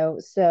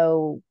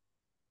 so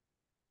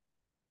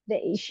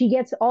she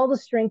gets all the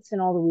strengths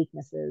and all the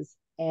weaknesses.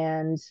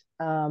 And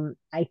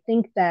I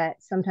think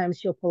that sometimes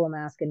she'll pull a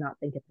mask and not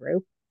think it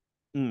through.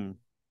 Mm.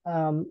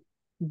 um,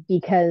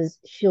 because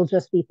she'll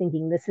just be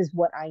thinking, this is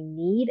what I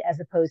need, as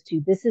opposed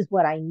to this is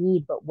what I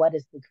need, but what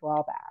is the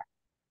drawback?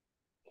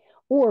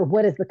 Or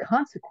what is the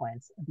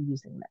consequence of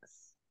using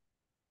this?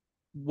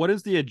 What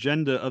is the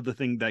agenda of the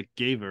thing that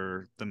gave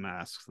her the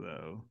masks,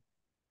 though?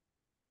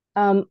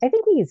 I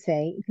think we could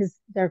say, because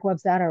Dark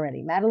Web's out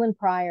already, Madeline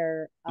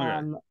Pryor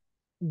Okay.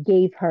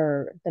 gave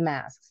her the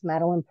masks.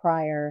 Madeline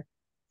Pryor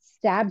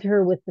stabbed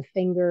her with the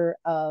finger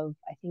of,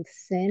 I think,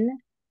 Sin,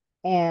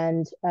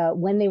 and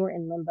when they were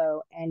in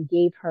limbo, and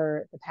gave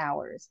her the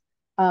powers.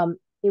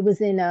 It was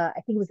in, I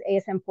think it was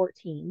ASM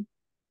 14.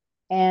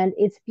 And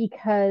it's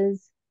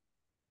because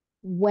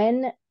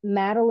when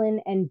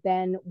Madeline and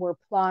Ben were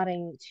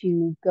plotting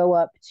to go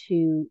up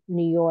to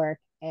New York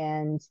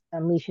and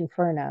unleash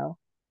Inferno,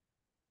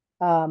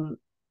 um,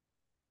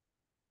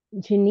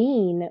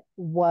 Janine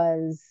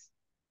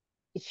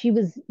she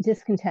was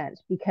discontent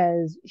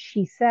because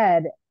she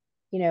said,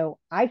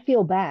 I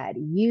feel bad.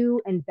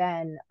 You and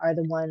Ben are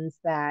the ones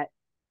that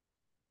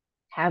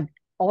have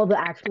all the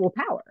actual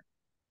power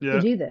to Yeah.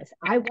 do this.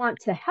 I want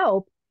to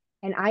help,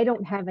 and I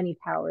don't have any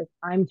powers.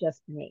 I'm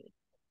just me.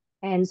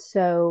 And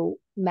so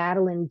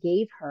Madeline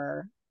gave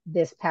her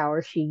this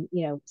power. She,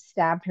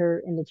 stabbed her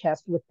in the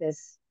chest with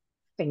this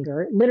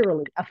finger,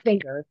 literally a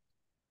finger,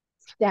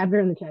 stabbed her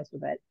in the chest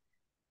with it,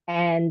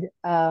 and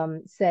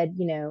said,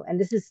 and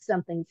this is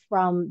something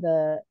from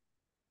the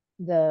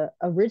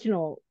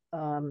original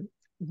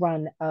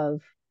run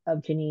of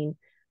Janine,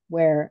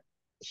 where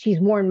she's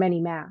worn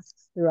many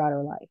masks throughout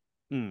her life.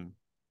 Mm.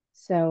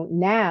 So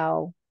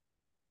now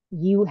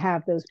you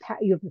have the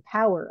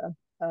power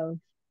of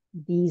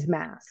these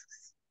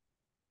masks,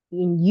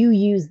 and you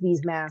use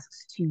these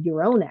masks to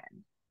your own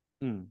end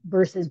Mm.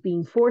 versus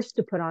being forced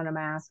to put on a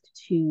mask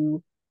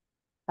to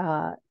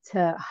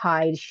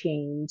hide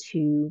shame,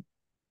 to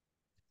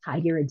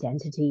hide your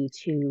identity,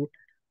 to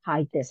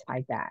hide this,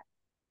 hide that.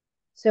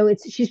 So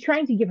she's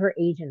trying to give her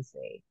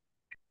agency.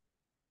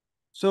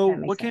 So, That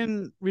what makes sense.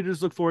 can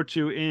readers look forward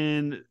to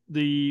in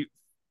the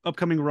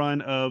upcoming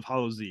run of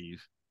Hallows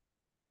Eve?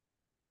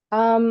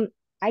 Um,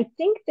 I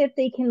think that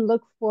they can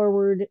look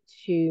forward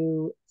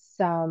to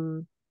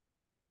some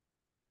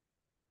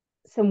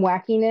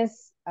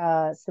wackiness,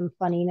 some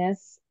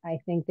funniness. I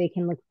think they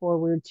can look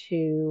forward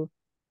to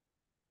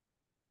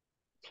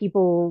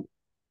people,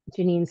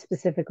 Janine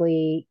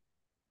specifically,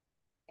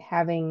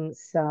 having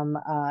some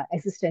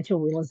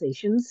existential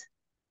realizations.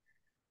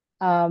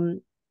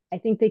 Um, I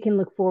think they can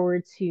look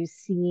forward to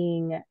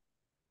seeing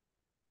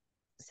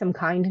some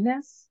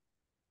kindness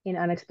in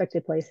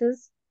unexpected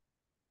places.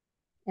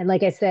 And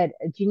like I said,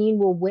 Janine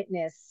will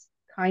witness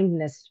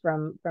kindness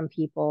from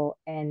people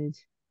and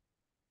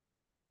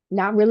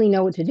not really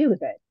know what to do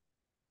with it,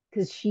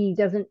 because she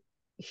doesn't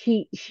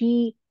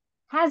she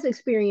has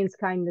experienced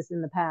kindness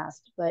in the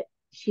past, but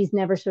she's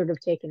never sort of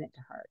taken it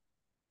to heart.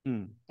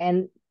 Mm.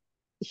 And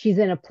she's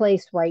in a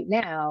place right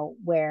now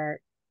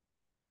where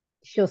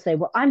she'll say,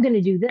 well, I'm going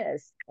to do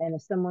this. And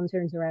if someone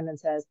turns around and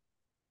says,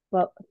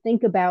 well,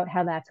 think about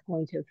how that's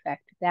going to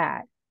affect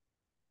that.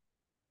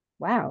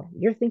 Wow,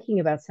 you're thinking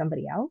about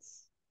somebody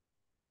else?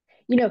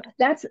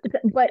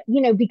 But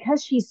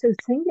because she's so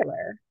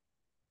singular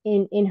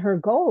in her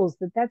goals,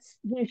 that's,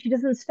 she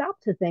doesn't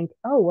stop to think,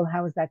 oh, well,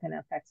 how is that going to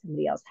affect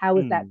somebody else? How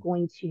is that Mm.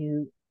 going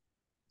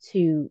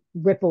to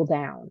ripple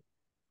down?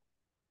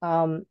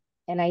 Um,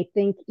 and I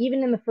think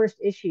even in the first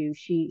issue,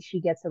 she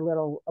gets a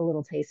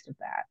little taste of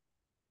that.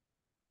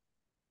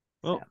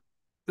 So Well,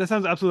 that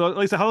sounds absolutely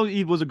like I said, Hallows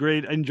Eve was a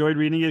great. I enjoyed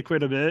reading it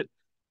quite a bit.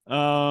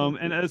 thank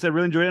And you. as I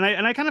really enjoyed it,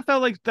 and I kind of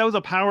felt like that was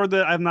a power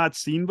that I've not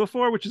seen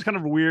before, which is kind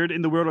of weird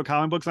in the world of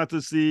comic books, not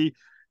to see,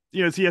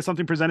 see as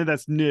something presented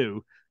that's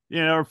new.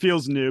 or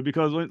feels new,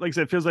 because like I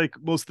said, it feels like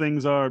most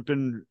things are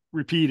been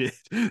repeated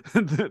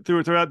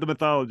throughout the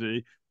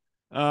mythology.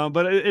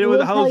 But it I was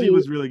will tell Hallows Eve you,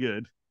 was really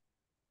good.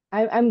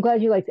 I'm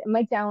glad you liked it.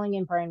 Mike Dowling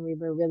and Brian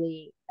Reber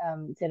really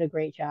did a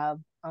great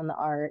job on the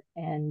art,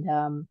 and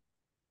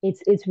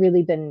it's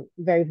really been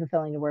very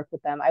fulfilling to work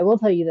with them. I will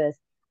tell you this.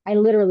 I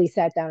literally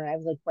sat down and I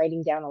was like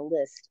writing down a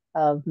list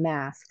of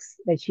masks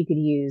that she could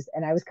use,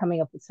 and I was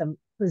coming up with some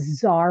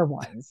bizarre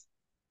ones.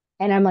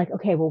 And I'm like,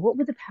 okay, well, what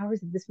would the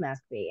powers of this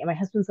mask be? And my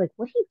husband's like,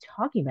 what are you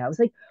talking about? I was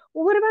like,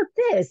 well, what about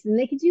this? And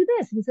they could do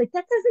this. And he's like,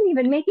 that doesn't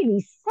even make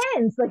any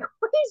sense. Like,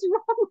 what is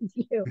wrong with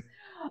you?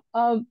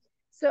 Um,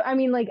 so I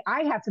mean, like,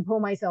 I have to pull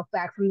myself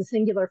back from the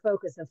singular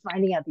focus of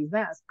finding out these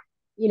masks,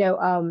 you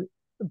know.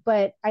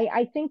 But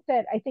I think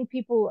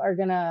people are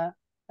gonna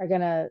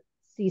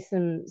see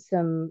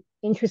some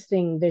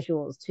interesting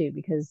visuals too,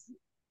 because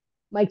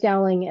Mike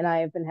Dowling and I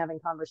have been having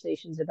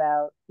conversations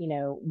about,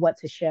 what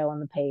to show on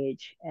the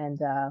page,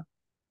 and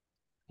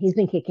he's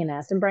been kicking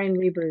ass. And Brian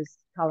Reber's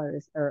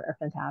colors are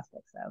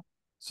fantastic. So,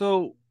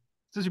 So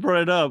since you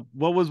brought it up,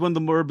 what was one of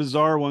the more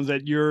bizarre ones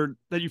that you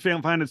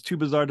find it's too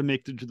bizarre to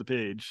make it to the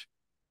page?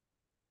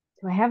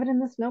 do I have it in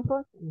this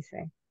notebook? Let me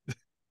see.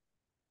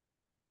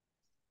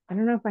 I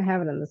don't know if I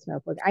have it in this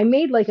notebook. I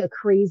made like a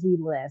crazy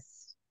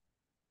list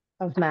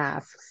of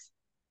masks.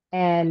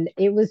 And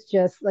it was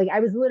just like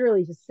I was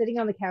literally just sitting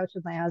on the couch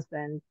with my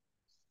husband,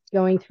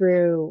 going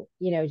through,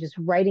 just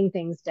writing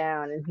things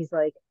down. And he's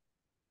like,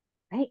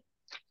 "Hey,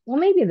 well,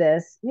 maybe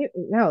this.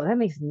 No, that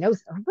makes no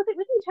sense. What are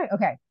you talking?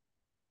 Okay,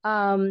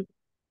 um,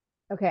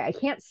 okay, I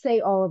can't say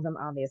all of them,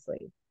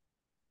 obviously.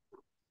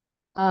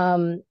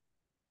 Um,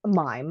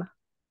 mime.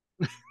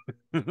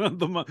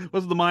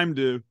 What's the mime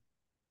do?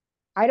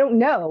 I don't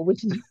know,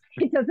 which is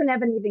it doesn't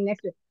have anything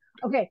next to it.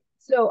 Okay,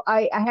 so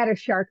I had a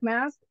shark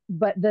mask,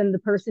 but then the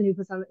person who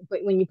puts on, but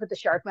when you put the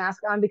shark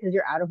mask on because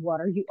you're out of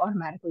water, you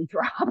automatically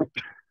drop.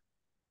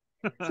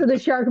 So the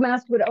shark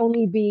mask would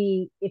only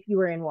be if you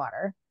were in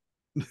water.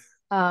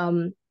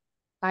 Um,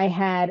 I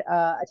had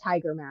a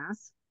tiger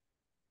mask,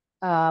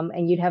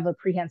 and you'd have a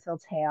prehensile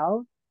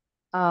tail.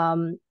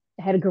 I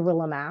had a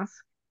gorilla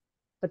mask,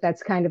 but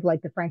that's kind of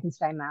like the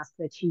Frankenstein mask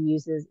that she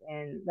uses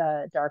in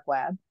the dark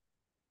web.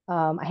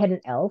 I had an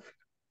elf,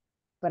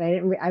 but I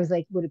didn't. I was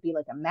like, would it be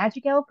like a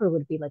magic elf or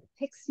would it be like a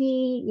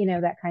pixie?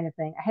 That kind of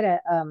thing. I had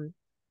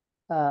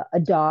a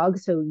dog,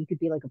 so you could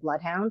be like a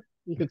bloodhound.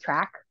 You could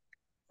track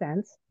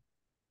sense.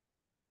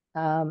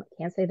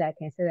 Can't say that.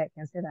 Can't say that.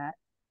 Can't say that.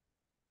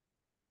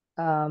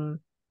 Um,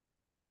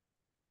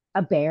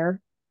 a bear,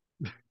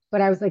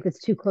 but I was like, it's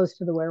too close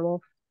to the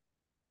werewolf.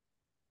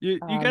 You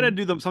got to Um,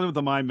 do something with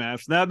the mime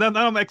mask. Now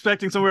I'm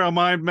expecting somewhere a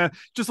mime mask,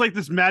 just like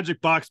this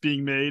magic box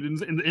being made in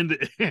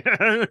the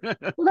air.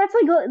 well,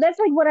 that's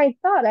like what I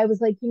thought. I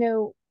was like,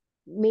 there's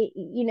I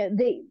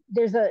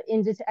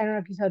don't know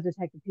if you saw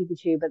Detective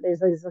Pikachu, but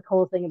there's like this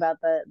whole thing about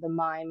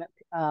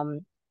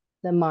um,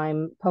 the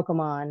mime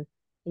Pokemon,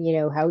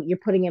 and how you're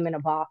putting him in a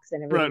box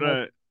and Right, everything. Like,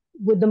 right.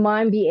 would the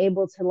mime be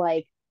able to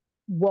like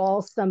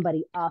wall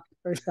somebody up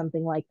or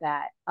something like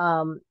that?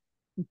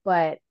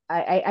 But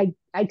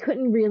I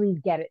couldn't really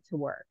get it to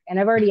work, and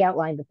I've already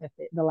outlined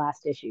the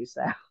last issue,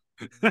 so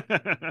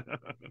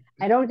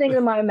I don't think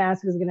the mime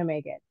mask is gonna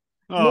make it.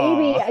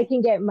 Maybe Aw. I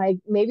can get Mike.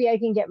 Maybe I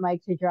can get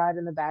Mike to draw it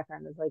in the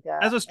background As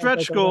a as like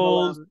stretch a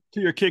little goal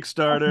to your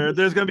Kickstarter,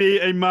 there's going to be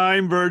a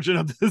mime version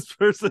of this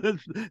person.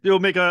 You'll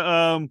make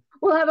a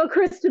We'll have a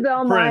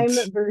Cristabel print,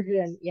 mime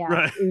version. Yes,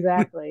 right?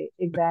 exactly,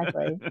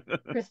 exactly.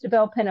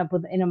 Cristabel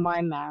pinup in a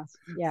mime mask.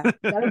 Yeah,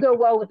 that'll go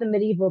well with the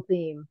medieval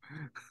theme.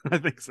 I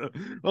think so.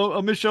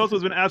 Well, Miss Schultz,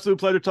 it's been an absolute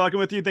pleasure talking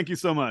with you. Thank you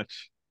so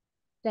much.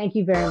 Thank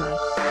you very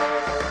much.